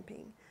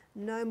cramping,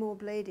 no more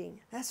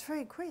bleeding. That's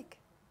very quick.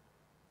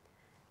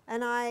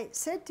 And I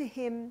said to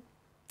him,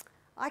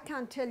 "I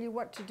can't tell you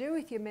what to do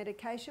with your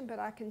medication, but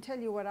I can tell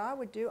you what I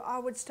would do. I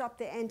would stop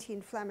the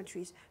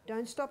anti-inflammatories.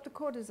 Don't stop the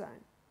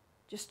cortisone.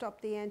 Just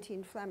stop the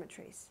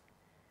anti-inflammatories."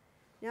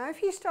 Now,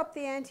 if you stop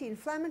the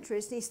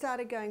anti-inflammatories and he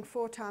started going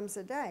 4 times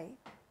a day,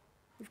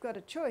 you've got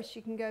a choice.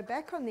 You can go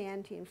back on the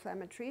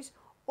anti-inflammatories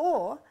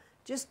or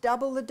just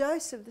double the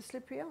dose of the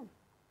slippery elm.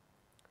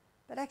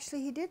 But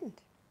actually he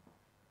didn't.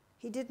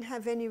 He didn't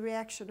have any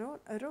reaction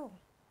at all.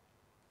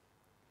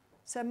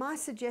 So my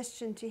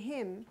suggestion to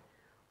him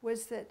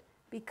was that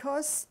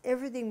because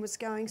everything was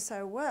going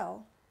so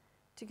well,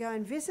 to go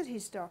and visit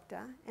his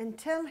doctor and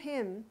tell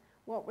him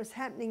what was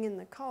happening in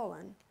the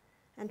colon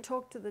and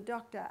talk to the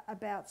doctor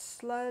about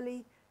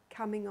slowly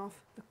coming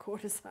off the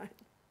cortisone.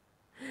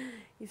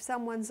 If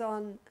someone's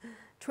on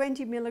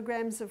 20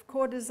 milligrams of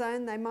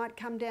cortisone, they might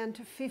come down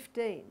to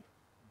 15.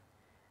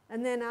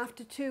 And then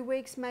after 2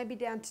 weeks, maybe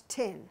down to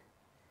 10.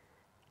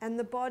 And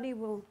the body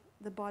will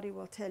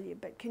tell you.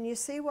 But can you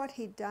see what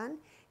he'd done?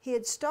 He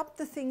had stopped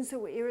the things that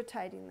were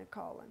irritating the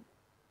colon.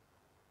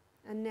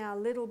 And now,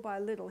 little by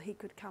little, he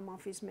could come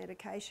off his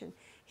medication.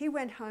 He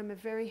went home a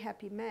very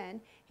happy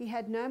man. He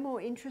had no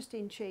more interest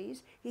in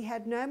cheese. He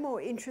had no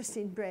more interest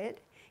in bread.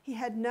 He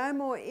had no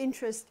more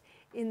interest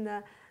in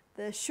the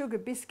sugar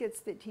biscuits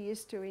that he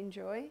used to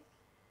enjoy,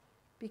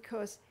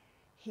 because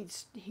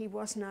he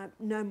was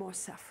no more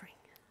suffering.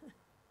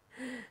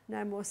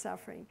 No more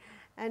suffering.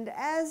 And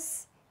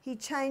as he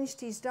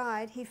changed his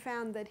diet, he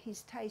found that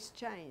his taste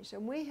changed.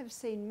 And we have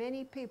seen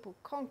many people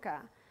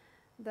conquer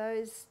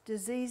those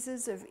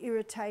diseases of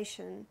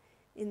irritation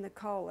in the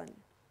colon.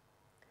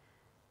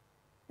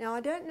 Now,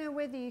 I don't know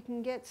whether you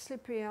can get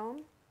slippery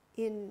elm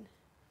in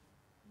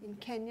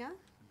Kenya.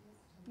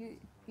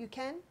 You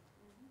can?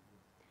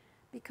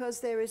 Because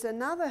there is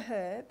another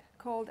herb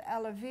called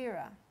aloe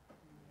vera.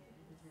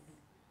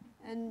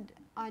 And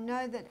I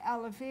know that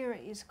aloe vera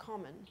is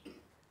common.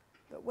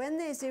 But when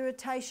there's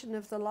irritation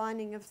of the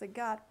lining of the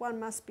gut, one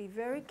must be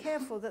very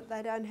careful that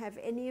they don't have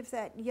any of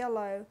that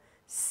yellow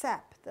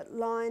sap that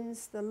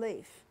lines the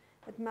leaf.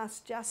 It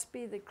must just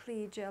be the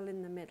clear gel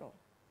in the middle,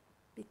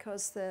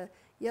 because the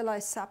yellow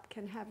sap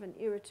can have an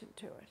irritant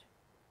to it.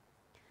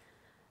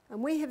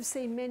 And we have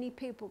seen many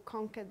people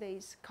conquer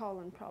these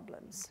colon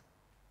problems.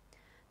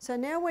 So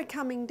now we're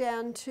coming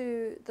down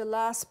to the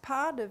last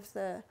part of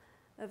the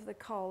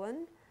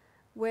colon,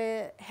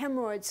 where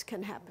hemorrhoids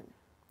can happen.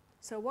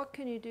 So what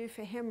can you do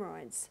for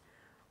hemorrhoids?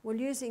 Well,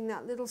 using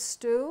that little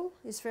stool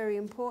is very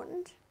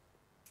important.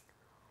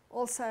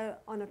 Also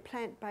on a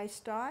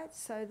plant-based diet,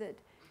 so that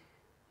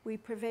we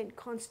prevent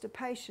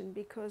constipation,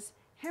 because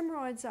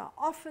hemorrhoids are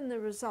often the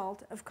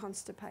result of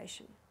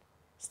constipation.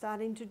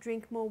 Starting to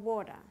drink more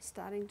water,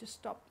 starting to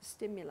stop the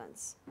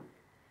stimulants.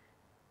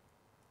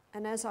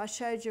 And as I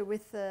showed you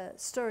with the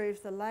story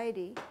of the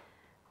lady,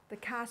 the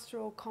castor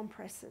oil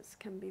compresses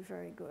can be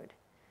very good.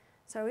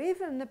 So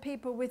even the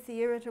people with the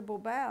irritable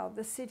bowel,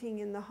 the sitting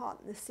in the hot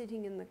and the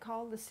sitting in the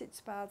cold, the sitz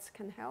baths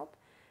can help.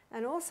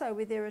 And also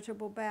with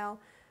irritable bowel,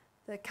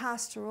 the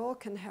castor oil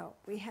can help.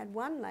 We had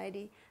one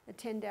lady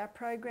attend our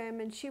program,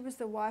 and she was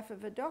the wife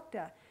of a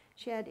doctor.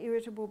 She had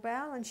irritable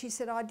bowel, and she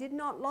said, I did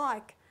not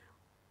like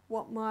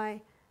what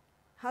my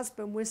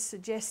husband was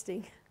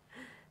suggesting.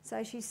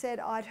 So she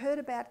said, I'd heard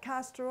about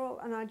castor oil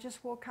and I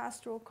just wore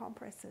castor oil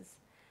compresses.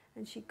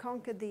 And she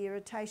conquered the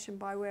irritation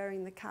by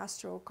wearing the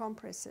castor oil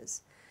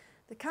compresses.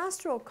 The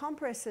castor oil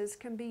compresses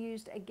can be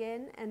used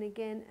again and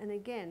again and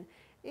again,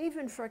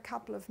 even for a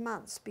couple of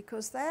months,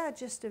 because they are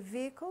just a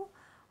vehicle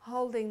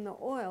holding the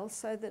oil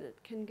so that it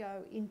can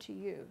go into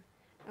you.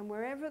 And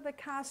wherever the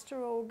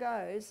castor oil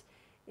goes,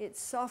 it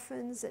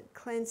softens, it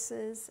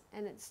cleanses,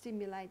 and it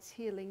stimulates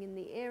healing in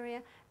the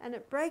area, and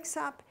it breaks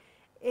up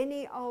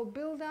any old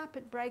build-up,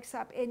 it breaks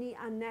up any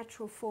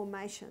unnatural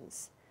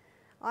formations.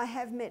 I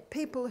have met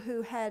people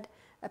who had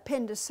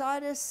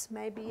appendicitis,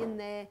 maybe in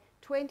their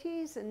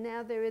 20s, and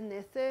now they're in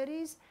their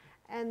 30s,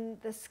 and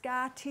the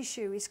scar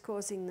tissue is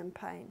causing them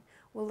pain.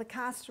 Well, the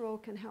castor oil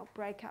can help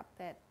break up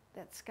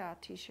that scar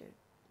tissue.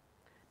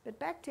 But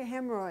back to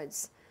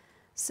hemorrhoids.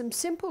 Some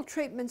simple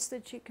treatments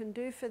that you can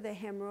do for the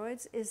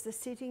hemorrhoids is the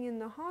sitting in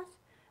the hot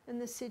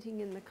and the sitting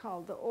in the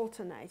cold, the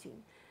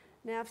alternating.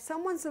 Now, if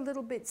someone's a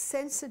little bit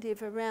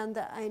sensitive around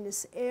the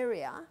anus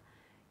area,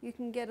 you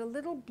can get a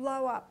little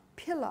blow-up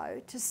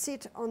pillow to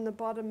sit on the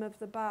bottom of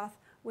the bath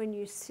when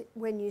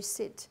you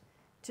sit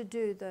to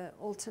do the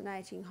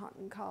alternating hot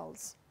and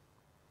colds.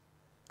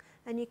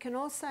 And you can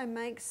also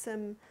make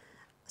some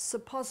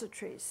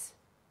suppositories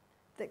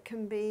that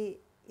can be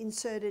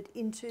inserted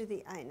into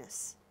the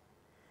anus.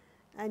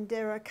 And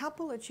there are a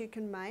couple that you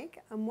can make,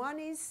 and one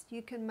is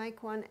you can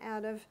make one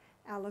out of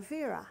aloe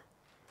vera.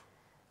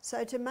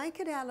 So to make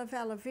it out of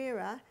aloe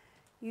vera,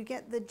 you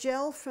get the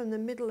gel from the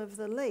middle of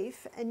the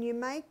leaf and you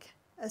make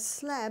a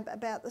slab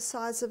about the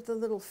size of the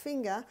little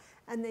finger,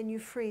 and then you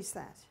freeze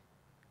that.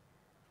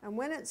 And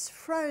when it's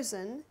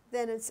frozen,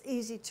 then it's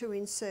easy to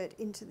insert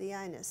into the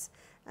anus.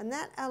 And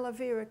that aloe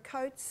vera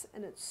coats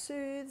and it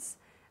soothes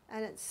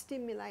and it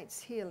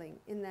stimulates healing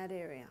in that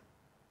area.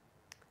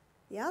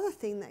 The other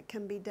thing that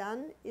can be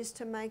done is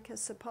to make a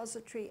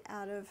suppository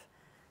out of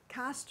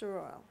castor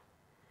oil.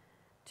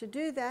 To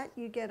do that,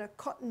 you get a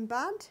cotton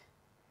bud,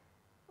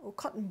 or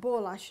cotton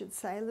ball I should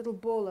say, a little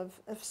ball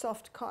of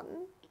soft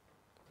cotton,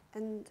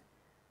 and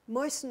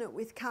moisten it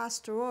with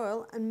castor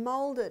oil and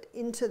mould it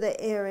into the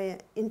area,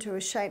 into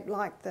a shape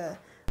like the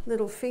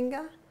little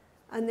finger,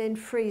 and then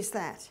freeze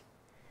that.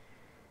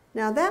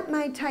 Now that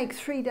may take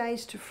 3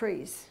 days to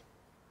freeze.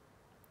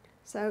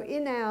 So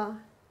in our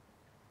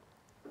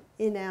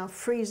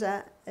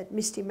freezer at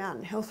Misty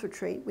Mountain Health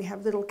Retreat, we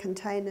have little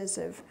containers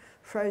of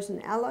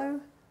frozen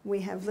aloe, we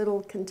have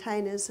little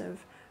containers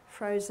of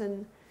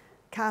frozen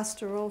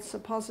castor oil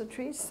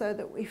suppositories, so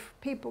that if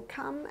people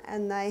come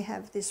and they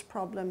have this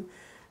problem,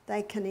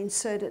 they can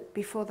insert it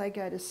before they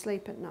go to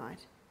sleep at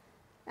night.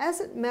 As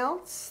it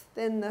melts,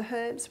 then the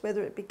herbs,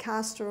 whether it be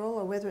castor oil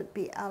or whether it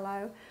be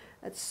aloe,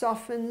 it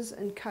softens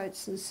and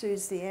coats and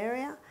soothes the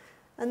area.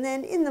 And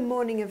then in the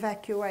morning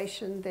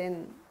evacuation,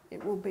 then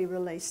it will be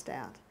released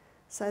out.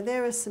 So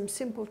there are some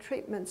simple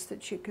treatments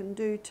that you can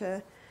do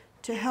to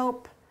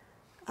help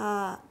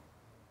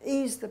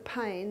ease the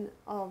pain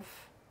of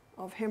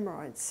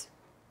hemorrhoids.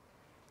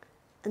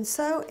 And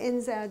so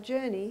ends our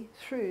journey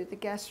through the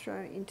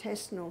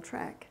gastrointestinal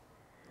tract.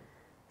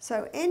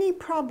 So any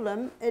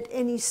problem at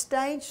any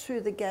stage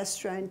through the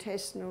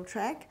gastrointestinal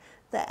tract,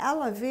 the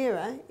aloe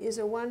vera is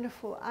a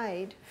wonderful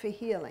aid for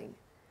healing,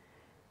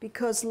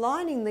 because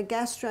lining the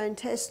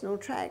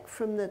gastrointestinal tract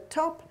from the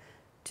top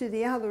to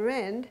the other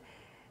end,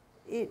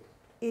 it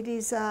it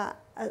is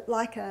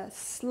like a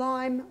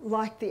slime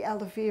like the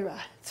aloe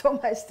vera. It's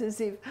almost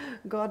as if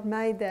God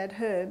made that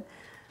herb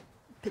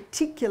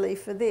particularly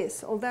for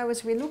this. Although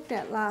as we looked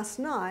at last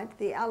night,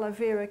 the aloe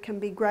vera can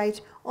be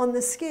great on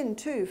the skin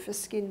too, for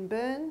skin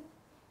burn,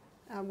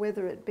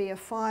 whether it be a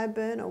fire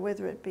burn or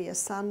whether it be a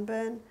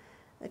sunburn.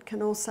 It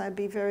can also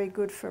be very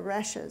good for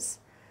rashes.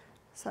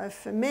 So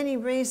for many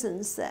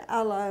reasons, the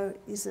aloe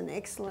is an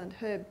excellent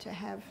herb to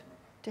have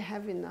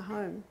in the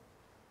home.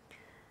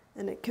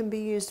 And it can be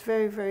used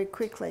very, very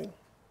quickly.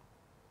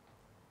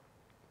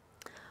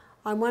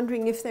 I'm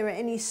wondering if there are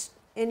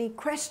any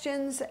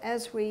questions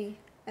as we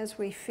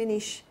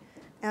finish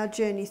our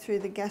journey through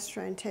the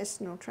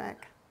gastrointestinal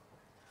tract.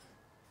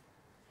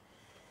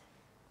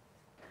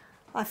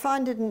 I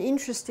find it an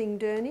interesting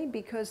journey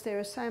because there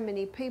are so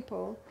many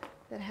people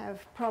that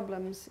have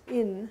problems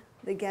in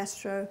the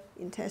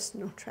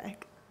gastrointestinal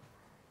tract.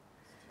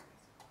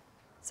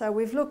 So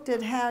we've looked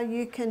at how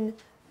you can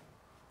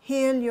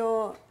heal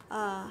your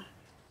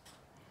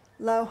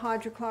low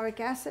hydrochloric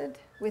acid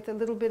with a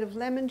little bit of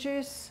lemon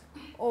juice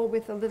or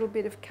with a little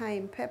bit of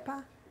cayenne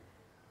pepper.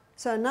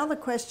 So another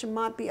question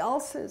might be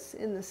ulcers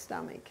in the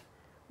stomach.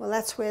 Well,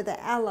 that's where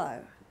the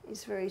aloe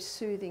is very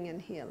soothing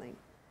and healing.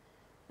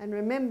 And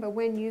remember,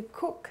 when you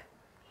cook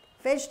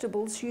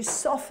vegetables, you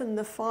soften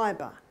the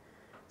fibre.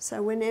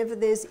 So whenever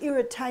there's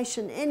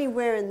irritation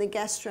anywhere in the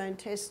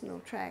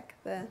gastrointestinal tract,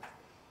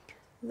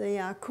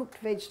 the cooked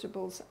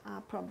vegetables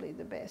are probably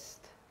the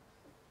best.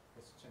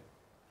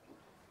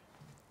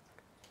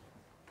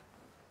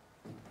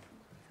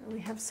 So we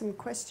have some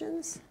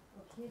questions.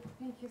 Okay,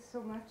 thank you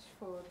so much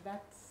for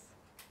that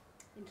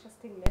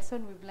interesting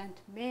lesson. We've learned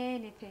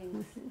many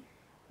things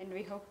and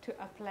we hope to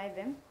apply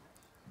them.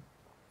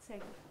 So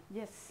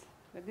yes,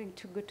 we're going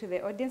to go to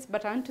the audience,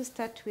 but I want to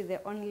start with the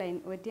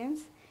online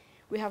audience.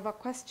 We have a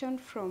question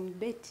from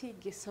Betty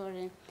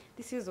Gisore.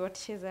 This is what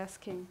she's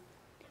asking.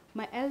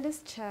 My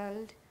eldest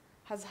child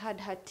has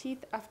had her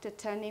teeth after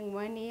turning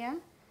 1 year.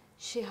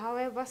 She,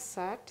 however,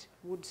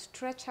 would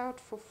stretch out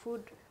for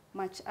food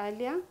much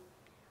earlier.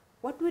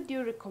 What would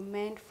you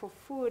recommend for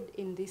food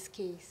in this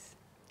case?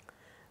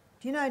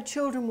 Do you know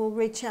children will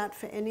reach out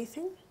for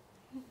anything?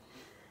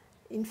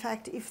 In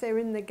fact, if they're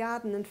in the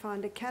garden and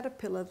find a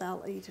caterpillar,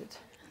 they'll eat it.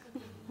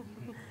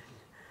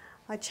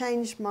 I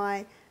changed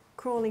my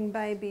crawling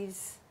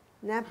baby's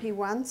nappy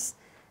once,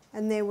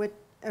 and there were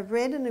a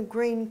red and a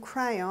green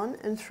crayon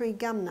and 3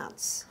 gum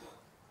nuts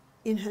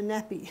in her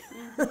nappy.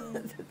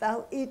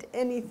 They'll eat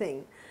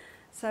anything.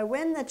 So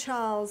when the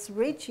child's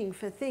reaching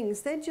for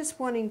things, they're just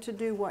wanting to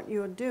do what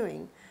you're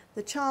doing.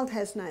 The child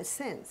has no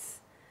sense.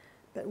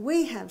 But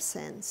we have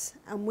sense,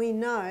 and we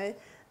know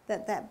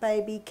that that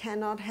baby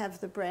cannot have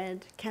the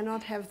bread,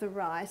 cannot have the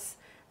rice,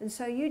 and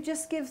so you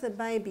just give the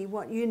baby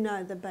what you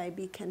know the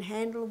baby can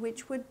handle,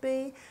 which would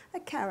be a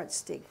carrot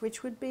stick,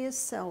 which would be a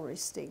celery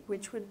stick,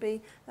 which would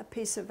be a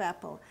piece of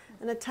apple.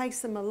 And it takes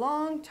them a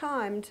long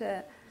time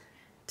to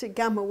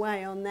gum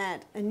away on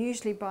that, and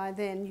usually by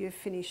then you've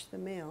finished the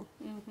meal.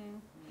 Mm-hmm.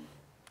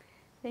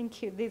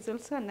 Thank you. There's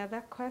also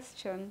another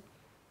question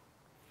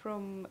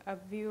from a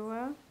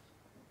viewer,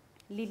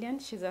 Lillian.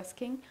 She's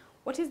asking,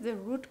 what is the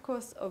root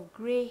cause of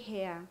grey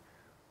hair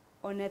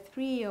on a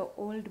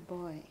 3-year-old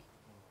boy?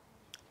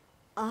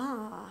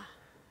 I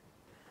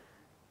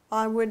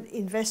would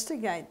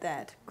investigate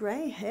that.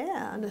 Grey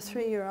hair on a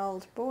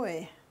 3-year-old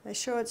boy. They're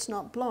sure it's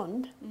not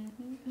blonde?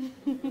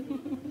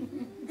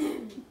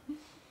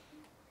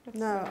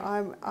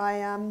 No,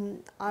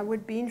 I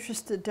would be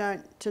interested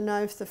to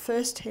know if the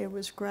first hair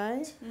was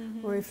grey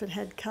or if it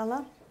had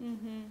colour.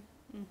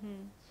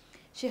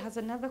 She has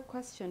another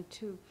question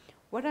too.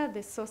 What are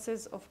the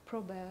sources of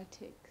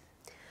probiotics?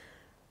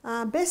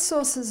 Best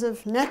sources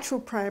of natural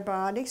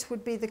probiotics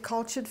would be the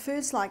cultured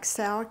foods like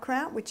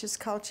sauerkraut, which is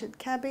cultured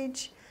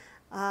cabbage,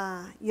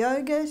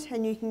 yogurt,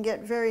 and you can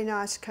get very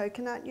nice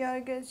coconut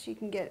yogurts, you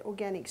can get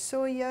organic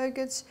soy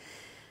yogurts.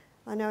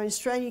 I know in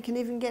Australia you can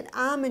even get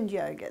almond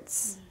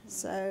yogurts,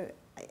 so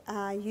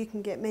you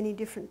can get many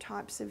different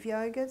types of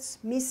yogurts.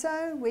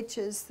 Miso, which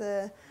is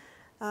the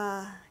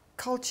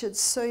cultured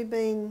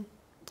soybean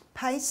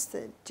paste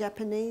that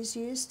Japanese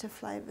use to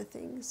flavour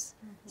things.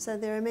 So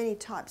there are many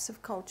types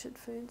of cultured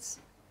foods.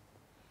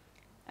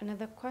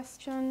 Another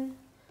question,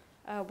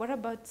 what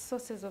about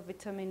sources of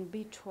vitamin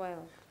B12?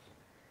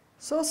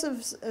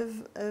 Sources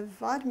of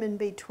vitamin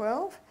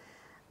B12.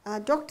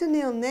 Dr.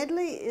 Neil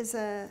Nedley is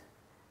an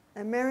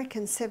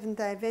American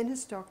Seventh-day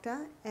Adventist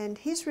doctor, and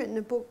he's written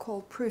a book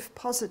called Proof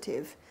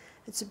Positive.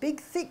 It's a big,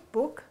 thick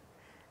book,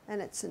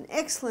 and it's an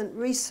excellent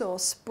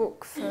resource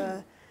book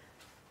for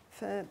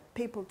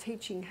people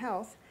teaching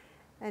health.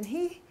 And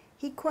he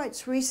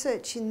quotes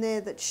research in there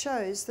that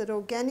shows that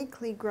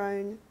organically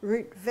grown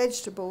root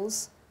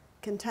vegetables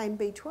contain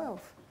B12.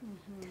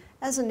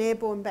 As an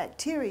airborne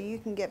bacteria, you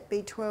can get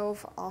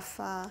B12 off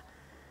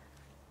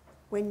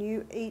when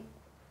you eat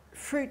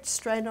fruit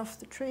straight off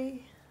the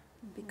tree,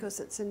 because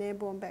it's an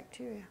airborne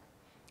bacteria.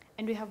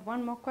 And we have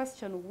one more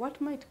question. What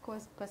might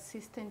cause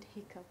persistent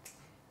hiccups?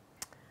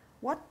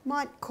 What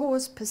might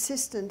cause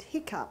persistent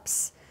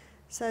hiccups?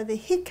 So the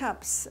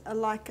hiccups are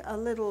like a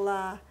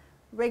little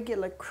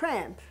regular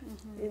cramp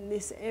in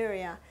this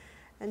area.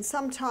 And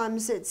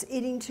sometimes it's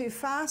eating too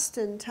fast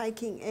and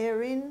taking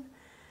air in,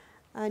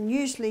 and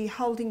usually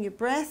holding your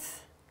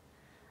breath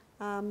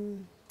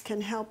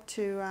can help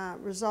to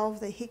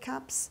resolve the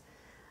hiccups.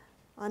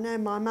 I know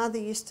my mother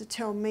used to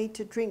tell me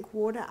to drink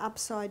water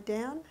upside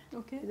down.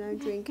 Okay. You know,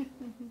 drink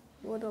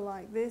water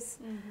like this.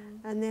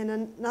 And then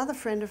another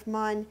friend of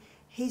mine,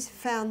 he's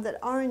found that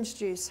orange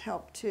juice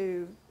helped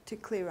to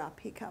clear up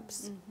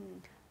hiccups.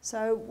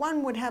 So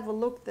one would have a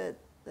look at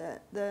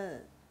the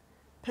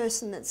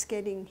person that's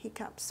getting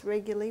hiccups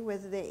regularly,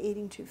 whether they're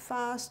eating too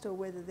fast or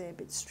whether they're a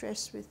bit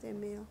stressed with their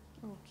meal.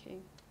 Okay.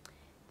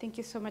 Thank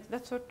you so much.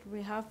 That's what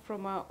we have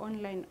from our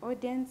online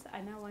audience.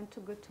 I now want to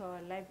go to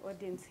our live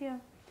audience here.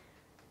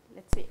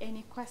 Let's see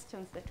any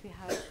questions that we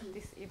have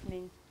this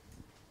evening.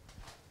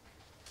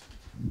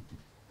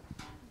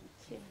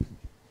 Okay.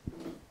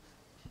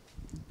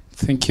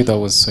 Thank you. That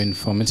was so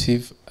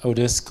informative. I would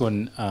ask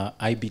on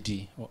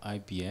IBD or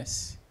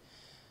IBS.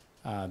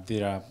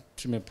 There are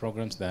treatment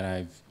programs that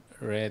I've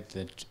read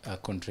that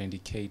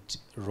contraindicate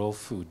raw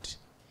food.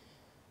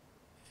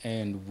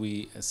 And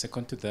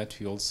second to that,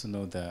 we also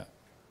know the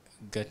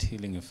gut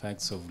healing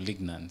effects of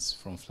lignans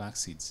from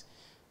flax seeds.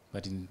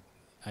 But in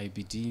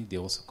IBD, they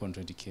also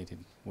contraindicated.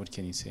 What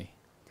can you say?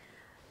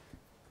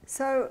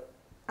 So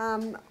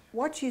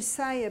what you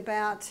say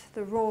about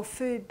the raw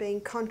food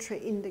being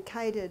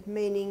contraindicated,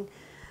 meaning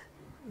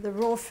the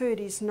raw food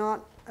is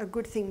not a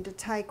good thing to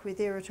take with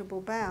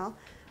irritable bowel.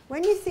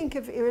 When you think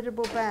of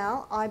irritable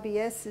bowel,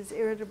 IBS is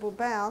irritable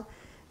bowel,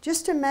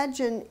 just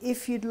imagine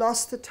if you'd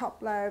lost the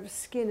top layer of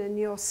skin and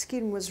your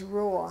skin was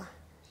raw.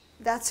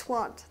 That's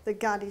what the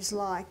gut is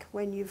like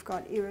when you've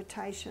got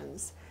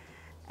irritations.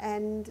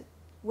 And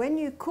when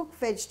you cook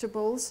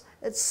vegetables,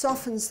 it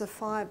softens the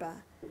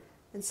fibre.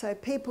 And so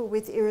people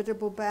with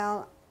irritable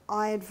bowel,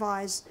 I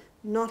advise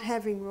not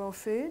having raw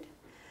food.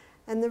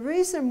 And the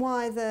reason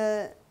why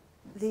the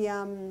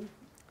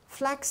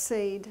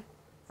flaxseed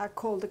are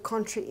called a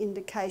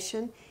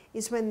contraindication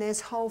is when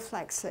there's whole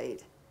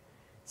flaxseed.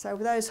 So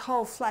those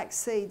whole flax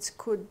seeds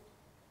could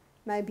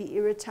maybe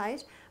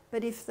irritate,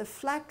 but if the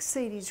flax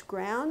seed is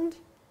ground,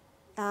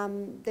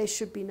 there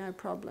should be no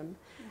problem.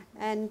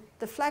 And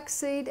the flax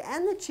seed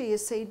and the chia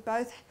seed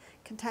both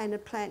contain a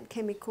plant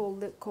chemical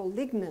called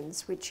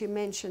lignans, which you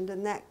mentioned,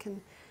 and that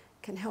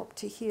can help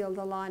to heal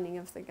the lining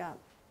of the gut.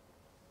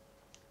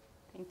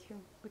 Thank you.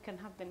 We can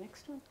have the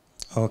next one.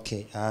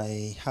 Okay,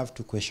 I have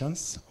two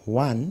questions.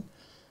 One,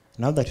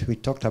 now that we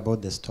talked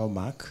about the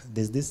stomach,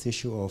 there's this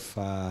issue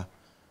of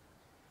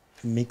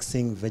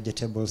mixing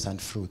vegetables and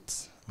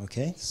fruits.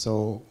 Okay,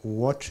 so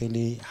what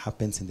really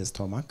happens in the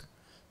stomach?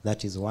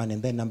 That is one.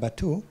 And then number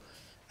two,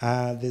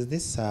 there's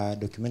this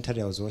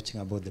documentary I was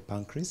watching about the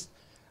pancreas,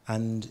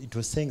 and it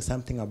was saying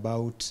something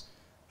about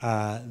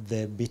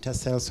the beta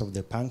cells of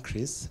the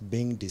pancreas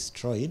being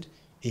destroyed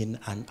in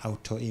an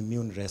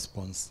autoimmune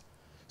response.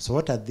 So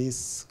what are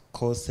these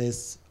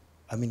causes?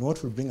 I mean,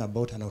 what will bring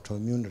about an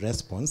autoimmune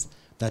response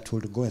that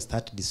will go and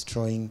start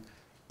destroying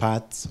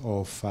parts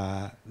of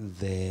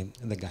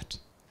the gut?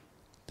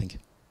 Thank you.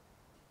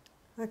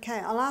 Okay,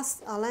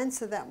 I'll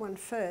answer that one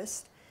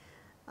first.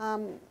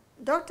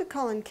 Dr.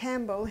 Colin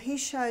Campbell, he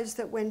shows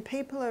that when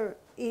people are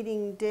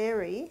eating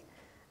dairy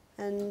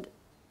and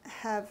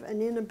have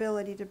an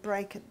inability to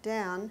break it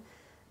down,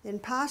 then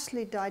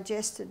partially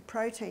digested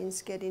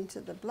proteins get into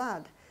the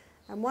blood.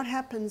 And what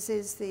happens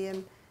is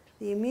the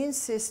immune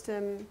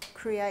system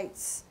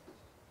creates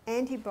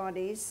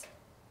antibodies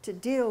to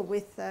deal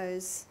with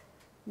those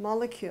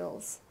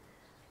molecules.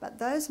 But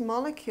those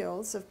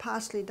molecules of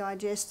partially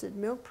digested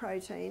milk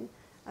protein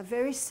are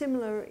very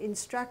similar in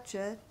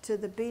structure to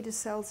the beta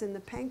cells in the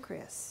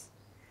pancreas.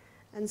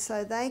 And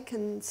so they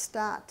can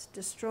start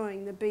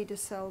destroying the beta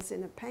cells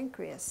in a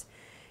pancreas.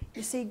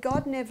 You see,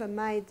 God never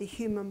made the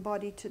human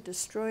body to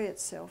destroy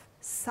itself.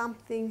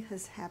 Something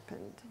has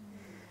happened.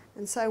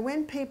 And so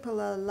when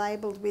people are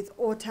labelled with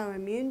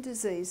autoimmune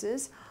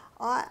diseases,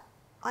 I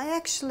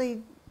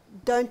actually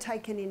don't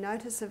take any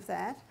notice of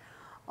that.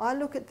 I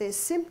look at their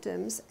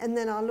symptoms, and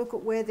then I look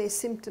at where their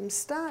symptoms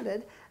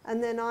started,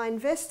 and then I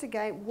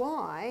investigate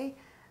why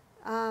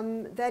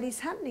that is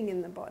happening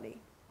in the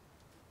body.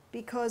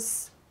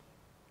 Because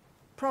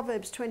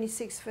Proverbs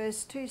 26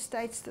 verse 2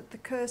 states that the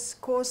curse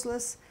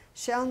causeless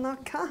shall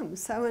not come.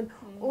 So an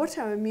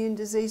autoimmune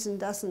disease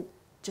doesn't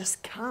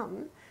just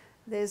come.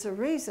 There's a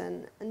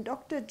reason. And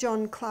Dr.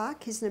 John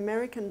Clark, he's an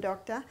American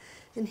doctor,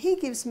 and he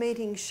gives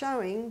meetings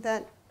showing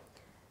that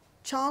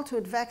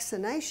childhood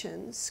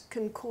vaccinations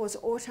can cause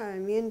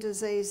autoimmune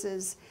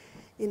diseases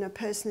in a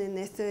person in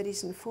their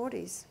 30s and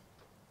 40s.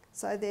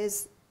 So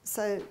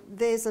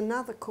there's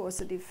another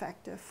causative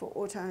factor for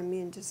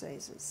autoimmune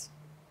diseases.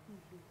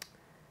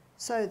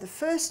 So the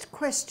first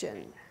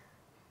question,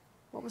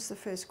 what was the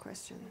first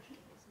question?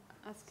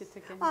 Ask it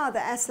again.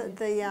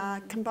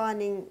 The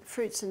combining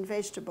fruits and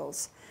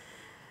vegetables.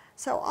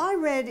 So I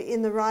read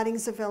in the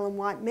writings of Ellen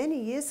White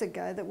many years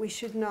ago that we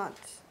should not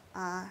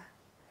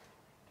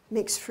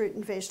mix fruit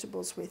and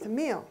vegetables with a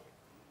meal.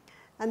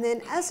 And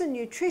then as a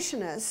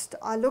nutritionist,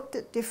 I looked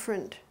at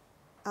different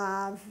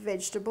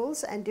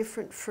vegetables and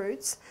different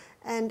fruits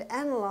and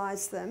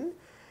analysed them.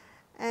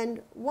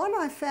 And what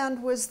I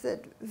found was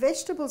that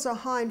vegetables are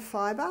high in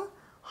fibre,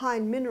 high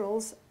in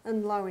minerals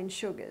and low in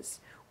sugars,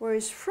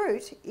 whereas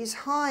fruit is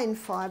high in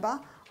fibre,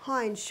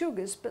 high in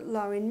sugars but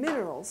low in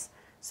minerals.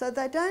 So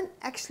they don't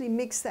actually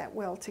mix that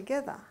well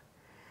together.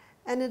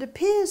 And it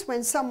appears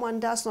when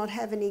someone does not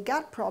have any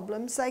gut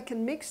problems, they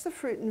can mix the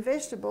fruit and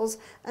vegetables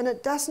and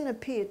it doesn't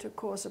appear to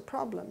cause a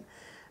problem.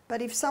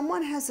 But if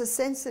someone has a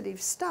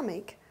sensitive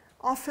stomach,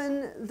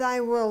 often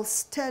they will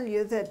tell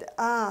you that,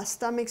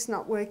 stomach's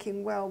not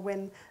working well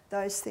when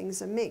those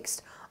things are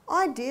mixed.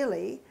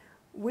 Ideally,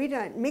 we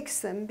don't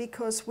mix them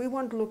because we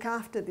want to look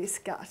after this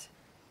gut.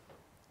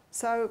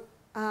 So,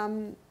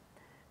 and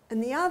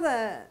the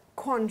other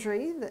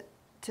quandary that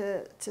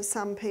to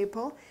some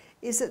people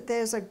is that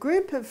there's a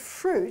group of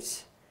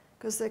fruit,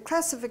 because the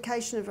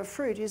classification of a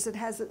fruit is it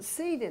has its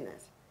seed in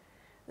it.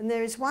 And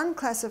there is one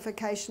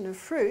classification of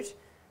fruit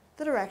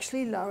that are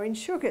actually low in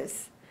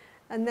sugars.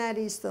 And that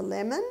is the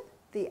lemon,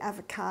 the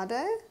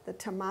avocado, the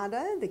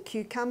tomato, the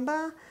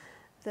cucumber,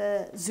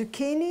 the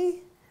zucchini,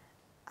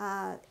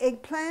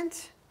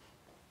 eggplant,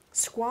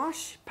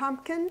 squash,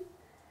 pumpkin,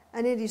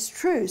 and it is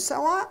true.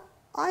 So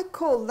I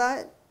call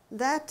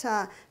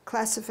that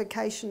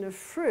classification of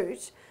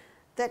fruit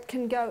that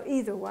can go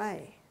either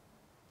way.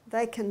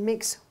 They can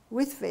mix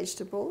with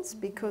vegetables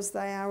because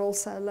they are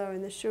also low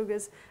in the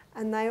sugars,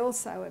 and they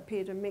also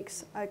appear to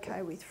mix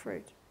okay with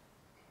fruit.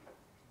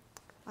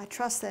 I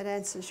trust that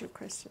answers your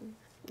question.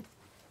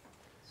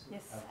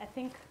 Yes, I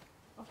think,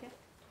 okay.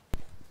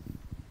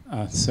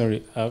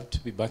 Sorry, I have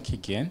to be back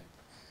again.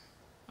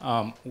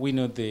 We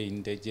know the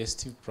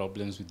indigestive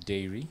problems with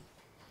dairy,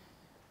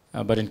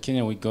 but in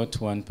Kenya we got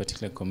one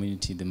particular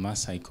community, the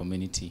Maasai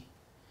community.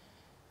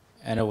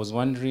 And I was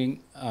wondering,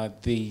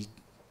 they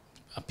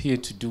appear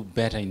to do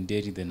better in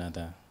dairy than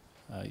other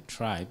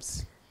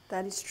tribes.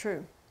 That is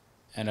true.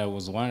 And I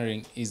was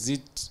wondering, is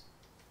it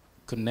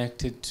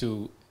connected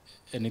to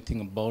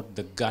anything about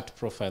the gut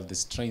profile, the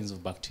strains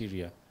of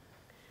bacteria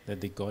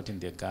that they got in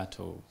their gut,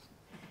 or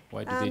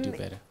why do they do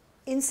better?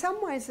 In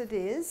some ways it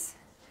is.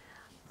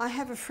 I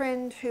have a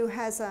friend who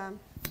has an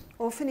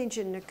orphanage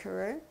in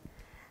Nakuru,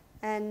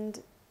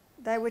 and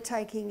they were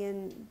taking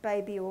in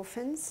baby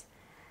orphans,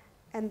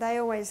 and they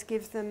always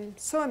give them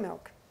soy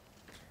milk.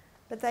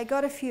 But they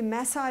got a few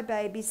Maasai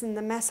babies, and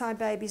the Maasai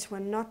babies were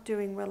not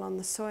doing well on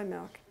the soy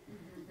milk.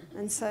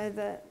 And so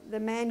the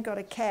man got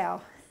a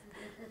cow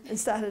and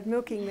started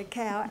milking the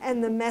cow,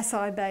 and the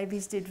Maasai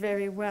babies did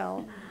very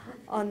well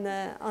on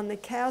the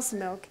cow's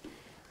milk.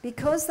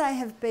 Because they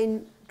have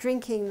been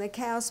drinking the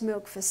cow's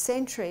milk for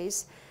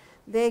centuries,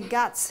 their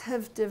guts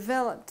have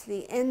developed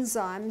the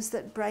enzymes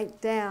that break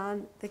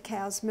down the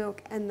cow's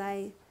milk, and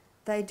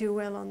they do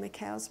well on the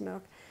cow's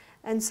milk.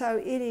 And so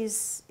it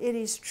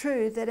is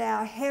true that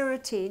our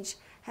heritage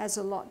has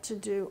a lot to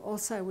do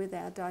also with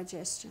our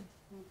digestion.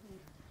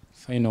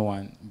 Final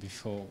one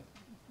before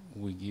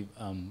we give.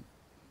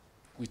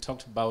 We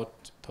talked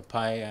about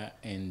papaya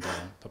and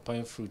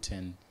papaya fruit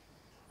and,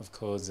 of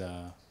course,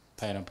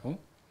 pineapple.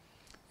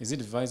 Is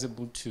it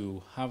advisable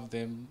to have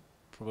them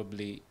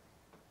probably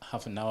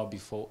half an hour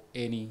before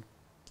any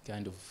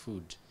kind of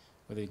food,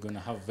 whether you're going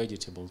to have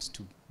vegetables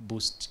to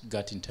boost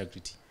gut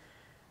integrity?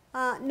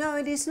 No,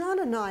 it is not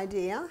an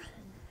idea.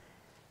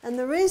 And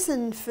the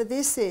reason for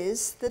this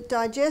is that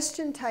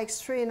digestion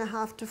takes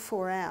 3.5 to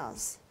 4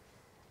 hours.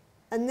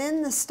 And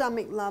then the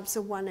stomach loves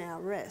a 1 hour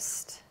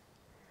rest.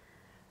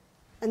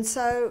 And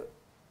so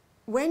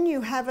when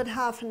you have it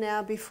half an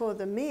hour before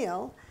the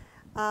meal,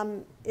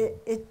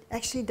 it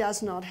actually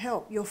does not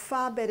help. You're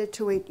far better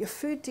to eat your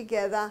food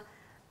together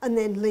and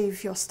then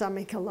leave your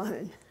stomach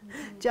alone.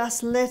 Mm-hmm.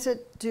 Just let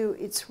it do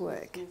its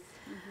work. Yes.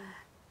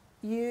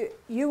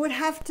 Mm-hmm. You would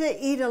have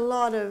to eat a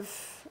lot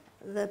of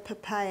the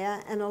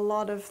papaya and a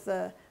lot of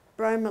the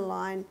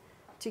bromelain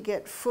to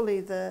get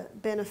fully the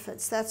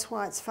benefits. That's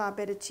why it's far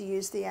better to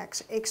use the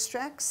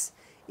extracts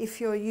if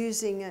you're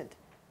using it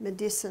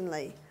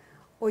medicinally.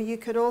 Or you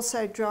could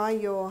also dry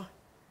your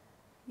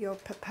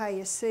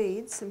papaya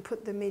seeds and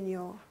put them in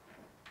your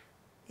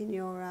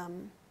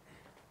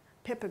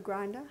pepper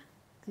grinder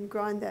and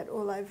grind that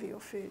all over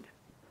your food.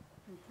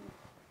 Mm-hmm.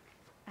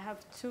 I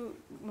have 2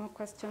 more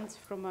questions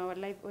from our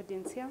live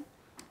audience here.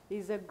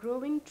 There's a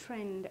growing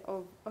trend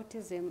of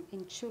autism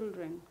in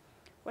children.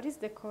 What is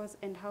the cause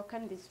and how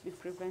can this be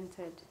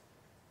prevented?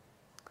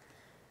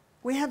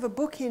 We have a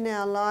book in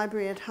our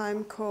library at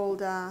home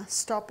called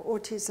Stop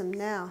Autism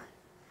Now.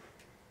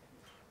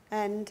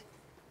 And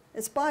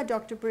it's by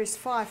Dr. Bruce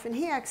Fife, and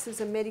he acts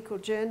as a medical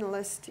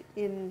journalist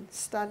in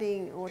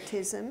studying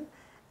autism.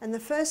 And the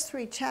first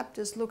 3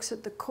 chapters looks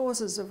at the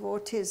causes of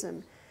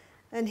autism.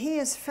 And he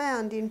has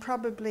found in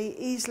probably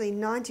easily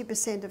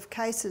 90% of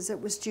cases it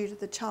was due to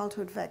the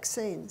childhood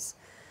vaccines.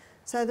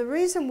 So the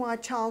reason why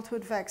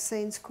childhood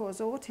vaccines cause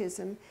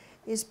autism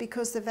is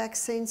because the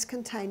vaccines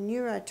contain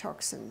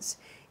neurotoxins.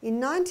 In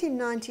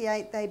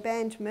 1998, they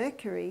banned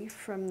mercury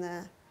from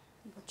the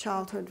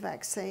childhood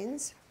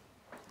vaccines.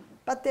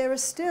 But there are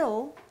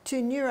still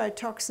 2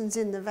 neurotoxins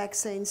in the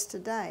vaccines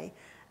today,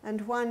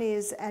 and one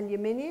is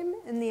aluminium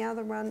and the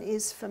other one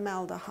is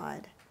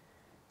formaldehyde.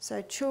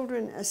 So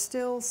children are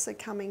still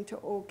succumbing to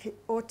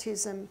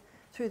autism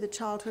through the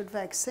childhood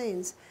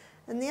vaccines.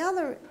 And the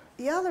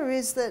other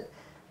is that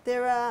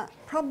there are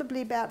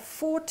probably about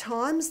 4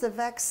 times the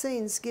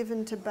vaccines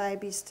given to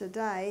babies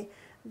today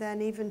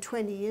than even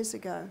 20 years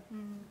ago.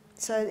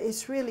 So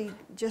it's really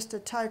just a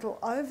total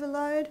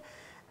overload.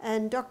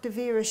 And Dr.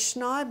 Vera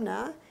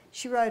Schneibner,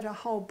 she wrote a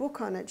whole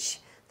book on it.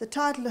 The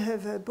title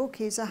of her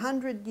book is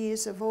 100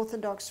 Years of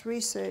Orthodox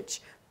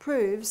Research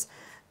Proves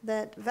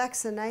that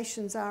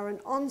Vaccinations Are an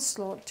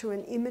Onslaught to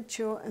an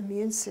Immature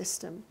Immune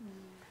System.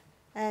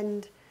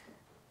 And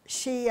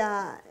she,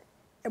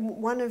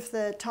 one of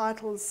the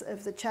titles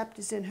of the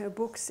chapters in her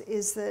books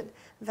is that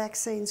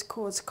vaccines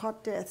cause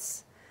cot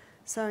deaths.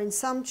 So in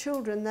some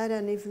children, they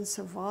don't even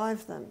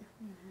survive them.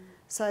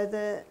 So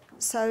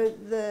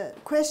the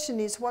question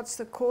is, what's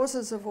the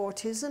causes of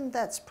autism?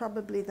 That's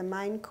probably the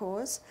main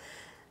cause.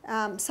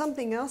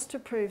 Something else to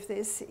prove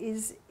this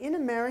is in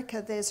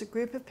America there's a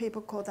group of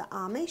people called the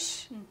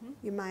Amish,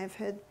 you may have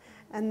heard,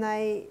 and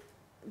they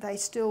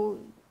still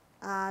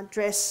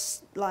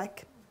dress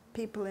like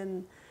people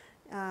in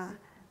a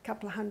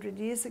couple of 100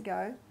 years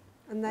ago,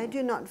 and they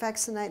do not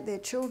vaccinate their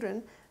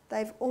children.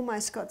 They've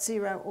almost got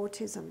 0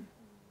 autism.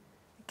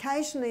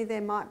 Occasionally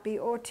there might be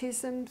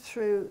autism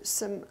through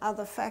some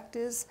other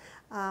factors,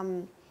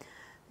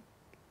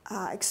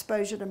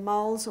 exposure to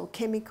moles or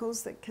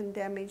chemicals that can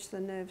damage the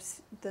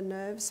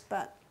nerves.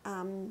 But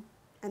and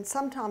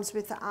sometimes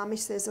with the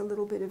Amish there's a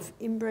little bit of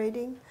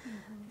inbreeding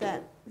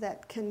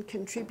that can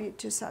contribute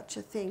to such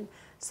a thing.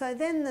 So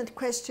then the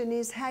question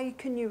is, how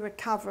can you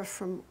recover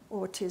from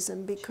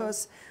autism?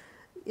 Because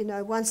you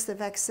know, once the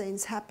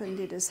vaccine's happened,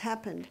 it has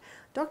happened.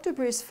 Dr.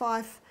 Bruce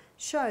Fife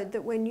showed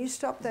that when you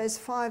stop those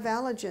 5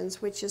 allergens,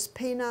 which is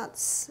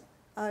peanuts,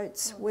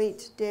 oats,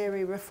 wheat,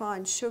 dairy,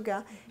 refined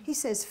sugar, he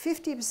says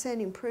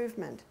 50%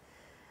 improvement.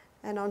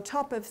 And on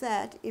top of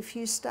that, if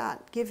you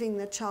start giving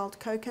the child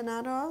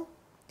coconut oil,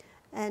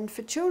 and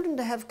for children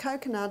to have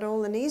coconut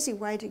oil, an easy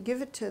way to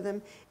give it to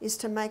them is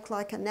to make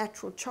like a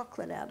natural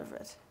chocolate out of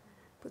it.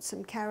 Put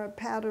some carob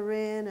powder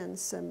in and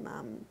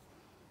some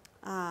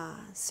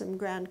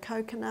ground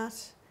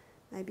coconut,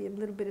 maybe a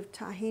little bit of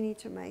tahini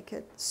to make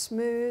it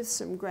smooth,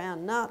 some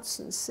ground nuts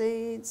and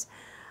seeds,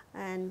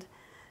 and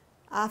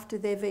after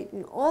they've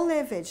eaten all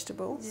their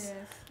vegetables,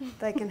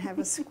 they can have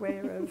a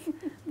square of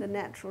the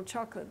natural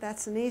chocolate.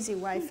 That's an easy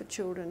way for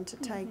children to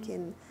take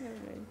in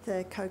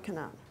the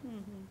coconut.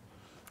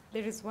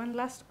 There is one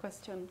last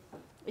question.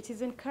 It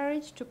is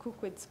encouraged to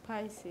cook with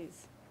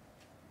spices.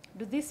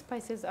 Do these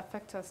spices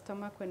affect our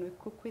stomach when we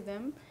cook with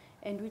them?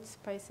 And which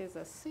spices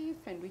are safe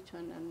and which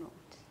one are not?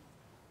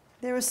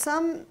 There are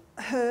some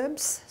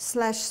herbs /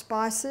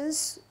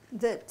 spices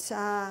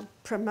that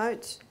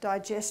promote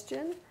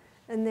digestion,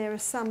 and there are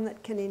some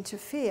that can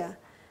interfere.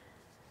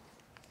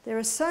 There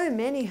are so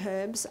many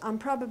herbs, I'm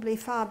probably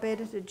far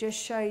better to just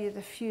show you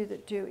the few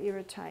that do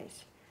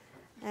irritate.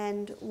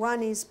 And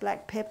one is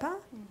black pepper,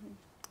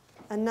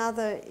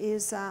 another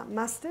is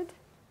mustard,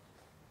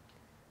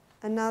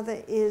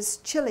 another is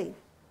chili,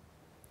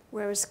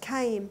 whereas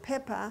cayenne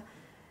pepper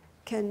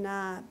can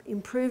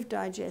improve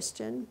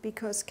digestion,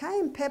 because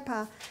cayenne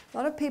pepper, a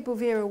lot of people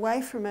veer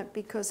away from it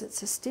because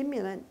it's a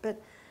stimulant,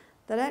 but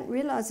they don't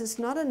realise it's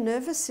not a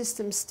nervous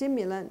system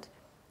stimulant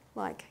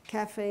like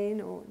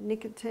caffeine or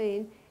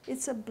nicotine.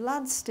 It's a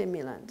blood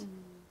stimulant.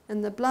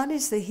 And the blood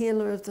is the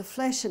healer of the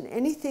flesh, and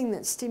anything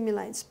that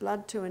stimulates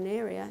blood to an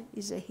area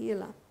is a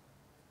healer.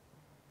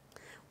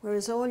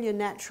 Whereas all your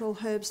natural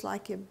herbs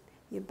like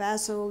your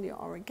basil, your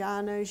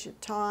oreganos, your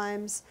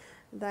thymes,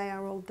 they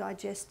are all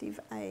digestive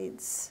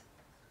aids.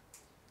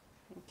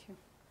 Thank you.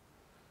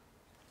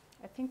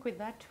 I think with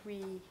that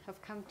we have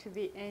come to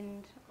the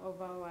end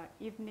of our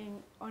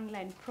evening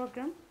online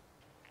program.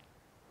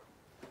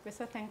 We're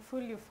so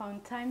thankful you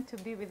found time to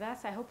be with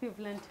us. I hope you've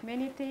learned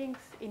many things.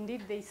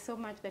 Indeed, there is so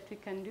much that we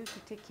can do to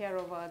take care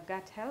of our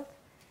gut health.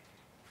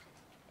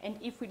 And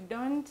if we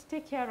don't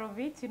take care of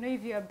it, you know,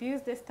 if you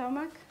abuse the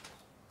stomach,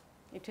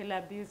 it will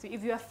abuse you.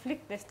 If you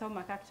afflict the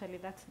stomach, actually,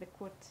 that's the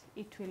quote,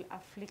 it will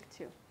afflict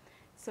you.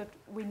 So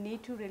we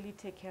need to really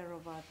take care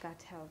of our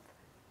gut health.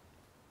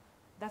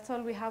 That's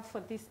all we have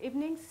for this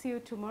evening. See you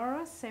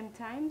tomorrow, same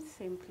time,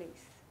 same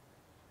place.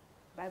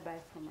 Bye-bye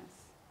from us.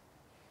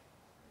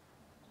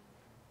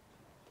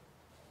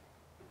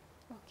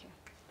 Okay.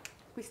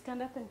 We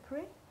stand up and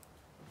pray.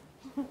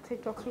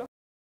 8 o'clock.